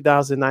following the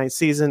 2009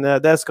 season.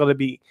 That's going to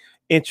be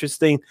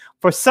interesting.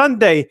 For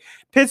Sunday,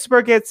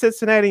 Pittsburgh at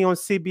Cincinnati on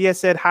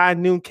CBS at high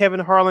noon. Kevin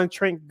Harlan,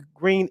 Trent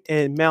Green,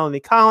 and Melanie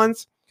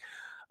Collins.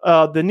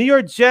 The New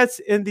York Jets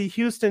and the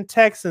Houston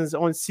Texans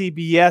on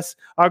CBS.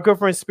 Our good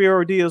friend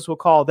Spiro Diaz will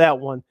call that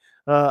one.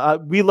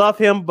 We love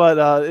him, but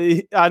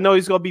I know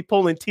he's going to be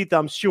pulling teeth,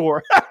 I'm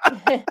sure.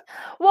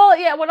 Well,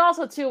 yeah, but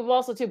also too,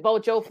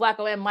 both Joe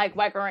Flacco and Mike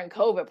White are in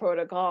COVID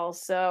protocol,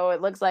 so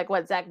it looks like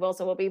Zach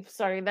Wilson will be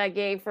starting that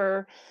game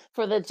for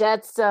the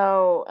Jets.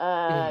 So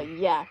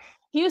yeah,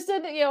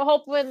 Houston,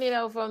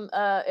 hoping from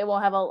it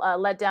won't have a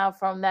letdown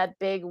from that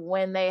big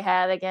win they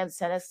had against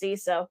Tennessee.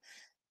 So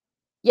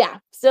yeah,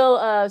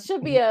 still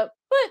should be but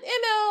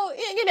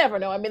you never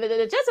know. I mean, the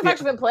Jets have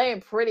actually been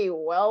playing pretty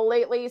well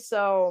lately,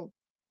 so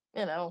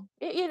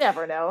you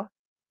never know.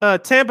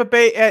 Tampa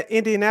Bay at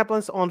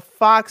Indianapolis on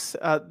Fox.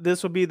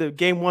 This will be the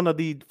game one of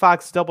the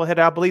Fox doubleheader.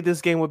 I believe this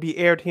game will be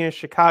aired here in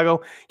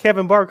Chicago.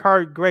 Kevin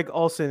Burkhardt, Greg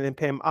Olsen, and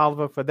Pam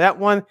Oliver for that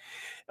one.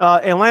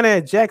 Atlanta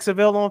at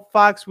Jacksonville on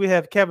Fox. We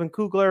have Kevin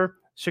Kugler,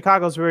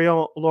 Chicago's very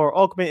own Laura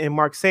Oakman, and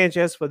Mark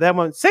Sanchez for that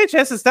one.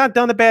 Sanchez has not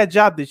done a bad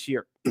job this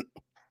year.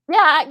 Yeah,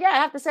 I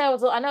have to say,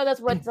 I know that's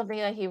something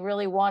that he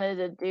really wanted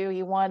to do.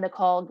 He wanted to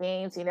call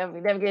games. He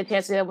never get a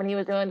chance to do that when he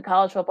was doing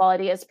college football at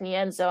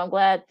ESPN. So I'm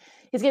glad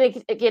he's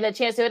getting a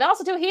chance to. And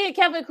also, too, he and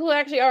Kevin Kugler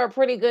actually are a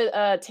pretty good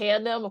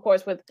tandem. Of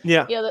course, with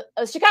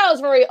Chicago's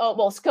very own,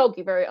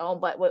 Skokie very own,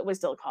 but we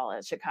still call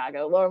it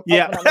Chicago. On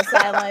the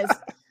sidelines.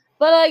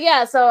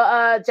 But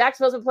so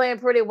Jacksonville's been playing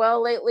pretty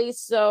well lately.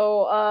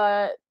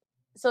 So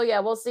yeah,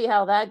 we'll see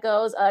how that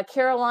goes.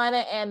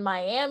 Carolina and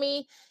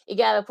Miami. You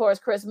got, of course,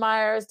 Chris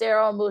Myers,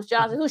 Daryl Moose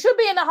Johnson, who should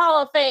be in the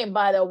Hall of Fame,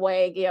 by the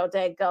way.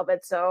 Dang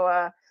gubbit.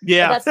 So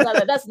that's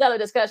another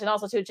discussion.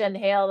 Also, too, Jen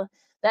Hale.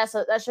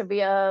 That should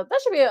be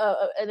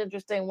an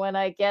interesting one,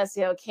 I guess.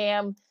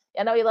 Cam.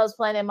 I know he loves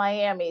playing in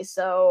Miami,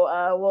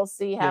 so we'll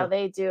see how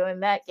they do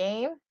in that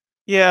game.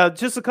 Yeah,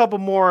 just a couple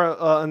more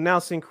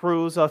announcing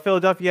crews.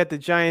 Philadelphia at the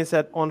Giants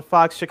on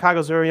Fox.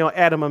 Chicago's very own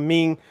Adam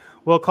Amin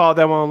will call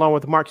that one along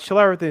with Mark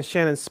Schlereth and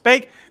Shannon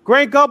Spake.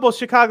 Grant Gumbel,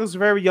 Chicago's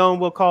very own,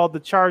 will call the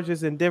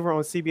Chargers in Denver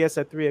on CBS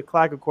at 3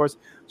 o'clock. Of course,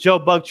 Joe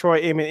Buck,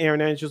 Troy Aikman, Aaron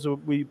Andrews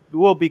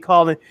will be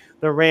calling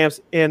the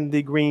Rams and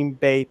the Green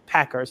Bay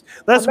Packers.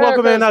 Let's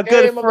welcome in our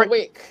good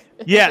friend.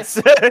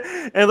 Yes.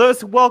 And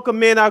let's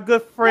welcome in our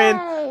good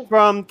friend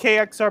from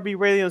KXRB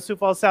Radio in Sioux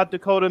Falls, South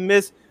Dakota,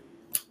 Miss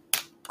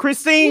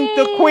Christine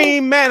the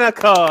Queen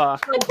Manica.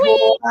 The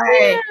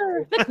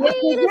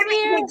Queen is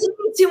here. Give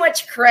me too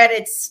much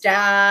credit.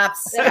 Stop.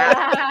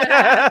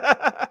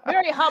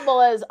 Very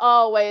humble as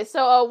always.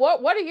 So,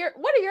 what are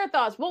your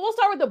thoughts? Well, we'll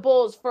start with the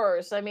Bulls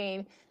first. I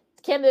mean,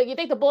 you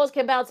think the Bulls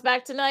can bounce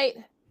back tonight?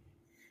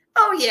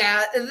 Oh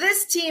yeah,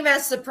 this team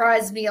has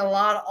surprised me a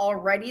lot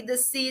already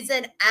this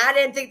season. I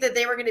didn't think that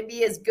they were going to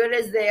be as good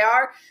as they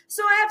are.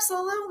 So,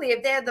 absolutely,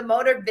 if they have the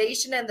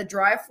motivation and the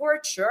drive for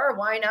it, sure,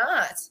 why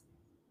not?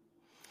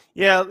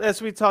 Yeah,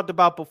 as we talked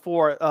about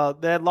before,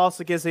 that loss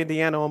against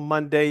Indiana on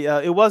Monday,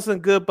 it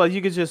wasn't good, but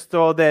you could just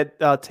throw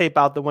that tape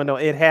out the window.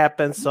 It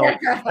happened, so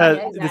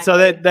so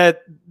that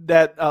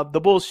the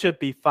Bulls should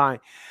be fine.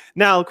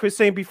 Now,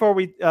 Christine, before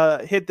we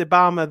hit the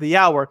bottom of the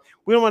hour,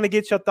 we don't want to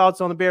get your thoughts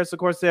on the Bears. Of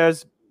course,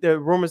 there's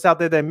rumors out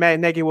there that Matt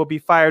Nagy will be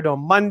fired on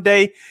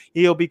Monday.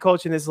 He'll be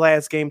coaching his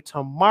last game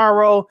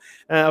tomorrow.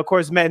 Of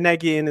course, Matt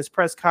Nagy in his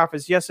press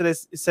conference yesterday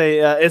say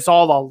it's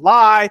all a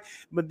lie.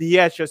 But the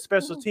your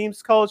special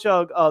teams coach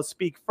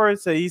speak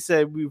first. He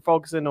said we were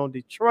focusing on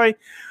Detroit.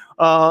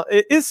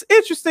 It's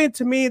interesting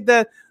to me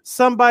that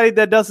somebody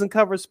that doesn't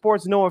cover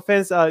sports, no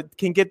offense,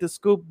 can get the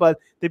scoop, but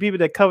the people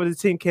that cover the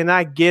team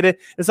cannot get it.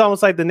 It's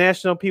almost like the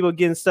national people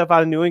getting stuff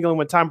out of New England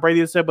when Tom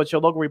Brady said, but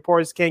your local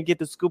reporters can't get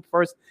the scoop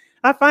first.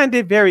 I find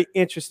it very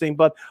interesting.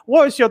 But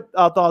what is your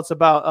thoughts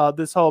about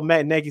this whole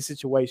Matt Nagy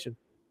situation?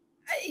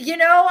 You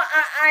know,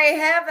 I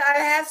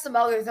have some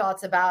other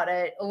thoughts about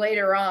it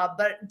later on,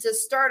 but to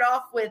start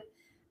off with,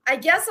 I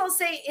guess I'll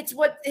say it's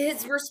what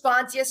his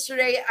response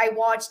yesterday. I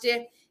watched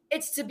it.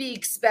 It's to be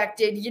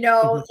expected. You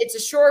know, it's a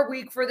short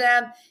week for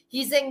them.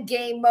 He's in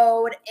game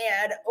mode,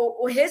 and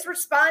his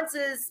response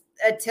is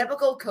a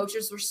typical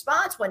coach's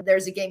response when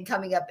there's a game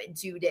coming up in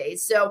 2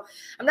 days. So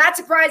I'm not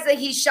surprised that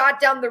he shot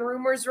down the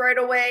rumors right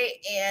away,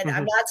 and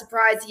I'm not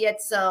surprised he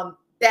had some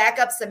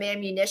backup, some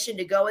ammunition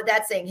to go with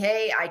that, saying,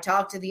 hey, I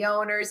talked to the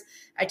owners,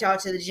 I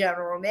talked to the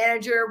general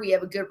manager, we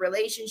have a good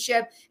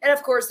relationship. And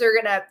of course, they're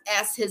going to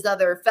ask his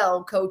other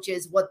fellow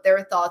coaches what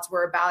their thoughts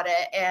were about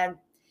it. And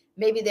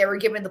maybe they were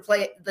given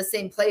the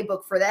same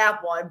playbook for that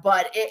one,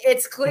 but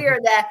it's clear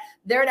that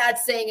they're not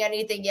saying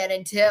anything yet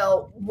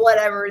until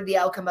whatever the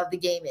outcome of the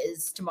game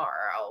is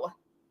tomorrow.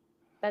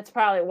 That's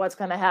probably what's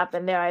going to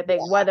happen there. I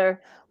think whether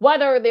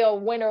they'll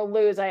win or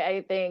lose,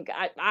 I think,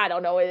 I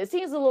don't know. It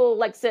seems a little,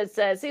 like Sid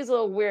said, it seems a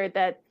little weird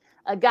that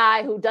a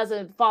guy who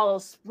doesn't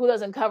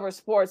cover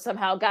sports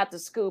somehow got the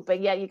scoop.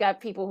 And yet you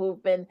got people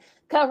who've been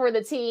covering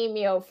the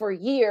team, for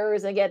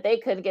years, and yet they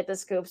couldn't get the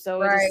scoop.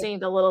 So it just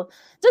seemed a little,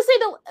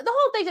 the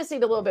whole thing just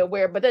seemed a little bit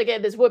weird. But then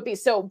again, this would be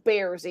so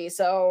Bearsy.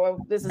 So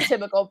this is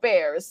typical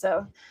Bears.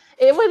 So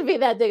it wouldn't be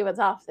that big of a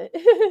topic.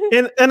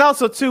 and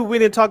also, too, we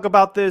didn't talk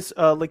about this,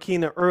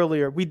 Lakina,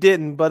 earlier. We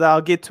didn't, but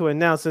I'll get to it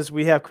now since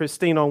we have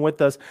Christine on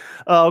with us.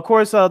 Of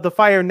course, the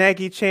Fire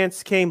Nagy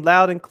chants came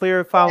loud and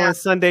clear following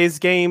Sunday's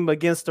game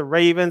against the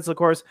Ravens. Of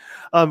course,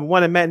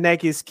 one of Matt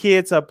Nagy's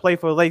kids plays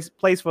for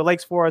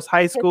Lakes Forest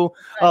High School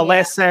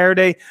last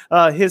Saturday.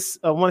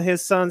 One of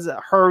his sons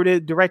heard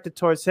it, directed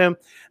towards him.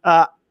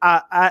 I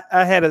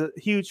had a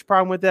huge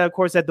problem with that. Of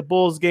course, at the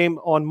Bulls game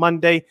on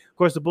Monday, of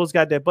course, the Bulls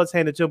got their butts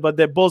handed to them, but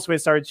the Bulls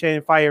fans started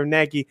chanting "Fire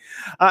Nagy."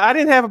 I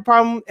didn't have a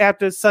problem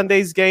after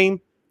Sunday's game.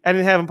 I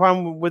didn't have a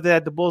problem with it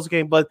at the Bulls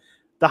game, but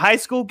the high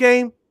school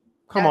game,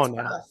 come on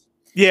now. Rough.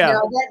 Yeah.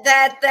 No,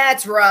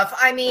 that's rough.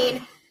 I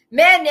mean,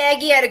 Matt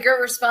Nagy had a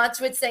good response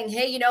to it, saying,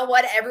 hey, you know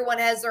what? Everyone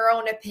has their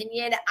own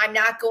opinion. I'm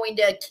not going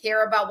to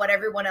care about what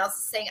everyone else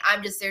is saying.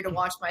 I'm just there to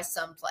watch my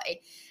son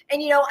play.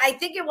 And, I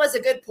think it was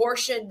a good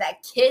portion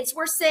that kids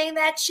were saying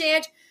that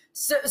chant.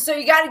 So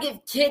you got to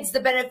give kids the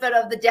benefit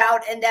of the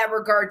doubt in that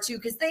regard, too,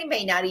 because they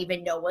may not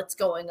even know what's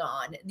going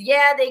on.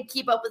 Yeah, they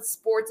keep up with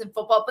sports and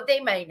football, but they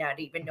may not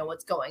even know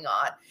what's going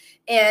on.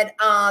 And,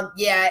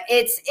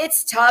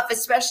 it's tough,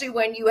 especially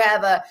when you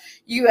have a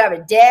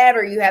dad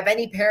or you have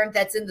any parent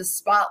that's in the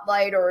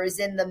spotlight or is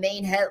in the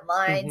main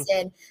headlines.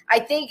 And I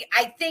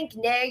think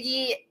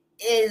Nagy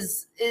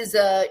is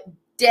a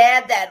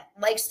dad that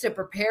likes to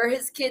prepare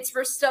his kids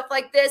for stuff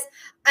like this.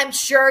 I'm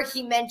sure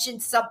he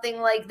mentioned something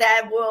like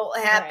that will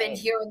happen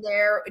here and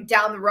there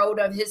down the road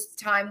of his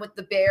time with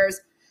the Bears.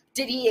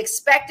 Did he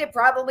expect it?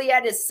 Probably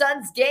at his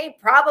son's game?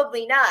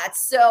 Probably not.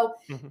 So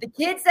the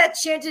kids that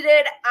chanted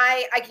it,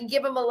 I can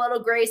give him a little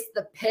grace.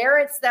 The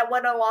parents that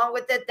went along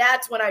with it,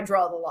 that's when I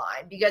draw the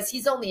line, because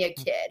he's only a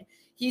kid.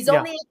 He's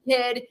only a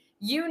kid.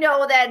 You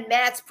know that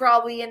Matt's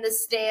probably in the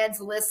stands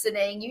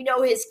listening. You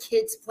know his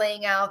kids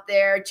playing out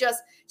there.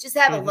 Just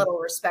have a little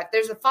respect.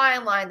 There's a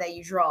fine line that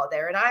you draw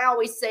there. And I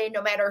always say,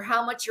 no matter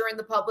how much you're in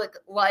the public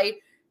light,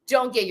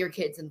 don't get your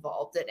kids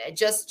involved in it.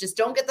 Just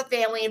don't get the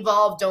family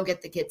involved. Don't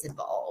get the kids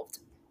involved.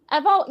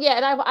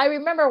 I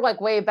remember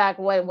like way back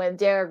when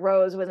Derrick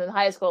Rose was in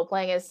high school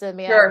playing at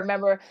Sydney. Sure. I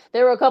remember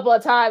there were a couple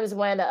of times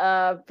when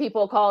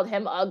people called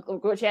him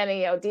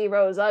chanting, D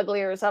Rose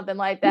ugly or something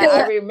like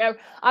that.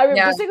 I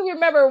distinctly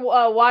remember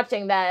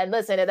watching that and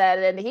listening to that,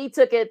 and he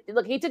took it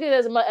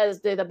as much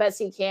as the best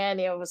he can,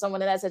 for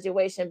someone in that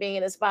situation, being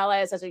in the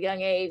spotlight at such a young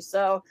age.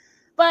 So,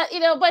 Coach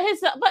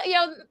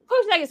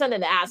Nagy's son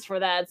didn't ask for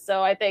that,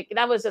 so I think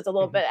that was just a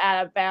little bit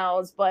out of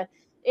bounds, but.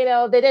 They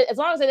did, as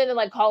long as they didn't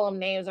like call them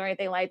names or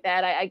anything like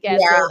that. I guess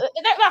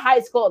they're not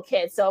high school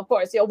kids, so of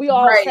course, we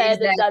all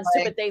said and done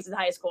stupid things in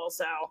high school.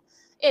 So,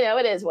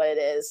 it is what it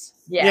is.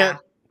 Yeah.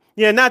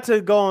 Not to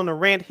go on a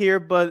rant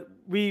here, but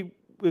we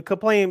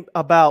complain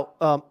about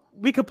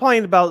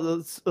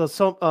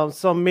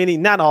so many,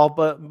 not all,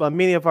 but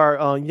many of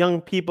our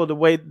young people, the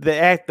way they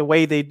act, the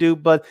way they do.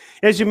 But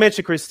as you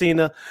mentioned,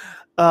 Christina,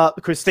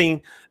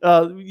 Christine,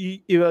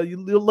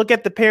 you look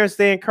at the parents,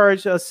 they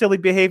encourage silly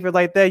behavior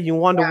like that. You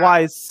wonder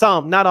why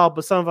some, not all,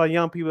 but some of our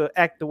young people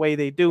act the way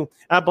they do.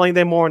 I blame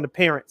them more on the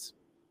parents.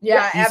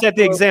 Yeah, you set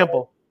the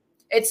example.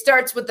 It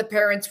starts with the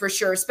parents for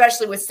sure,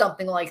 especially with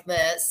something like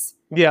this.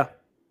 Yeah.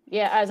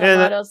 Yeah, as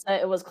Armando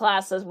said, it was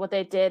classless what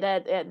they did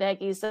at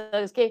Nike. So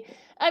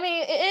I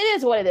mean, it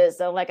is what it is,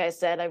 though. Like I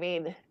said, I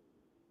mean,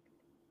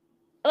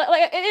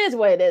 like it is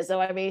what it is.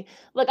 So I mean,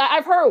 look,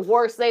 I've heard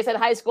worse things at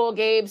high school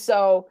games.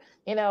 So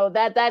you know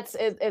that's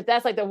if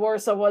that's like the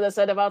worst someone has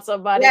said about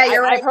somebody. Yeah,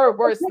 right. I've heard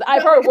worse.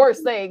 I've heard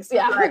worse things.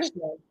 Yeah.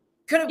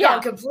 Could have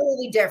gone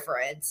completely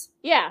different.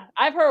 Yeah,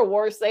 I've heard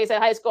worse things at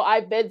high school.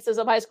 I've been to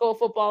some high school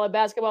football and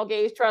basketball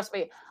games. Trust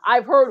me,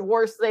 I've heard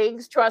worse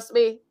things. Trust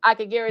me, I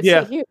can guarantee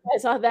you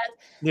guys on that.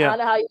 Yeah. I don't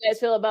know how you guys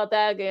feel about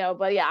that,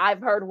 but yeah, I've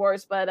heard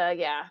worse. But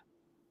yeah.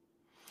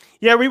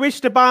 Yeah, we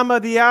reached the bottom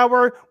of the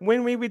hour.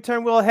 When we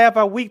return, we'll have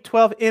our Week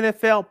 12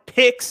 NFL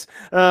picks,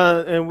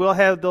 and we'll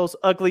have those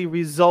ugly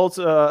results,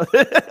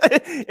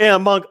 and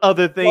among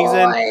other things.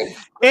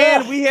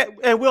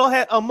 And we'll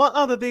have, among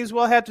other things,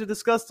 we'll have to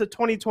discuss the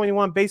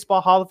 2021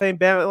 Baseball Hall of Fame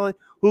battle,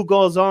 who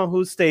goes on,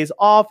 who stays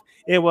off,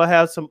 and we'll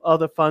have some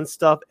other fun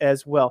stuff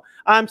as well.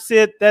 I'm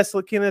Sid. That's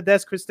Lakina.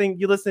 That's Christine.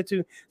 You're listening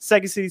to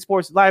Second City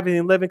Sports live and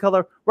in living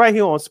color right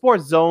here on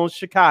Sports Zone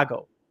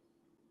Chicago.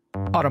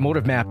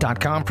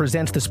 AutomotiveMap.com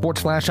presents the Sports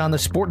Flash on the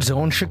Sports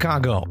Zone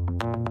Chicago.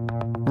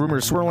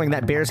 Rumors swirling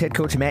that Bears head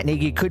coach Matt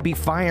Nagy could be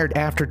fired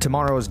after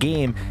tomorrow's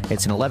game.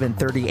 It's an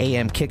 11:30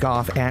 a.m.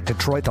 kickoff at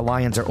Detroit. The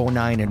Lions are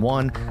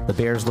 0-9-1. The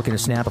Bears looking to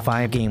snap a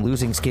 5-game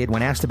losing skid.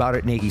 When asked about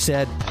it, Nagy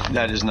said,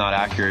 "That is not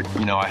accurate.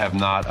 I have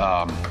not.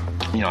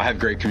 I have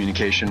great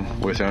communication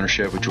with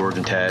ownership, with George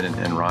and Ted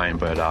and Ryan,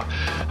 but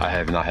I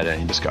have not had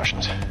any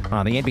discussions."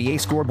 On the NBA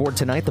scoreboard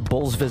tonight, the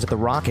Bulls visit the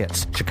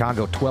Rockets.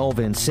 Chicago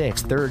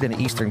 12-6, third in the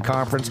Eastern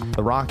Conference.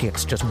 The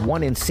Rockets just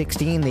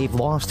 1-16. They've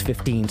lost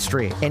 15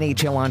 straight.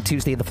 NHL on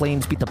Tuesday, the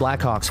Flames beat the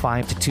Blackhawks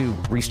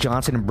 5-2. Reese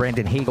Johnson and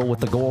Brendan Hagel with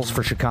the goals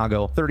for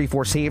Chicago.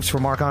 34 saves for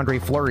Marc-Andre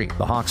Fleury.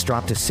 The Hawks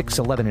dropped to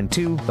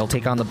 6-11-2. They'll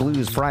take on the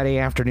Blues Friday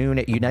afternoon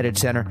at United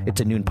Center.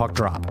 It's a noon puck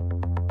drop.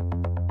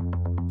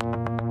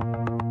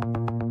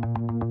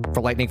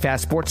 For lightning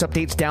fast sports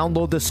updates,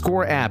 download the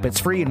Score app. It's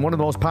free and one of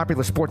the most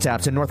popular sports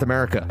apps in North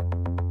America.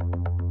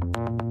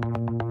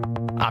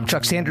 I'm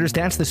Chuck Sanders.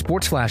 That's the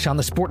Sports Flash on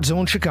the Sports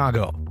Zone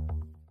Chicago.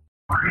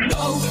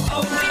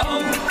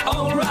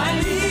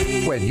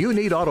 O'Reilly. When you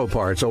need auto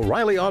parts,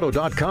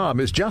 O'ReillyAuto.com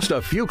is just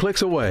a few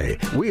clicks away.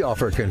 We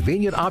offer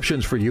convenient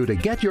options for you to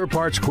get your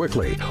parts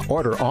quickly.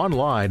 Order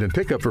online and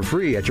pick up for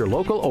free at your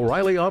local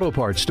O'Reilly Auto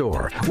Parts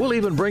store. We'll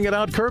even bring it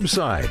out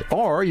curbside.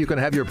 Or you can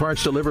have your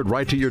parts delivered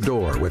right to your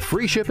door with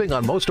free shipping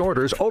on most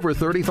orders over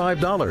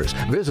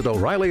 $35. Visit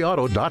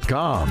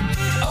O'ReillyAuto.com.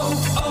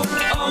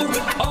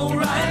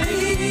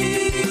 O'Reilly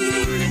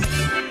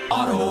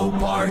Auto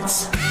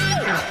Parts.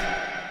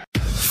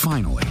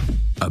 Finally,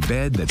 a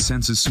bed that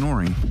senses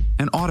snoring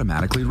and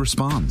automatically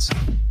responds.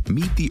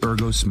 Meet the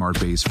Ergo Smart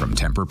Base from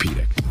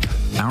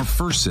Tempur-Pedic, our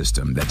first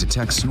system that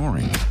detects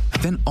snoring,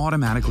 then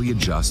automatically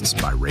adjusts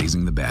by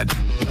raising the bed.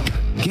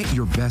 Get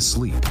your best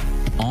sleep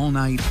all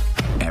night,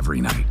 every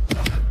night.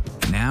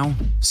 Now,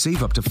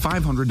 save up to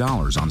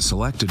 $500 on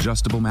select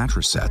adjustable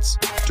mattress sets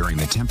during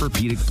the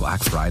Tempur-Pedic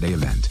Black Friday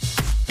event.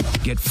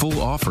 Get full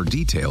offer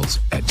details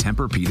at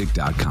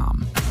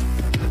TempurPedic.com.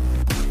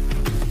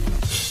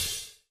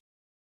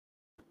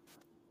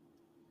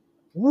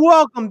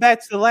 Welcome back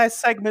to the last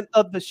segment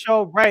of the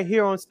show right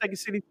here on Second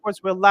City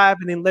Sports. We're live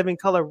and in living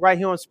color right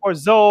here on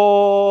Sports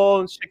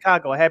Zone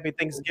Chicago. Happy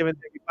Thanksgiving,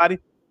 everybody.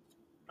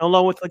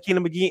 Along with Lakina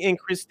McGee and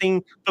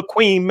Christine, the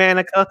Queen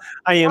Manica.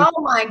 I am.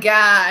 Oh my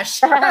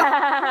gosh.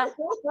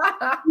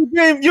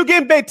 You're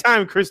getting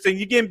bedtime, Christine.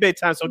 You're getting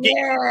bedtime. So get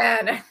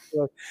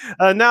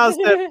now it's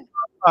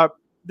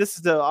this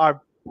is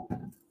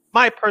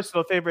my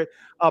personal favorite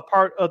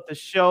part of the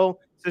show.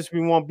 Since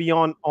we won't be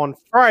on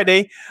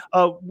Friday,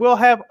 we'll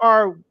have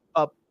our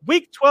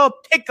Week 12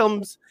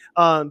 pick'ems,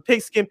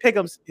 pigskin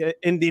pick'ems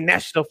in the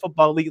National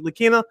Football League.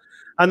 Lakina,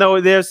 I know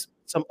there's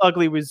some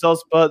ugly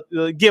results, but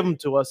give them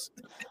to us.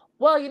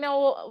 Well,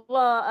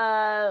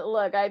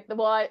 look, I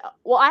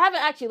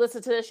haven't actually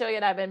listened to the show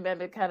yet. I've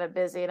been kind of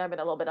busy and I've been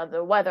a little bit under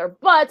the weather,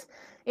 but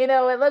it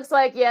looks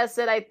like yes,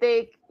 and I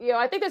think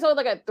there's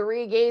only like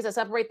 3 games that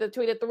separate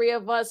between the 3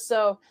 of us,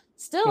 so.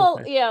 Still,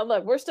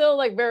 look, we're still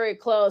like very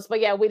close, but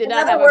yeah, we did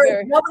not have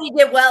nobody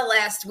did well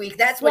last week.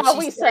 That's what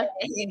we said.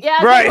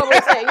 Yeah, right. That's what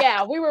we said.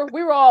 Yeah, we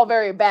were all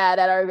very bad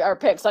at our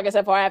picks. Like I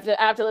said, I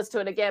have to listen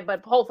to it again,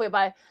 but hopefully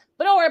but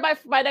don't worry,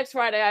 by next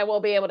Friday I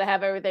will be able to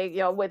have everything,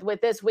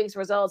 with this week's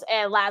results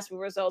and last week's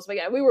results. But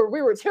yeah, we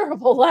were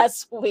terrible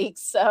last week.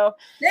 So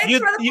thanks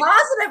for the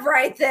positive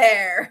right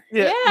there.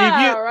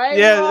 Yeah, right.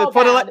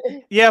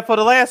 Yeah, for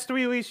the last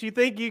 3 weeks, you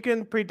think you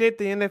can predict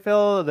the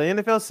NFL? The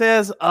NFL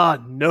says, no.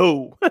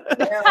 No, you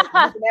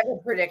can never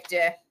predict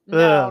it.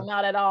 No,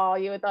 not at all.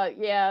 You would thought,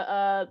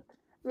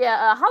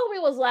 Yeah,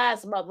 Halloween was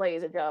last month,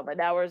 ladies and gentlemen.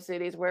 Now we're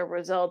seeing these weird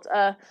results.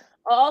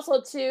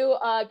 Also, too,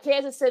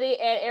 Kansas City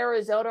and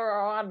Arizona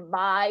are on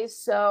bye,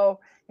 so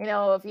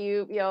if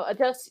you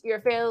adjust your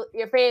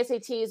fantasy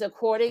teams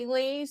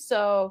accordingly.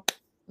 So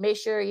make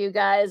sure you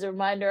guys are a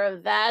reminder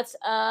of that.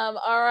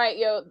 All right,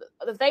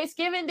 the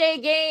Thanksgiving Day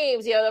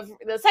games.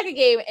 The second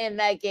game in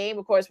that game,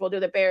 of course, we'll do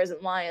the Bears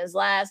and Lions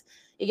last.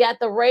 You got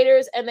the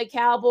Raiders and the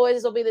Cowboys.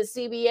 This will be the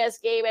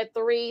CBS game at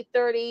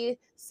 3:30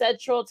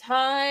 Central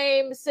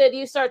Time. Sid,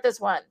 you start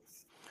this one.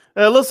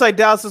 It looks like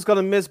Dallas is going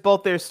to miss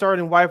both their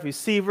starting wide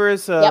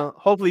receivers.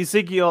 Hopefully,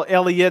 Ezekiel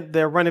Elliott,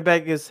 their running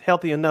back, is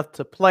healthy enough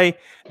to play.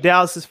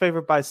 Dallas is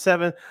favored by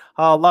 7.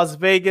 Las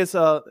Vegas,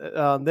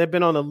 they've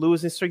been on a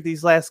losing streak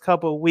these last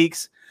couple of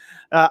weeks.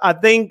 I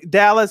think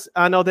Dallas,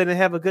 I know they didn't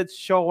have a good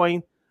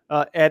showing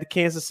at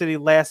Kansas City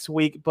last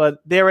week, but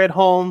they're at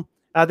home.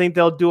 I think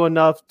they'll do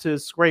enough to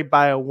scrape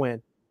by a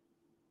win.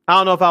 I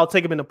don't know if I'll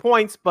take them in the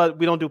points, but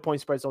we don't do point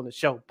spreads on the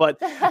show.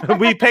 But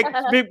we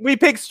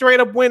pick straight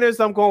up winners.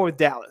 I'm going with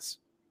Dallas.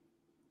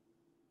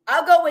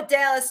 I'll go with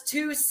Dallas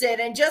too, Sid.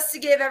 And just to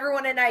give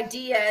everyone an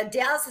idea,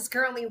 Dallas is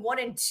currently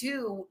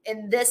 1-2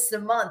 in this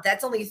month.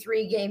 That's only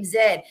 3 games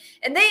in.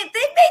 And they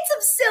made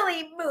some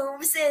silly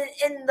moves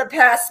in the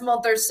past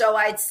month or so,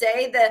 I'd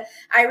say. That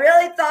I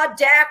really thought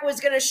Dak was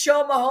going to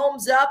show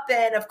Mahomes up,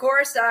 and of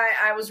course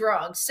I was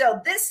wrong. So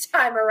this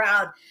time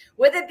around,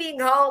 with it being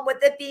home,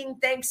 with it being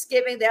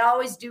Thanksgiving, they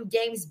always do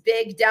games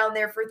big down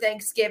there for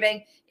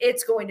Thanksgiving.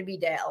 It's going to be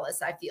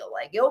Dallas, I feel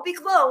like. It will be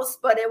close,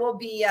 but it will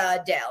be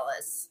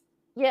Dallas.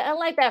 Yeah, I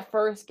like that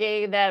first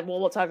game.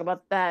 We'll talk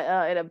about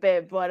that in a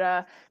bit,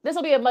 but this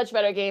will be a much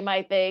better game,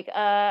 I think.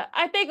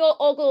 I think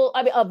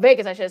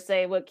Vegas, I should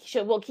say,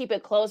 will keep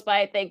it close, but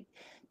I think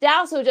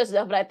Dallas will just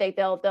enough. But I think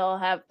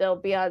they'll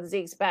be on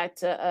Zeke's back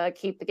to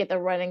get the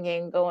running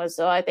game going.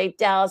 So I think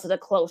Dallas is a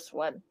close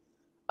one.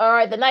 All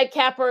right, the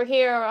nightcapper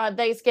here on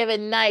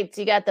Thanksgiving night.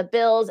 You got the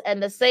Bills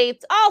and the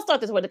Saints. I'll start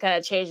this one to kind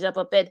of change it up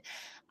a bit.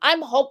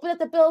 I'm hoping that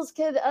the Bills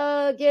can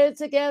get it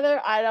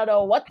together. I don't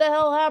know what the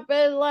hell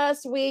happened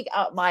last week.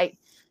 I'm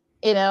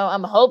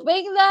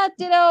hoping that,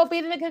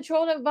 being in a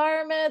controlled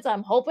environment,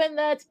 I'm hoping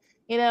that,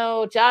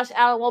 Josh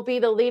Allen won't be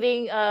the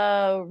leading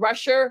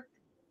rusher,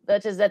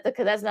 because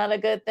that's not a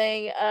good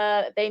thing.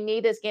 They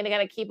need this game to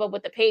kind of keep up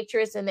with the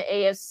Patriots in the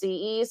AFC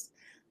East.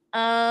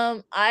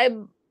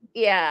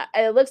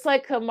 It looks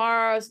like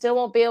Kamara still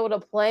won't be able to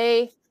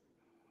play.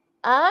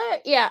 I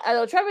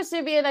know Trevor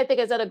Siemian, I think,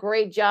 has done a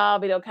great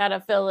job, kind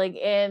of filling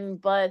in,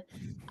 but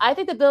I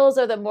think the Bills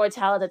are the more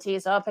talented team,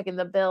 so I'm picking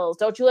the Bills.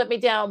 Don't you let me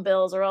down,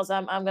 Bills, or else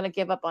I'm going to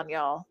give up on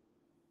y'all.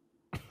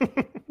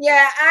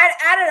 Yeah,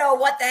 I don't know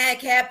what the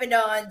heck happened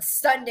on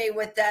Sunday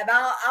with them.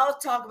 I'll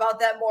talk about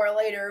that more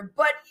later.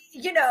 But,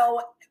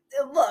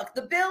 look,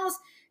 the Bills,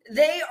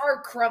 they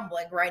are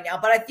crumbling right now,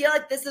 but I feel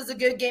like this is a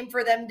good game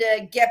for them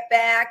to get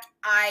back.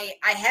 I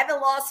haven't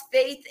lost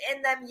faith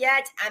in them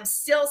yet. I'm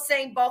still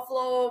saying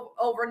Buffalo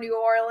over New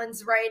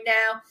Orleans right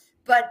now,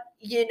 but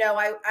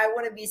I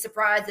wouldn't be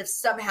surprised if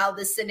somehow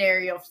this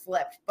scenario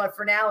flipped. But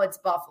for now, it's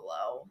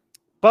Buffalo.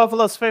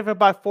 Buffalo's favored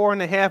by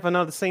 4.5. I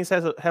know the Saints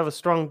have a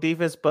strong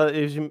defense, but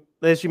as you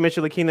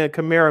mentioned, Lakina,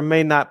 Kamara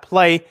may not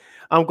play.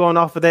 I'm going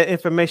off of that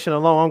information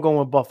alone. I'm going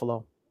with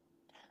Buffalo.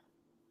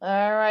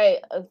 All right,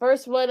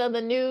 first one of the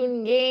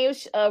noon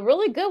games, a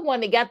really good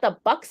one. You got the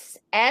Bucks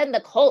and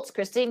the Colts.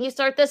 Christine, you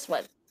start this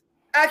one.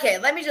 Okay,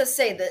 let me just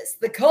say this: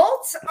 the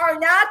Colts are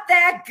not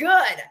that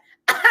good.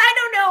 I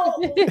don't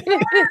know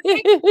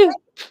where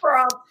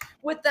from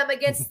with them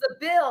against the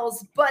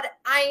Bills, but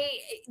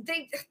they're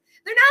not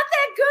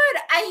that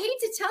good. I hate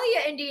to tell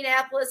you,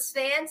 Indianapolis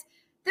fans.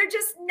 They're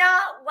just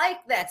not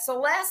like that. So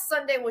last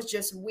Sunday was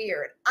just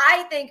weird.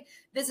 I think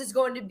this is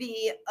going to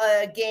be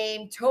a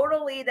game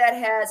totally that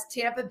has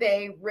Tampa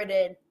Bay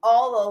written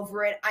all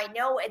over it. I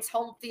know it's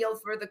home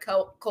field for the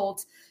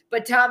Colts,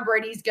 but Tom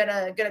Brady's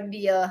gonna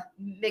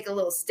make a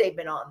little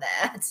statement on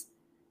that.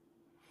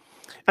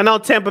 I know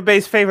Tampa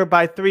Bay's favored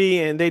by 3,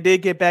 and they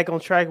did get back on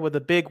track with a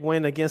big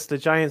win against the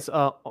Giants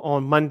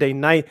on Monday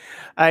night.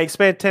 I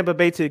expect Tampa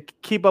Bay to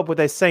keep up with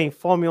that same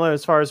formula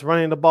as far as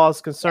running the ball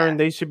is concerned.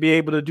 Yeah. They should be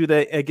able to do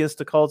that against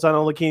the Colts. I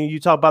know, Lakina, you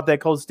talk about that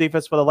Colts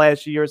defense for the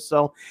last year or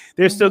so.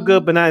 They're still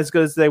good, but not as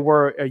good as they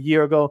were a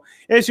year ago.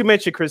 As you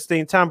mentioned,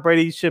 Christine, Tom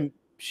Brady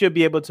should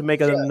be able to make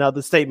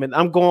another statement.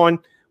 I'm going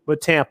with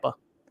Tampa.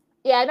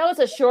 Yeah, I know it's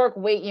a short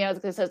week,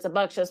 because the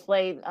Bucs just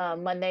played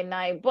Monday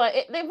night, but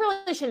they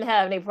really shouldn't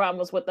have any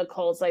problems with the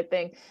Colts. I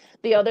think,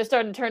 they're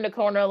starting to turn the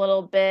corner a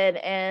little bit,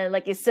 and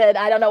like you said,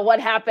 I don't know what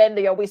happened.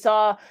 We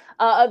saw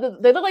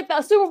they look like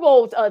the Super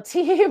Bowl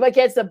team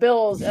against the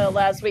Bills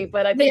last week,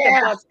 but I think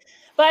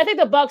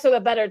the Bucs are the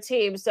better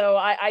team, so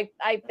I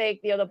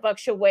think the Bucs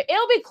should win.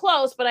 It'll be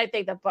close, but I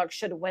think the Bucs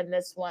should win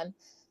this one.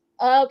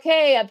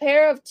 Okay, a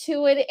pair of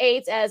 2 and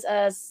 8,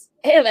 as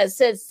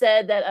Sid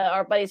said, that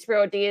our buddy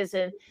Spiro Diaz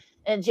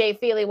and Jay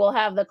Feely will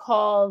have the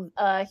call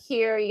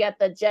here. You got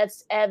the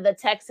Jets and the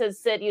Texans.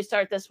 Sid, you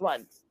start this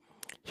one.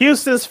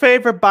 Houston's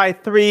favored by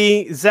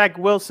 3. Zach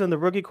Wilson, the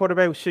rookie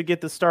quarterback, should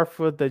get the start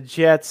for the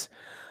Jets.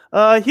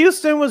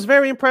 Houston was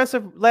very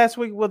impressive last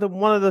week with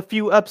one of the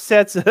few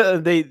upsets.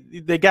 They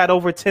got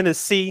over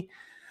Tennessee.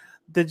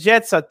 The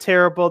Jets are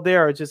terrible. They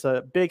are just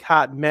a big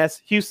hot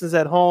mess. Houston's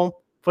at home.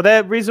 For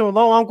that reason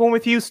alone, I'm going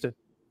with Houston.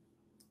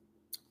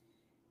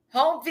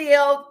 Home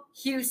field,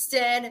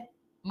 Houston,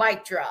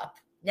 mic drop.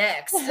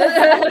 Next. Short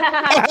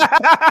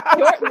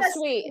and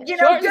sweet.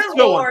 Good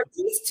Lord,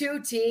 these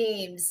two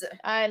teams.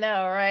 I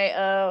know,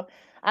 right?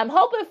 I'm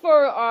hoping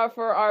for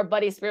our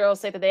buddy Spiro's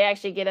sake that they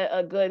actually get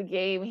a good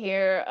game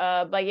here.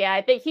 But yeah,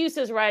 I think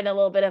Houston's riding a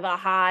little bit of a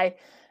high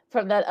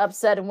from that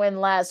upset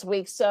win last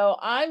week. So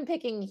I'm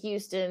picking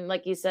Houston,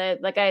 like you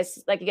said, like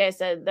you guys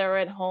said, they're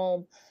at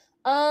home.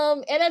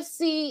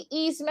 NFC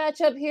East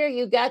matchup here,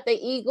 you got the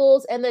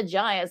Eagles and the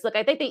Giants. Look,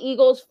 I think the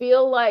Eagles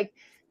feel like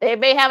they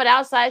may have an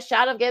outside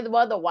shot of getting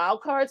one of the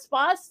wild card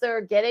spots.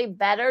 They're getting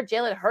better.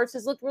 Jalen Hurts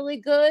has looked really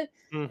good.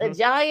 Mm-hmm. The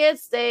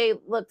Giants, they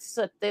look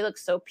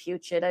so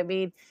putrid. I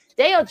mean,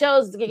 Daniel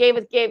Jones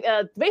basically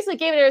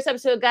gave an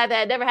interception to a guy that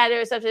had never had an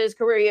interception in his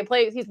career.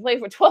 He's played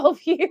for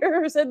 12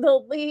 years in the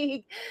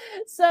league.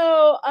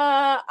 So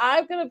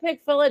I'm gonna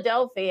pick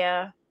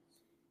Philadelphia.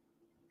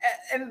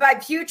 And by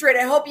putrid,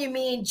 I hope you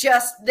mean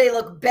just they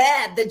look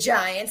bad, the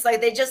Giants. Like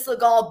they just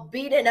look all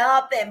beaten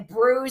up and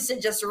bruised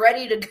and just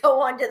ready to go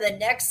on to the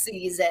next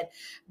season.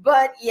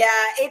 But yeah,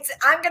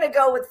 I'm going to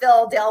go with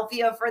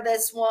Philadelphia for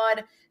this one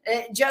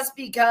just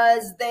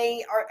because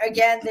they are,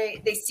 again,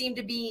 they seem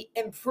to be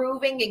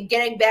improving and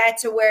getting back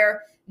to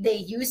where they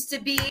used to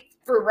be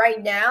for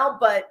right now.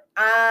 But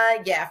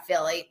yeah,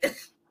 Philly.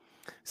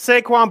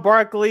 Saquon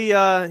Barkley,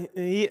 I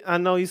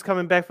know he's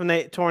coming back from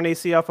that torn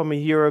ACL from a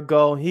year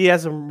ago. He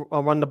hasn't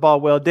run the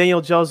ball well.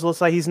 Daniel Jones looks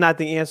like he's not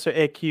the answer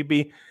at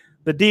QB.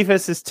 The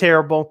defense is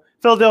terrible.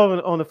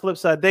 Philadelphia, on the flip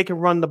side, they can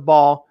run the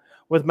ball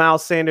with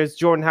Miles Sanders,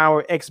 Jordan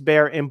Howard,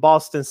 ex-Bear, and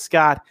Boston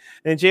Scott.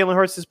 And Jalen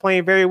Hurts is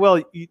playing very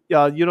well. You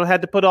don't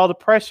have to put all the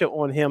pressure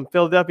on him.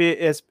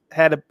 Philadelphia has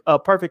had a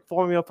perfect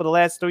formula for the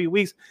last 3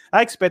 weeks.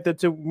 I expect them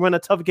to run a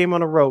tough game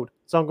on the road.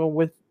 So I'm going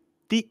with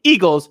the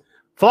Eagles.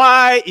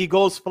 Fly,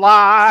 Eagles,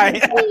 fly.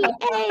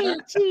 E-A-G-L-E-S,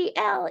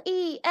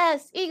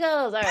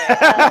 Eagles. All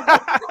right.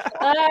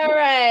 All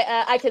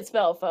right. I can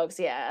spell, folks.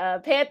 Yeah.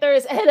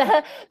 Panthers and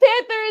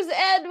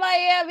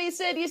Miami.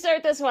 Sid, you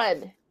start this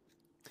one.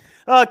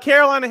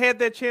 Carolina had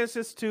their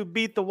chances to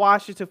beat the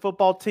Washington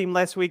football team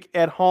last week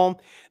at home.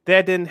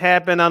 That didn't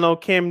happen. I know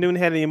Cam Newton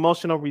had an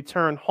emotional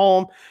return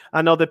home.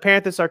 I know the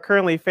Panthers are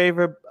currently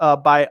favored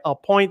by a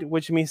point,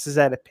 which means it's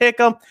at a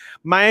pick 'em.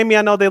 Miami,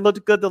 I know they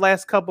looked good the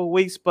last couple of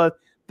weeks, but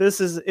this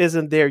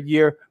isn't their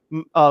year.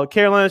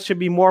 Carolina should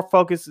be more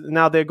focused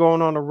now they're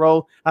going on the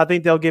road. I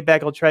think they'll get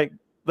back on track.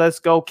 Let's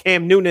go,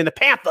 Cam Newton and the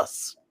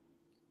Panthers.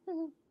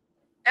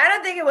 I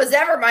don't think it was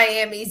ever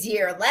Miami's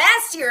year.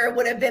 Last year it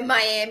would have been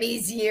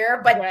Miami's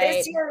year, but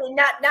This year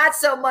not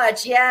so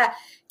much. Yeah,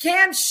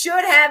 Cam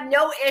should have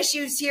no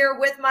issues here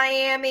with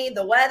Miami.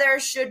 The weather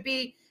should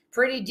be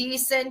pretty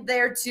decent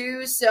there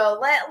too.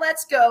 So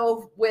let's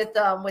go with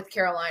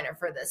Carolina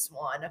for this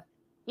one.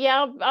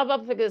 Yeah, I'm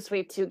up for the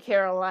sweep too,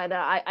 Carolina.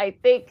 I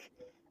think,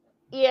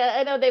 yeah,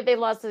 I know they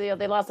lost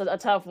a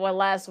tough one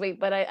last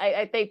week, but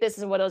I think this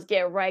is one of those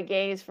get right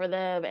games for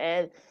them.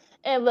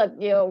 And look,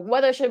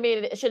 weather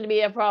shouldn't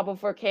be a problem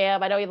for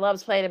Cam. I know he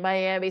loves playing in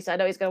Miami, so I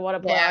know he's going to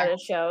want to put on a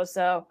show.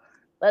 So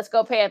let's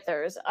go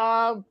Panthers.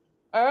 All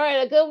right,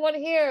 a good one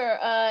here.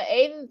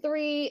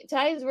 8-3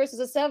 Titans versus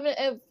a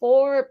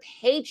 7-4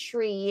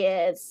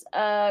 Patriots.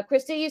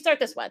 Christy, you start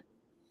this one.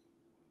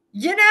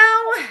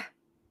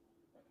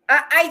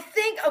 I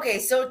think, okay,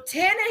 so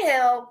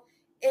Tannehill,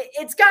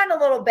 it's gotten a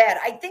little bad.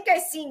 I think I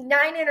see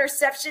 9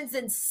 interceptions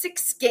in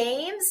 6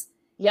 games.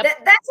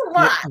 Yep. That's a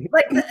lot.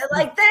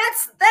 Like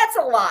that's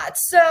a lot.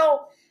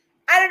 So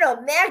I don't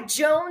know. Mac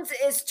Jones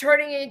is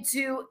turning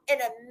into an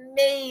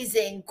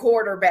amazing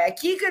quarterback.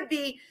 He could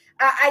be,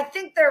 I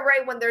think they're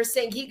right when they're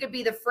saying he could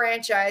be the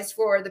franchise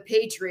for the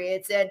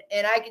Patriots, and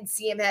I can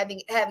see him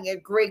having a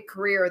great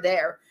career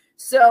there.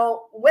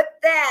 So with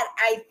that,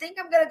 I think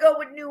I'm going to go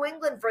with New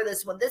England for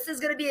this one. This is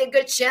going to be a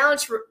good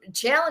challenge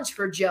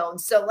for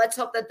Jones. So let's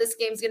hope that this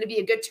game is going to be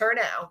a good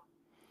turnout.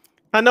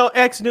 I know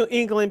ex-New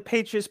England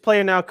Patriots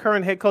player, now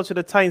current head coach of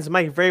the Titans,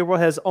 Mike Vrabel,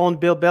 has owned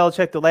Bill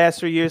Belichick the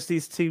last 3 years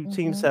these two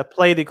teams have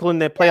played, including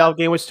that playoff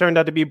game, which turned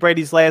out to be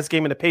Brady's last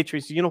game in the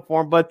Patriots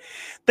uniform. But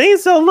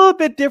things are a little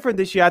bit different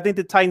this year. I think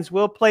the Titans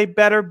will play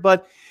better,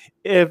 but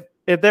if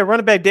their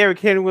running back Derrick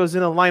Henry was in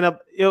the lineup,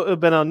 it would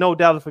have been a no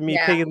doubt for me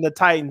picking the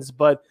Titans.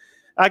 But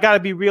I got to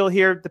be real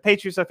here. The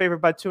Patriots are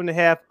favored by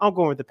 2.5. I'm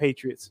going with the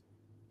Patriots.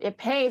 It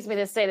pains me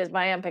to say this, but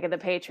I am picking the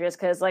Patriots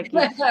because,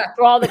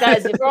 for all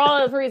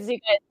the reasons you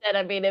guys said,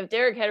 I mean, if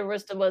Derrick Henry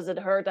wasn't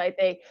hurt, I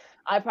think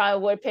I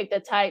probably would pick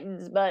the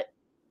Titans, but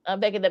I'm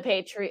picking the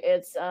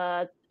Patriots.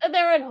 They're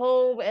at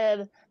home,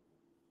 and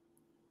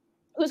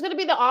who's going to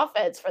be the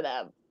offense for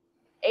them?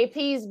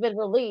 AP's been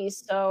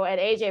released,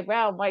 and AJ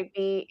Brown might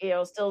be,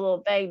 still a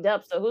little banged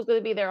up. So who's going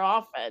to be their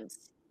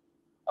offense?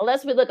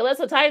 Unless the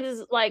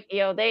Titans,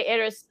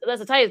 unless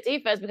the Titans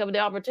defense become the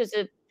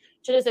opportunistic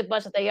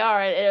bunch that they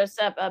are and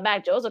intercept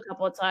Mac Jones a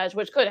couple of times,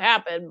 which could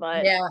happen.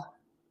 But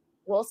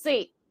We'll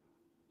see.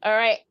 All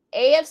right.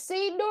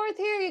 AFC North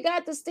here. You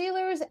got the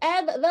Steelers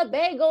and the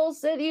Bengals.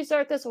 Sid, you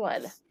start this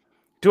one.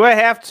 Do I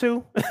have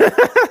to?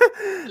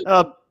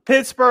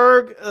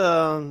 Pittsburgh.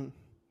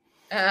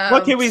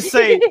 What can we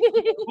say?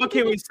 What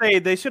can we say?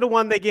 They should have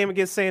won that game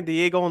against San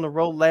Diego on the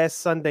road last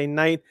Sunday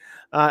night.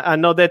 I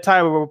know that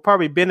tie will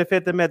probably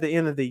benefit them at the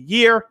end of the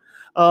year.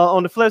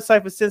 On the flip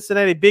side for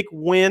Cincinnati, big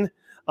win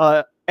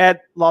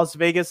at Las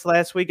Vegas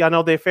last week. I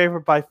know they're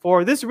favored by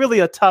 4. This is really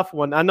a tough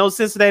one. I know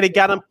Cincinnati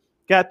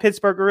got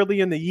Pittsburgh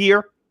early in the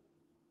year.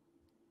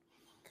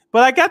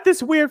 But I got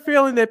this weird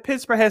feeling that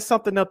Pittsburgh has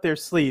something up their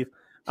sleeve.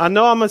 I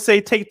know I'm going to say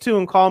take 2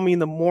 and call me in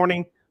the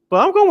morning, but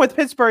I'm going with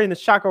Pittsburgh in the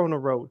shocker on the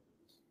road.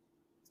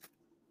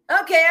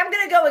 Okay, I'm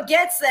going to go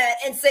against that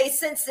and say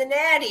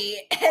Cincinnati.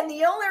 And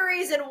the only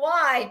reason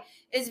why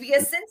is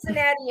because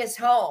Cincinnati is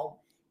home.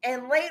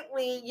 And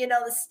lately,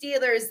 the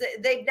Steelers,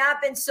 they've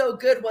not been so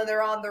good when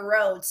they're on the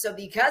road. So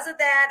because of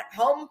that,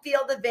 home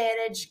field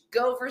advantage,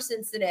 go for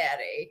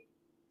Cincinnati.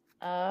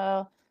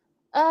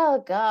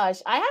 Oh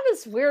gosh, I have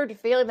this weird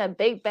feeling that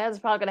Big Ben's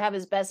probably gonna have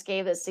his best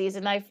game this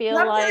season. I feel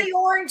Come like to the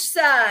orange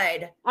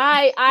side.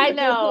 I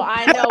know,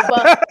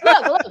 but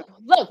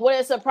look, would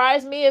it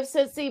surprise me if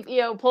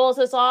Cincy, pulls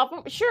this off?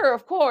 Sure,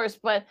 of course,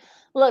 but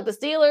look, the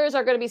Steelers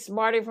are going to be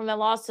smarting from the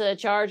loss to the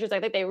Chargers. I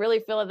think they really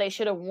feel that they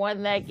should have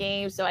won that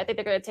game, so I think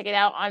they're going to take it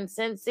out on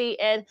Cincy.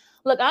 And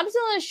look, I'm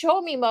still in a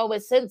show me mode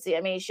with Cincy.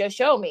 I mean, show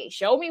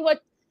me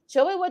what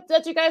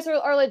that you guys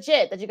are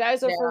legit, that you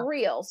guys are for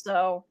real.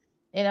 So.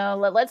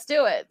 Let's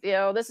do it.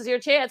 This is your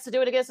chance to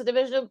do it against a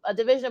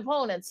division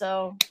opponent.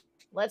 So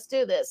let's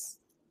do this.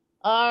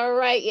 All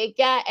right. You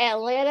got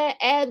Atlanta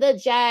and the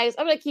Jags.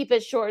 I'm going to keep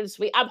it short and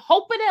sweet. I'm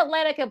hoping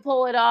Atlanta can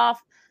pull it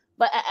off,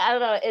 but I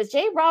don't know. Is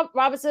Jay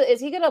Robinson, is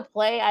he going to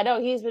play? I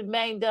know he's been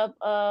banged up.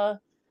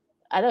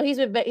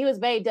 He was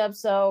banged up.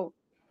 So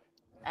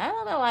I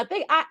don't know. I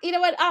think you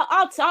know what?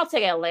 I'll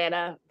take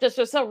Atlanta just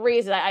for some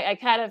reason. I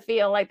kind of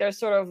feel like they're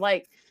sort of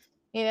like,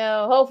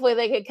 hopefully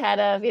they could kind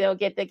of,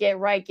 get the get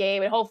right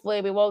game, and hopefully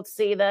we'll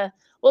see a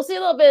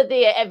little bit of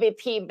the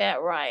MVP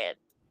Matt Ryan.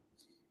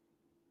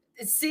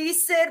 See,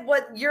 Sid,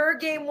 what your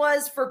game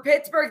was for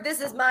Pittsburgh. This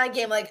is my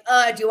game. Like,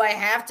 do I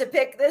have to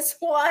pick this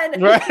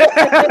one? Right.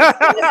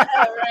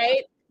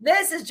 Right.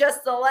 This is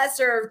just the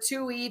lesser of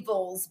 2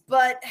 evils.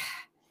 But,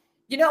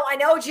 I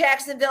know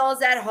Jacksonville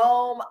is at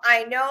home.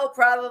 I know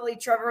probably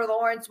Trevor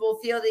Lawrence will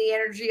feel the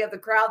energy of the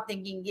crowd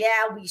thinking,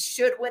 yeah, we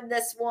should win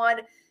this one.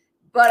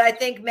 But I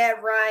think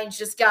Matt Ryan's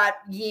just got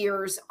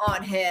years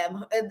on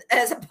him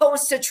as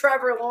opposed to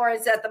Trevor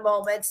Lawrence at the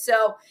moment.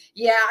 So,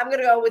 yeah, I'm going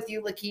to go with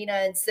you, Lakina,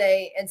 and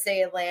say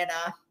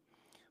Atlanta.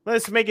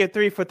 Let's make it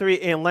 3 for 3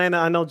 in Atlanta.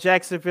 I know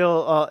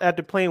Jacksonville,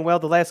 after playing well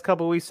the last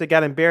couple of weeks, they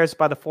got embarrassed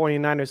by the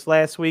 49ers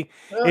last week.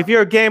 Ugh. If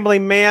you're a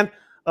gambling man,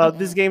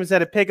 this game is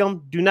at a pick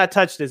 'em. Do not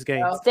touch this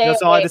game.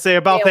 That's all I have to say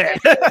about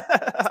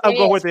that. I'm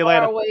going with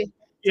Atlanta.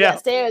 Yeah,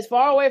 stay as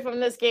far away from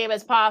this game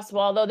as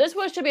possible. Although this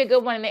one should be a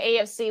good one in the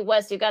AFC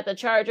West. You got the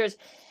Chargers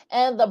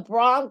and the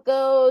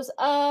Broncos.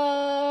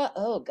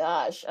 Oh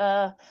gosh.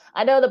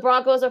 I know the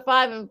Broncos are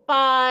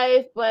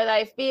 5-5, but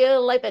I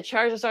feel like the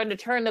Chargers are starting to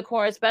turn the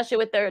corner, especially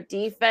with their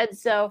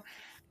defense. So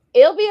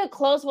it'll be a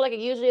close one like it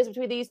usually is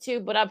between these two,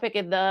 but I'm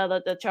picking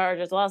the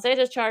Chargers, the Los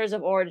Angeles Chargers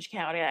of Orange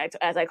County,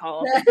 as I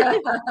call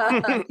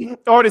them.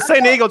 Or the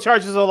San Diego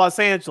Chargers of Los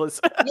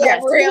Angeles. Yeah,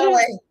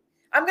 really.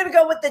 I'm going to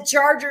go with the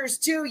Chargers,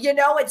 too.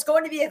 It's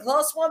going to be a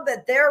close one,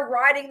 but they're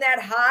riding that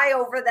high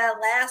over that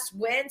last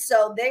win,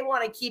 so they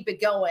want to keep it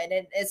going,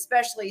 and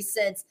especially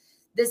since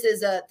this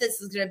is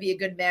going to be a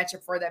good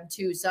matchup for them,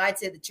 too. So I'd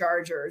say the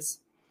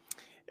Chargers.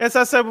 As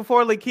I said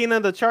before,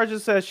 Lakina, the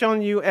Chargers have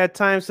shown you at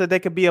times that they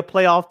could be a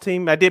playoff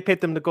team. I did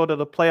pick them to go to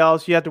the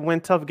playoffs. You have to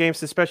win tough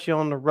games, especially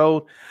on the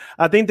road.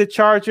 I think the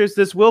Chargers,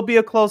 this will be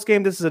a close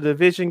game. This is a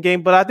division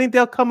game, but I think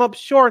they'll come up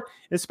short,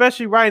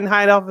 especially riding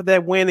high off of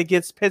that win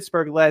against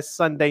Pittsburgh last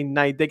Sunday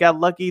night. They got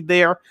lucky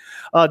there.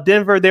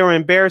 Denver, they were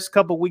embarrassed a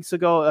couple weeks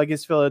ago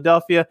against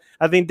Philadelphia.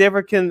 I think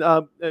Denver can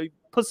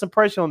put some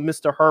pressure on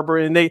Mr. Herbert,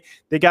 and they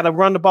got to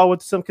run the ball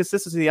with some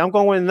consistency. I'm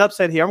going with an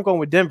upset here. I'm going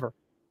with Denver.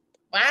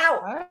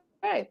 Wow.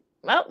 Right.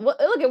 Well,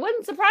 look, it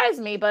wouldn't surprise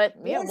me, but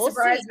yeah, we'll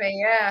surprise see.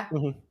 Me, yeah.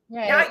 Mm-hmm.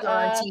 Right,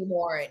 not on Team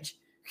Orange.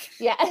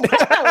 Yeah,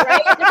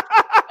 right.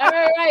 All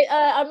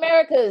right.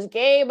 America's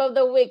game of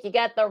the week. You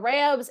got the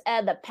Rams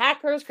and the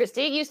Packers.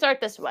 Christine, you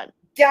start this one.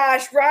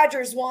 Gosh,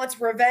 Rodgers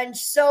wants revenge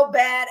so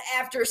bad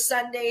after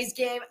Sunday's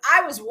game.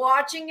 I was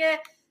watching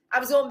it. I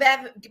was going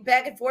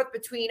back and forth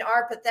between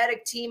our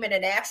pathetic team and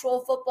an actual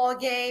football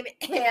game,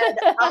 and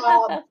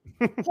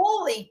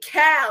holy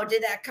cow,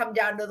 did that come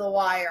down to the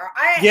wire?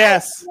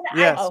 Yes,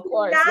 of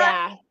course,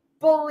 yeah.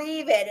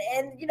 Believe it,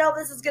 and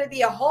this is going to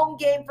be a home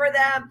game for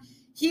them.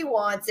 He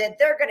wants it;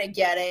 they're going to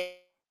get it.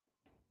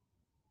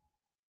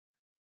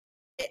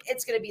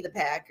 It's going to be the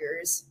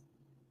Packers.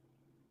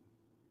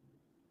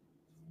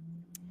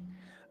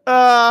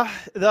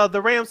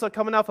 The Rams are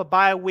coming off a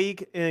bye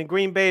week in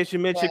Green Bay, as you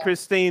mentioned,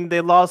 Christine.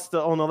 They lost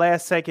on the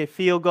last second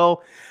field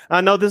goal.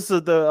 I know this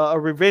is a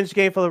revenge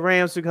game for the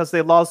Rams because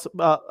they lost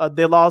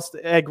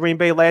at Green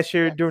Bay last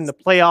year during the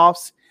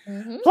playoffs.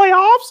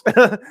 Playoffs,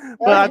 but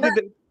I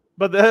think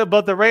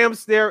but the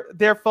Rams,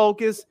 their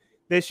focus,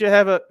 they should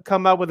have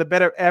come out with a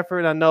better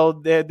effort. I know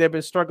they've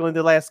been struggling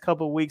the last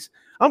couple of weeks.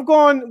 I'm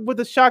going with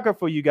the shocker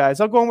for you guys.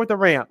 I'm going with the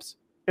Rams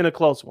in a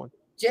close one.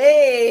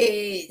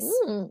 Jeez.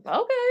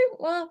 Okay.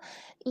 Well,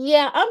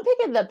 yeah, I'm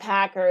picking the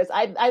Packers.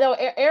 I know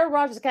Aaron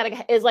Rodgers kind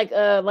of is like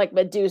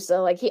Medusa.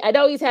 Like I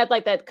know he's had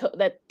like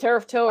that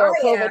turf toe or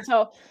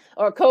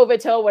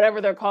COVID toe,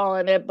 whatever they're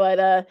calling it.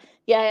 But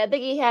yeah, I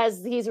think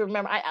he's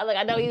remember.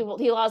 I know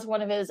he lost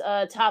one of his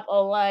top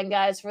O-line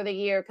guys for the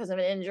year because of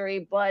an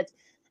injury. But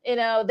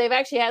they've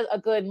actually had a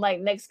good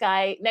like next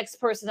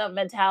person up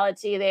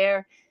mentality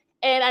there.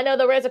 And I know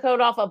the Reds are coming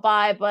off a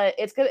bye, but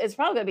it's probably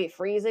going to be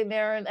freezing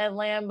there in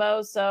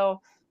Lambeau. So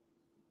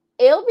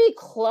it'll be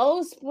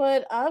close,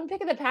 but I'm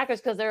picking the Packers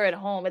because they're at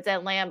home. It's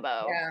at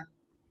Lambeau. Yeah.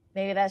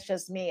 Maybe that's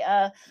just me.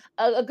 A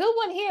good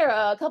one here.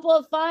 A couple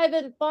of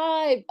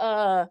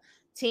 5-5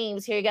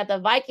 teams here. You got the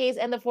Vikings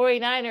and the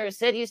 49ers.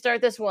 Sid, you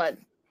start this one.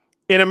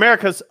 In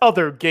America's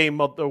other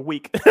game of the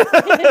week.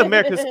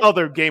 America's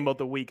other game of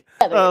the week.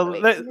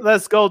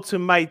 Let's go to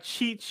my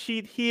cheat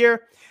sheet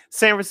here.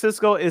 San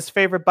Francisco is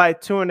favored by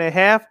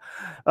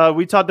 2.5.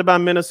 We talked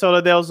about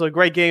Minnesota. That was a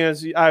great game.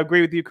 I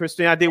agree with you,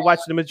 Christine. I did watch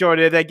the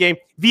majority of that game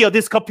via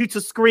this computer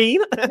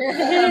screen.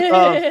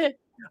 San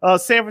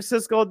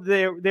Francisco,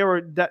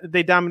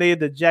 they dominated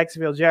the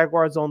Jacksonville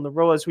Jaguars on the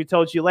road. As we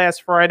told you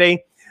last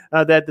Friday,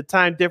 that the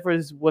time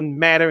difference wouldn't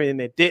matter,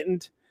 and it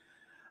didn't.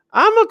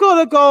 I'm going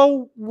to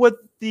go with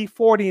the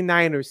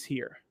 49ers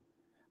here.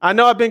 I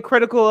know I've been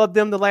critical of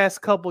them the last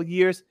couple of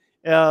years.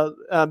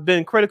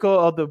 Been critical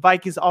of the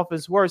Vikings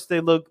offense worse. They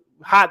look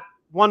hot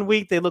one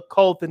week, they look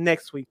cold the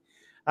next week.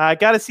 I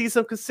got to see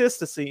some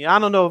consistency. I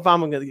don't know if I'm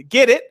going to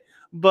get it,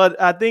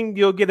 but I think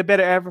you'll get a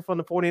better effort from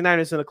the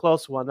 49ers in a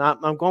close one.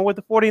 I'm going with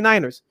the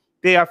 49ers.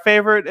 They are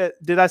favored.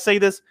 Did I say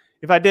this?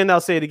 If I didn't, I'll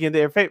say it again.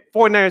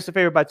 49ers are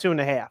favored by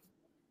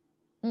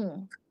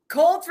 2.5.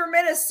 Cold for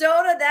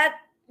Minnesota. That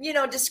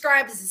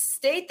describes the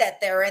state that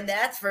they're in.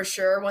 That's for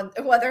sure.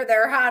 Whether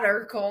they're hot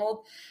or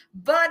cold.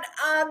 But,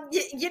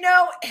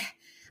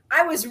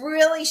 I was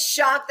really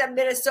shocked that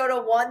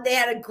Minnesota won. They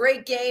had a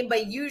great game,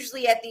 but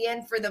usually at the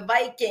end for the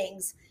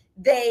Vikings,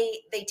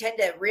 they tend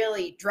to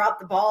really drop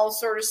the ball,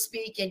 so to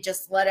speak, and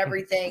just let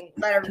everything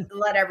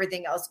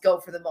else go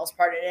for the most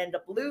part and end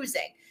up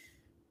losing.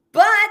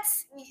 But,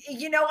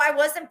 I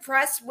was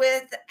impressed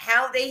with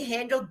how they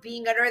handled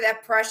being under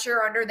that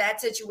pressure, under that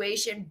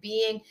situation,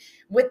 being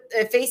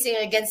facing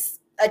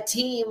against a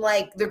team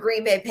like the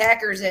Green Bay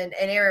Packers and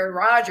Aaron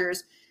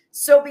Rodgers.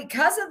 So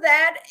because of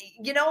that,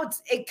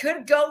 it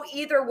could go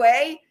either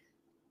way.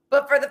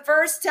 But for the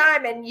first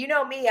time, and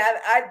me,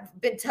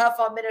 I've been tough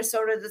on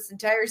Minnesota this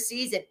entire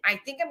season. I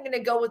think I'm going to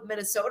go with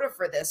Minnesota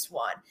for this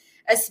one,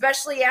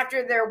 especially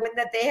after their win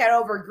that they had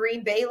over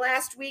Green Bay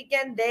last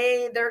weekend.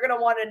 They're going to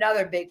want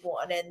another big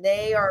one, and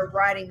they are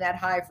riding that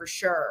high for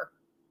sure.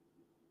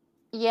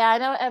 Yeah, I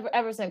know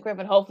Everson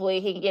Griffin,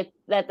 hopefully he can get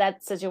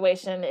that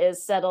situation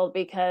is settled,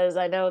 because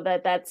I know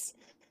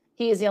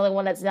he is the only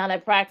one that's not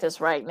at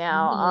practice right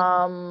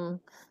now.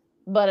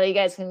 But you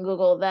guys can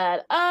Google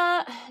that.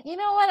 You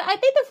know what? I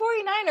think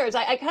the 49ers,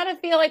 I kind of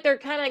feel like they're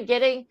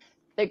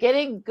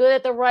getting good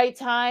at the right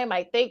time.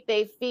 I think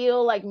they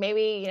feel like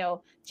maybe,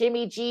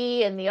 Jimmy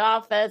G and the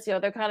offense,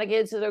 they're kind of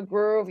getting to the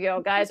groove.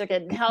 Guys are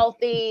getting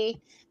healthy.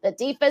 The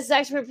defense is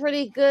actually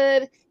pretty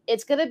good.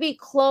 It's going to be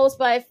close,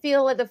 but I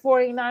feel like the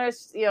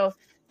 49ers,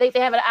 think they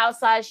have an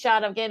outside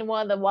shot of getting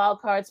one of the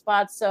wild card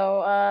spots.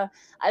 So I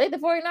think the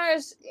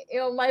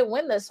 49ers, might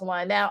win this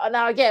one.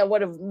 Now again,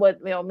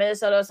 would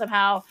Minnesota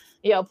somehow,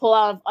 pull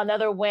out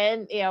another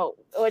win,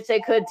 which they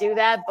could do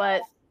that,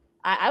 but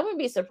I wouldn't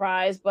be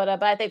surprised. But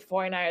I think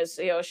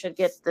 49ers, should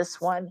get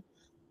this one.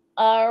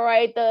 All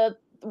right, the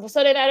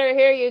Sunday nighter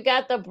here, you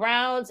got the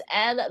Browns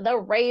and the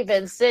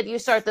Ravens. Sid, you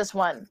start this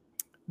one.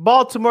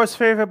 Baltimore's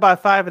favored by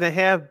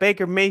 5.5.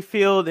 Baker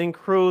Mayfield and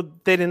crew,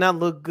 they did not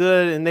look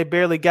good, and they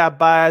barely got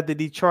by the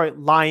Detroit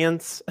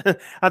Lions.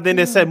 I think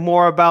they said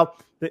more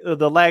about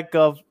the lack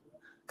of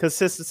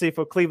consistency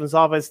for Cleveland's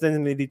offense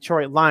than the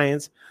Detroit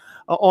Lions.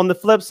 On the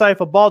flip side,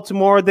 for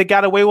Baltimore, they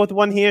got away with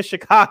one here in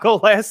Chicago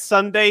last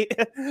Sunday.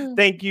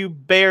 Thank you,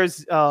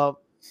 Bears.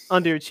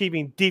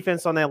 Underachieving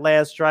defense on that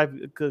last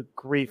drive. Good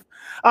grief.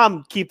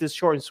 Keep this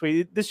short and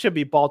sweet. This should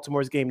be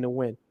Baltimore's game to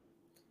win.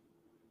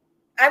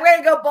 I'm going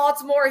to go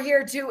Baltimore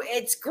here, too.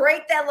 It's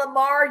great that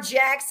Lamar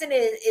Jackson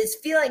is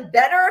feeling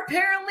better,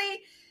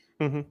 apparently.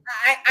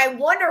 I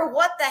wonder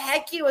what the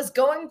heck he was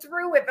going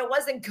through, if it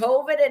wasn't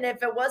COVID and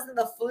if it wasn't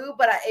the flu,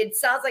 but it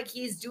sounds like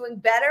he's doing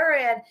better,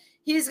 and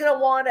he's going to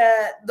want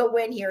the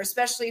win here,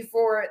 especially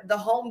for the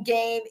home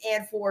game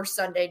and for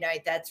Sunday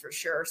night, that's for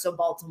sure. So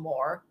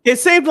Baltimore. It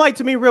seemed like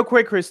to me, real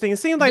quick, Christine, it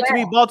seemed like to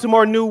me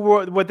Baltimore knew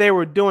what they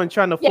were doing,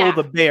 trying to fool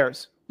the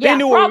Bears. They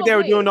knew what they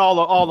were doing all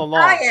along.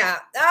 Oh yeah.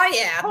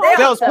 Oh,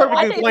 That was so.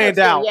 perfectly planned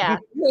out. Yeah.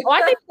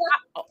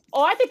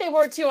 I think they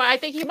were too. I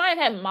think he might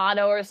have had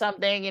mono or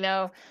something,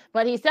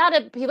 but he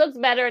looked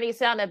better and he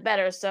sounded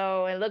better.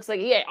 So it looks like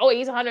he's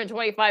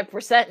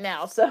 125%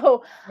 now.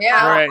 So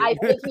yeah,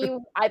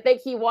 I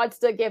think he wants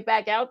to get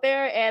back out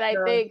there, and I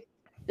think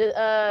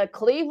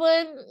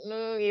Cleveland,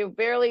 you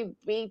barely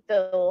beat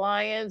the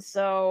Lions.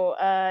 So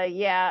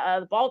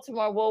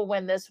Baltimore will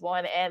win this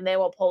one, and they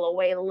will pull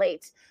away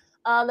late.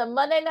 The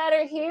Monday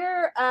nighter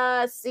here,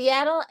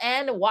 Seattle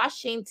and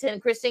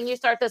Washington. Christine, you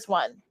start this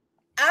one.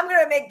 I'm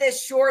going to make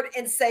this short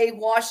and say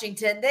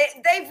Washington.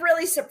 They've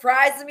really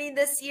surprised me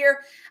this year.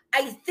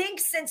 I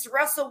think since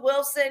Russell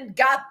Wilson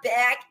got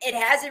back, it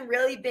hasn't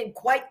really been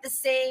quite the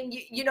same.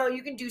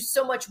 You can do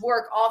so much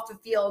work off the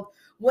field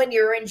when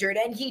you're injured,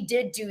 and he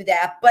did do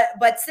that.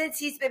 But since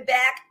he's been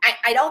back,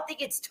 I don't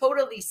think it's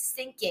totally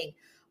sinking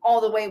all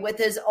the way with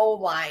his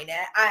O-line.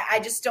 I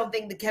just don't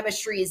think the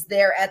chemistry is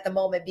there at the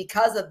moment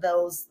because of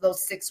those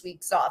 6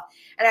 weeks off.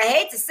 And I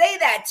hate to say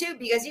that too,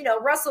 because,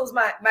 Russell's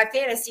my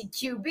fantasy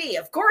QB.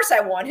 Of course I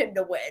want him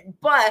to win,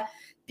 but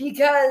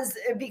because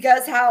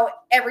how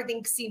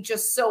everything seemed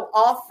just so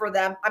off for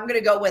them, I'm going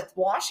to go with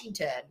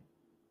Washington.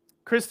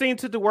 Christine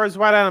took the words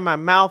right out of my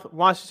mouth.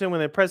 Washington with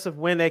an impressive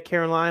win at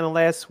Carolina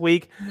last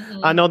week.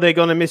 Mm-hmm. I know they're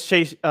going to miss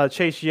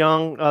Chase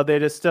Young. They're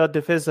just still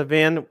defensive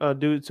end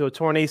due to a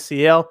torn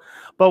ACL.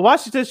 But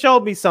Washington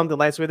showed me something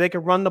last week. They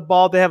can run the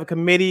ball. They have a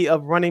committee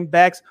of running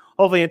backs.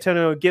 Hopefully,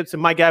 Antonio Gibson,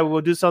 my guy,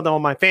 will do something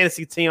on my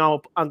fantasy team. I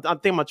think I'm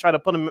going to try to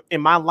put him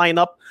in my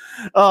lineup.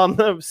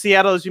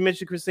 Seattle, as you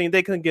mentioned, Christine,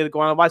 they couldn't get it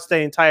going. I watched the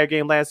entire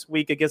game last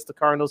week against the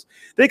Cardinals.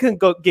 They couldn't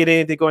get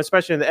anything going,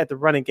 especially at the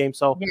running game.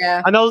 So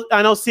yeah. I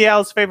know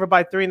Seattle's favored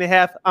by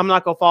 3.5. I'm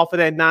not going to fall for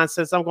that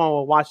nonsense. I'm going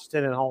with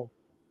Washington at home.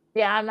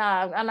 Yeah, I'm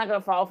not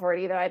gonna fall for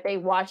it either. I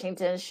think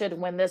Washington should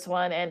win this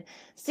one, and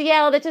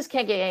Seattle, they just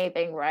can't get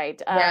anything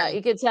right.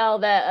 You could tell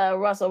that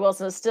Russell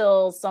Wilson is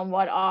still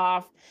somewhat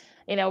off.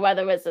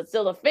 Whether it's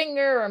still a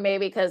finger or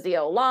maybe because the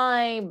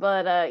O-line,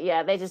 but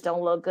they just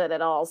don't look good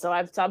at all. So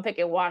I'm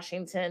picking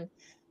Washington,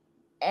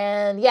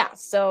 and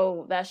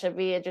so that should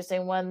be an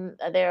interesting one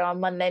there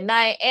on Monday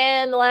night.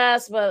 And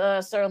last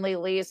but certainly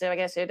least, I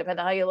guess it depends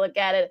on how you look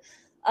at it.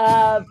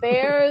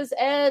 Bears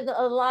and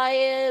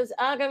Lions.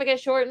 I'm gonna get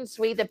short and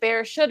sweet. The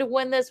Bears should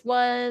win this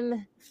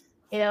one.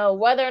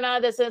 Whether or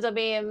not this ends up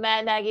being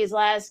Matt Nagy's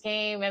last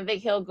game, I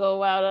think he'll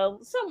go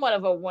out somewhat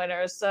of a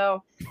winner.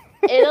 So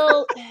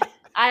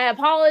I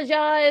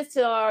apologize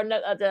to our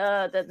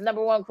the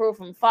number one crew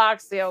from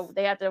Fox. They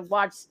have to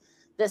watch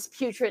this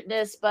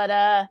putridness, but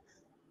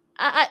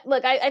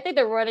I think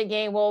the running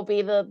game will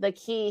be the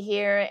key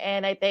here,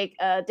 and I think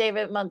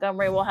David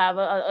Montgomery will have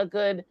a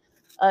good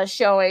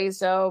showing.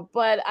 So,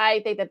 but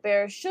I think the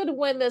Bears should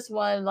win this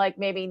one, like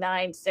maybe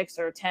 9-6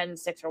 or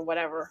 10-6 or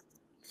whatever.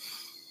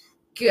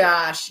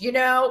 Gosh,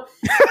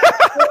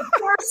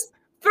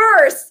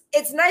 first,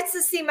 it's nice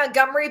to see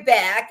Montgomery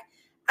back.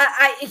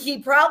 He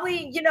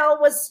probably,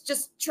 was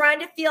just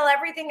trying to feel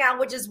everything out,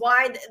 which is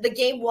why the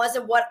game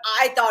wasn't what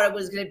I thought it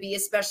was going to be,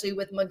 especially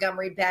with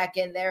Montgomery back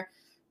in there.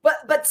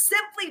 But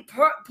simply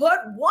put,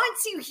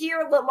 once you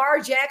hear Lamar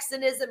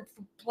Jackson isn't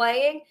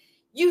playing,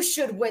 you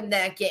should win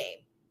that game.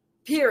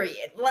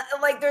 Period.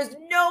 Like there's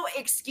no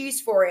excuse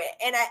for it.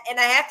 And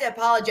I have to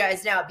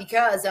apologize now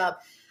because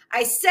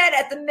I said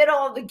at the middle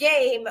of the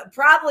game,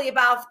 probably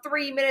about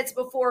 3 minutes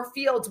before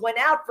Fields went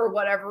out for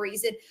whatever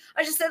reason,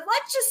 I just said,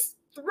 let's just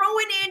throw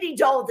in Andy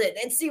Dalton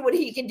and see what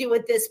he can do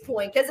at this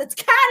point, because it's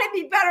got to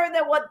be better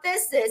than what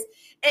this is.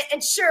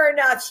 And sure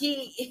enough,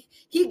 he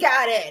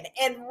got in.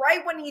 And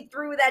right when he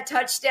threw that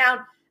touchdown,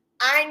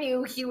 I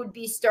knew he would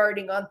be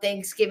starting on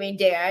Thanksgiving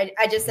Day.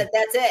 I just said,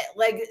 that's it.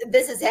 Like,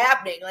 this is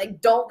happening.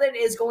 Like, Dalton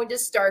is going to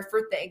start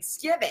for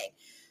Thanksgiving.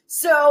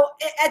 So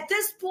at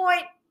this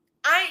point,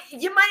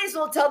 you might as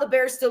well tell the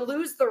Bears to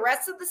lose the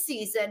rest of the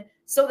season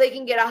so they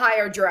can get a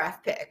higher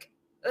draft pick.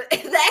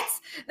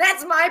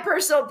 That's my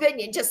personal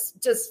opinion.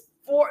 Just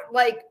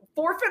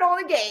forfeit all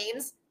the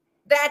games.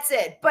 That's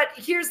it. But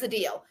here's the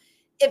deal.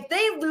 If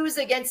they lose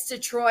against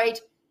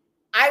Detroit,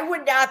 I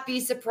would not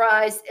be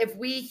surprised if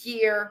we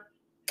hear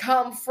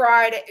come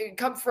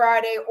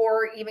Friday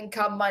or even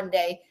come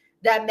Monday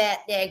that Matt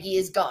Nagy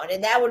is gone.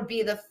 And that would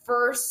be the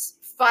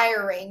first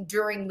firing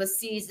during the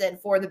season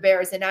for the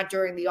Bears and not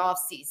during the off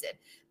season.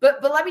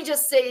 But let me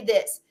just say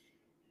this.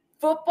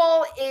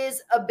 Football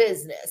is a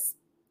business.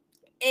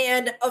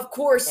 And of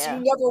course, you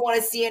never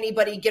want to see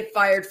anybody get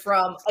fired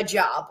from a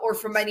job or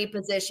from any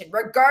position,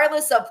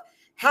 regardless of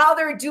how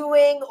they're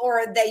doing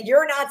or that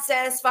you're not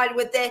satisfied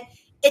with it.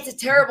 It's a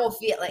terrible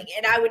feeling,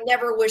 and I would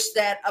never wish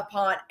that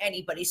upon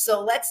anybody.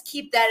 So let's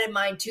keep that in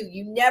mind too.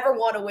 You never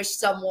want to wish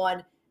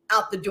someone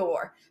out the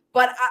door.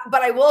 But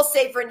I will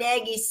say, for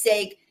Nagy's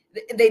sake,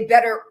 they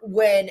better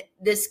win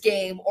this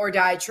game or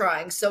die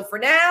trying. So for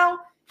now,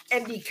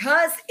 and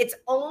because it's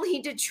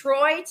only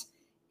Detroit,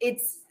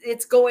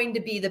 it's going to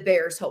be the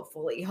Bears,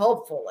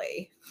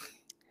 hopefully.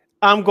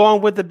 I'm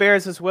going with the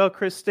Bears as well,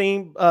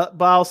 Christine.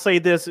 But I'll say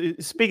this.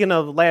 Speaking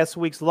of last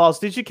week's loss,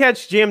 did you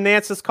catch Jim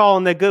Nance's call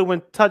on that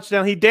Goodwin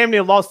touchdown? He damn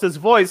near lost his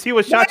voice. He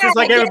was shot just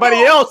like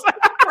everybody else.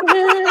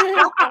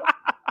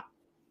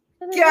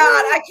 God,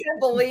 I can't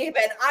believe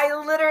it. I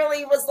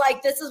literally was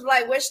like, this is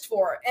what I wished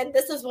for, and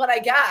this is what I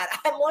got.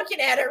 I'm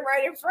looking at it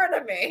right in front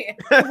of me.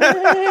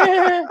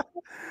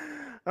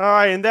 All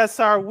right, and that's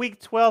our Week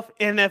 12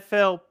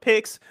 NFL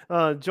picks.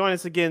 Join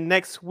us again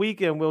next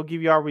week, and we'll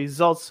give you our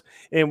results,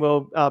 and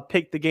we'll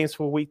pick the games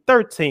for Week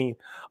 13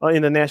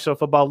 in the National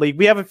Football League.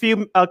 We have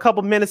a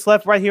couple minutes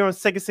left right here on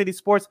Second City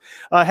Sports.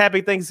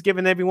 Happy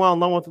Thanksgiving, everyone,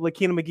 along with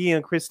Lakina McGee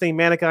and Christine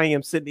Manica. I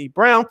am Sydney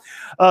Brown.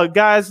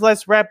 Guys,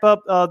 let's wrap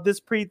up this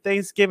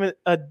pre-Thanksgiving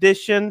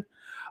edition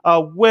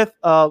with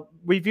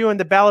reviewing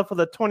the ballot for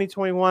the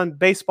 2021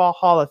 Baseball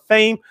Hall of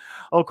Fame.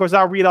 Of course,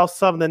 I'll read off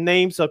some of the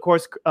names. Of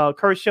course,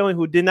 Curt Schilling,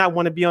 who did not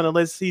want to be on the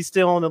list, he's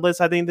still on the list.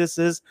 I think this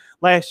is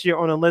last year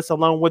on the list,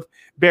 along with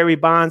Barry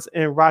Bonds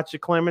and Roger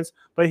Clemens.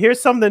 But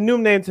here's some of the new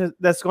names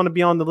that's going to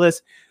be on the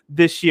list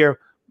this year.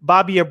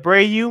 Bobby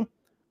Abreu,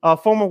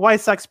 former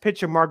White Sox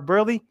pitcher Mark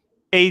Buehrle,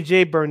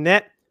 A.J.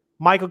 Burnett,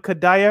 Michael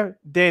Kadire,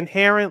 Dan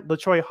Herron,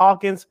 LaTroy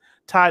Hawkins,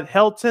 Todd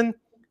Helton,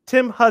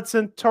 Tim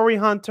Hudson, Torrey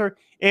Hunter,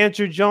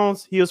 Andrew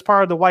Jones. He was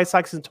part of the White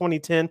Sox in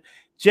 2010.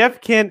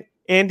 Jeff Kent,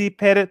 Andy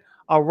Pettitte,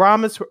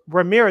 Aramis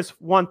Ramirez,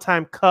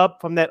 one-time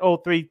Cub from that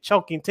 03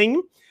 choking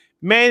team.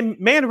 Man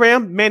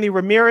Ram, Manny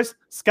Ramirez,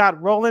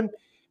 Scott Rowland,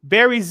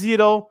 Barry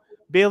Zito,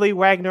 Billy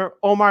Wagner,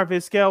 Omar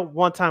Vizquel,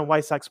 one-time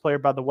White Sox player,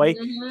 by the way.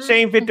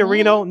 Shane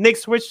Victorino, Nick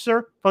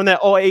Swisher from that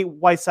 08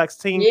 White Sox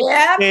team.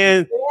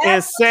 And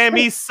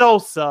Sammy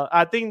Sosa.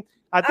 I think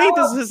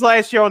this is his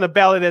last year on the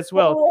ballot as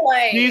well.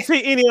 Boy. Do you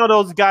see any of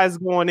those guys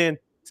going in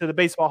to the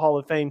Baseball Hall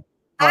of Fame?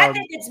 I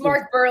think it's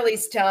Mark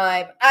Buehrle's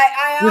time.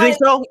 You think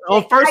so?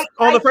 On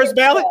the first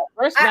ballot? So.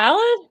 First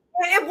ballot?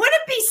 It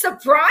wouldn't be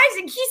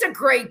surprising. He's a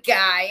great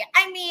guy.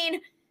 I mean,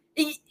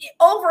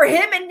 over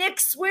him and Nick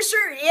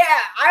Swisher,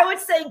 I would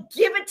say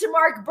give it to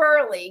Mark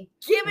Buehrle.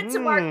 Give it to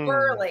Mark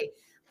Buehrle.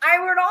 I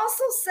would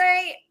also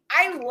say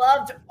I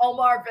loved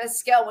Omar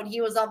Vizquel when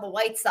he was on the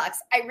White Sox.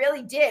 I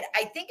really did.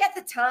 I think at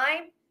the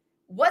time,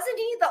 wasn't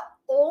he the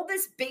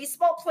oldest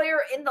baseball player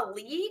in the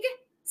league?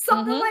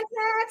 Something like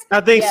that.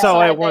 I think so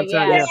at one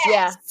time.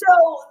 Yeah.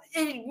 So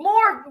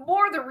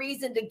more the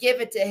reason to give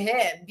it to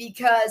him,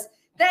 because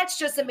that's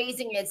just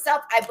amazing in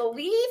itself. I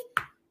believe,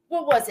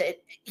 what was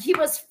it? He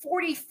was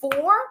 44,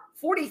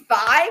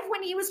 45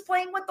 when he was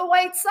playing with the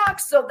White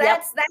Sox. So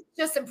that's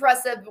just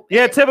impressive.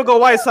 Yeah, typical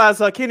White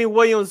Sox. Kenny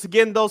Williams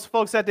getting those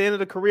folks at the end of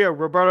the career.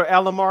 Roberto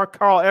Alomar,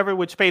 Carl Everett,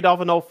 which paid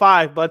off in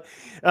 05. But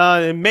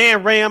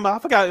Man Ram, I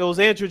forgot it was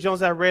Andrew Jones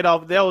that read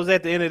off. That was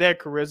at the end of their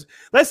careers.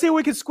 Let's see if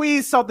we can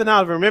squeeze something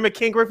out of him. Remember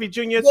Ken Griffey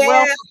Jr. as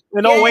well?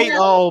 In 08?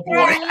 Oh,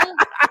 boy.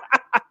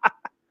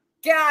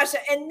 Gosh,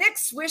 and Nick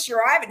Swisher,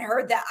 I haven't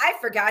heard that. I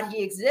forgot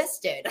he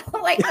existed. I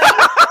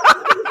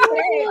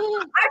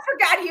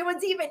forgot he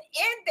was even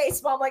in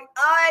baseball. I'm like,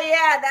 oh,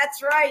 yeah,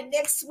 that's right,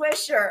 Nick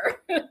Swisher.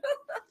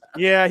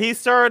 Yeah, he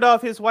started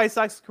off his White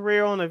Sox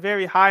career on a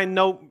very high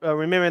note.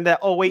 Remembering that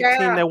 08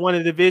 team that won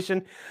the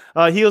division.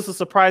 He was a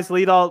surprise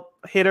leadoff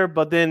hitter,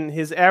 but then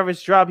his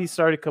average dropped. He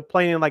started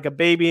complaining like a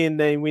baby, and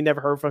then we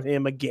never heard from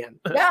him again.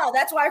 No,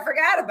 that's why I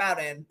forgot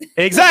about him.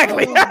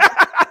 Exactly.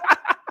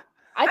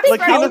 I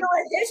think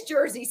his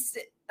jersey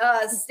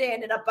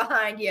standing up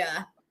behind you.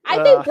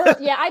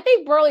 I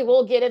think Buehrle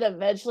will get it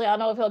eventually. I don't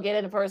know if he'll get it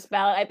in the first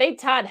ballot. I think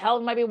Todd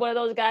Helton might be one of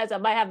those guys that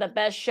might have the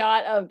best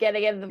shot of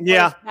getting in the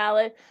first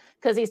ballot,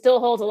 because he still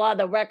holds a lot of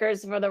the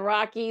records for the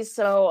Rockies.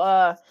 So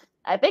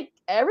I think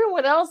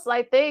everyone else,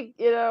 I think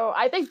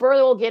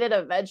Buehrle will get it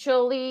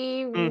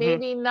eventually.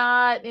 Maybe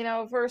not,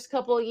 first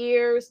couple of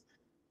years.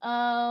 Maybe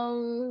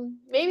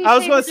I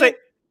was going to say.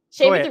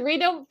 Shane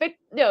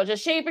Victorino,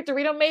 just Shane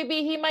Victorino.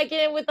 Maybe he might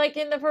get in with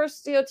in the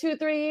first 2-3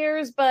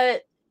 years,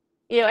 but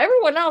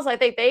everyone else, I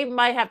think they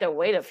might have to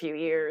wait a few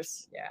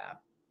years. Yeah,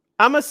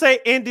 I'm gonna say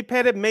Andy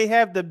Pettitte may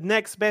have the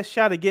next best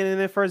shot of getting in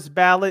the first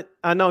ballot.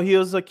 I know he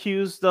was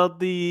accused of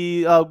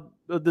the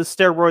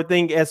steroid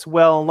thing as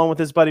well, along with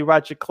his buddy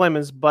Roger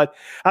Clemens, but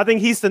I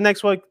think he's the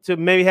next one to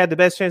maybe have the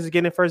best chance of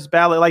getting in first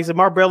ballot. Like I said,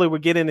 Mark Buehrle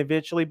would get in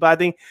eventually, but I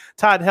think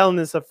Todd Helton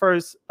is the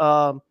first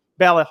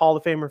ballot Hall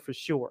of Famer for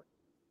sure.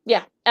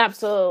 Yeah,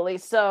 absolutely.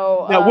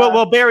 So now,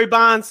 will Barry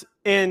Bonds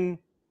and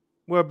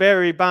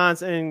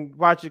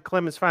Roger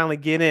Clemens finally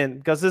get in?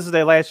 Because this is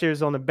their last year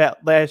on the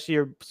last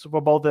year for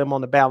both of them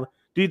on the ballot.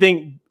 Do you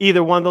think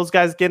either one of those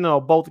guys get in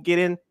or both get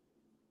in?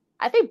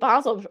 I think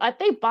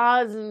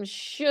Bonds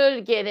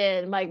should get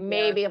in,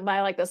 maybe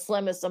by the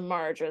slimmest of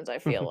margins. I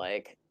feel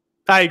like.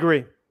 I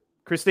agree,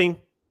 Christine.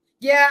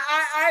 Yeah,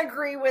 I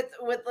agree with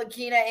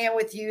Lakina and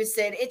with you,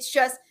 Sid. It's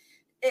just.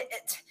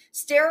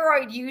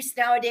 Steroid use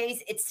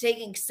nowadays, it's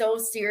taking so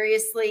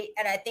seriously,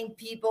 and I think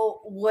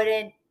people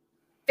wouldn't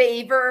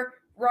favor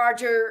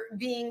Roger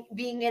being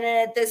in it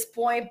at this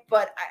point,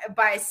 but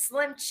by a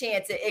slim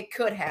chance it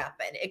could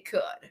happen. It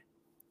could.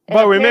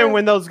 But remember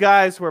when those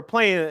guys were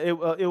playing,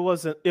 it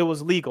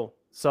was legal.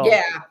 So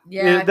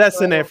yeah,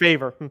 that's in their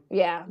favor.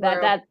 Yeah,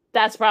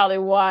 that's probably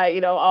why,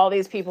 you know, all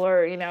these people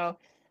are, you know,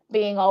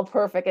 being all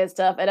perfect and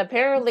stuff. And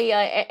apparently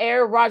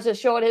Aaron Rodgers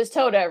showed his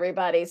toe to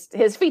everybody,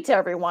 his feet to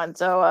everyone.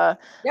 So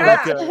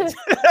yeah.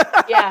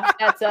 yeah,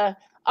 that's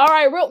all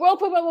right. Real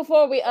quick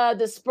before we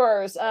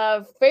disperse.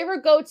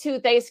 Favorite go-to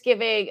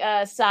Thanksgiving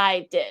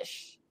side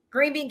dish?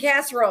 Green bean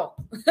casserole.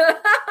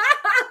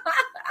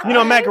 You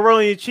know,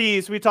 macaroni and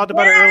cheese. We talked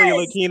about it earlier,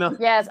 Lakina.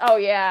 Yes. Oh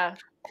yeah.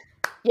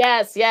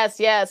 Yes.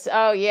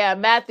 Oh yeah.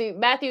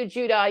 Matthew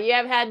Judah, you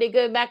haven't had any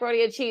good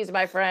macaroni and cheese,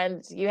 my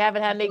friend. You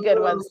haven't had any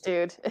good ones,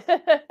 dude.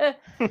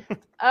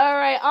 All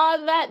right.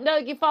 On that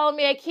note, you follow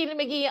me at Keena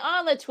McGee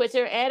on the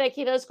Twitter and at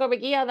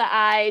Keena_McGee on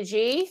the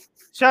IG.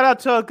 Shout out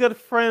to a good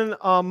friend,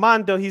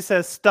 Mondo. He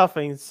says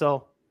stuffing,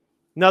 so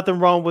nothing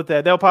wrong with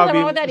that. They'll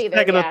probably be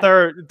second or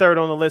third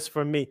on the list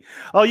for me.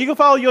 Oh, you can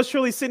follow yours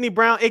truly, Sydney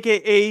Brown,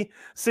 aka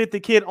Sid the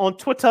Kid, on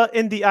Twitter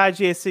in the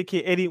IG at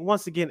SidKid80.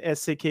 Once again, at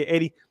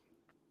SidKid80.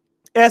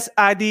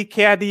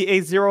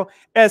 SIDKID80.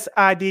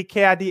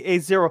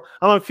 SIDKID80.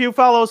 I'm a few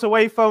follows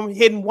away from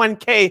hitting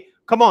 1K.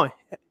 Come on,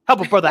 help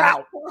a brother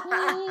out.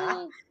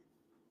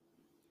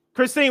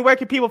 Christine, where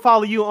can people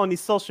follow you on the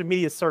social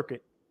media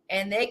circuit?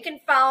 And they can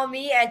follow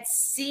me at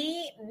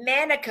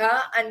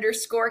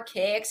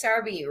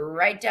CManica_KXRB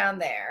right down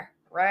there.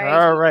 Right.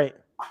 All right.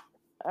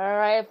 All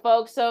right,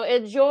 folks. So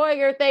enjoy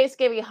your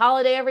Thanksgiving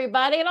holiday,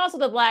 everybody, and also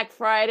the Black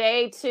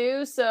Friday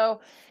too.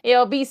 So, you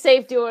know, be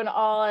safe doing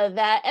all of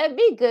that and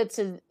be good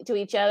to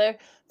each other.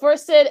 For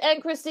Sid and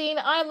Christine,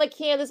 I'm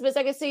Lakina. This is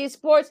Second City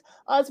Sports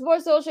on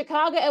Sports Zone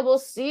Chicago, and we'll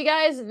see you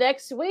guys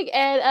next week.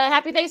 And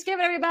happy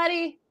Thanksgiving,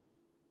 everybody.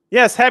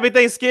 Yes, happy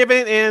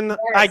Thanksgiving, and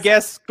I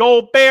guess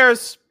go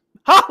Bears.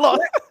 Holla.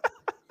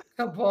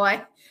 Oh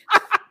boy.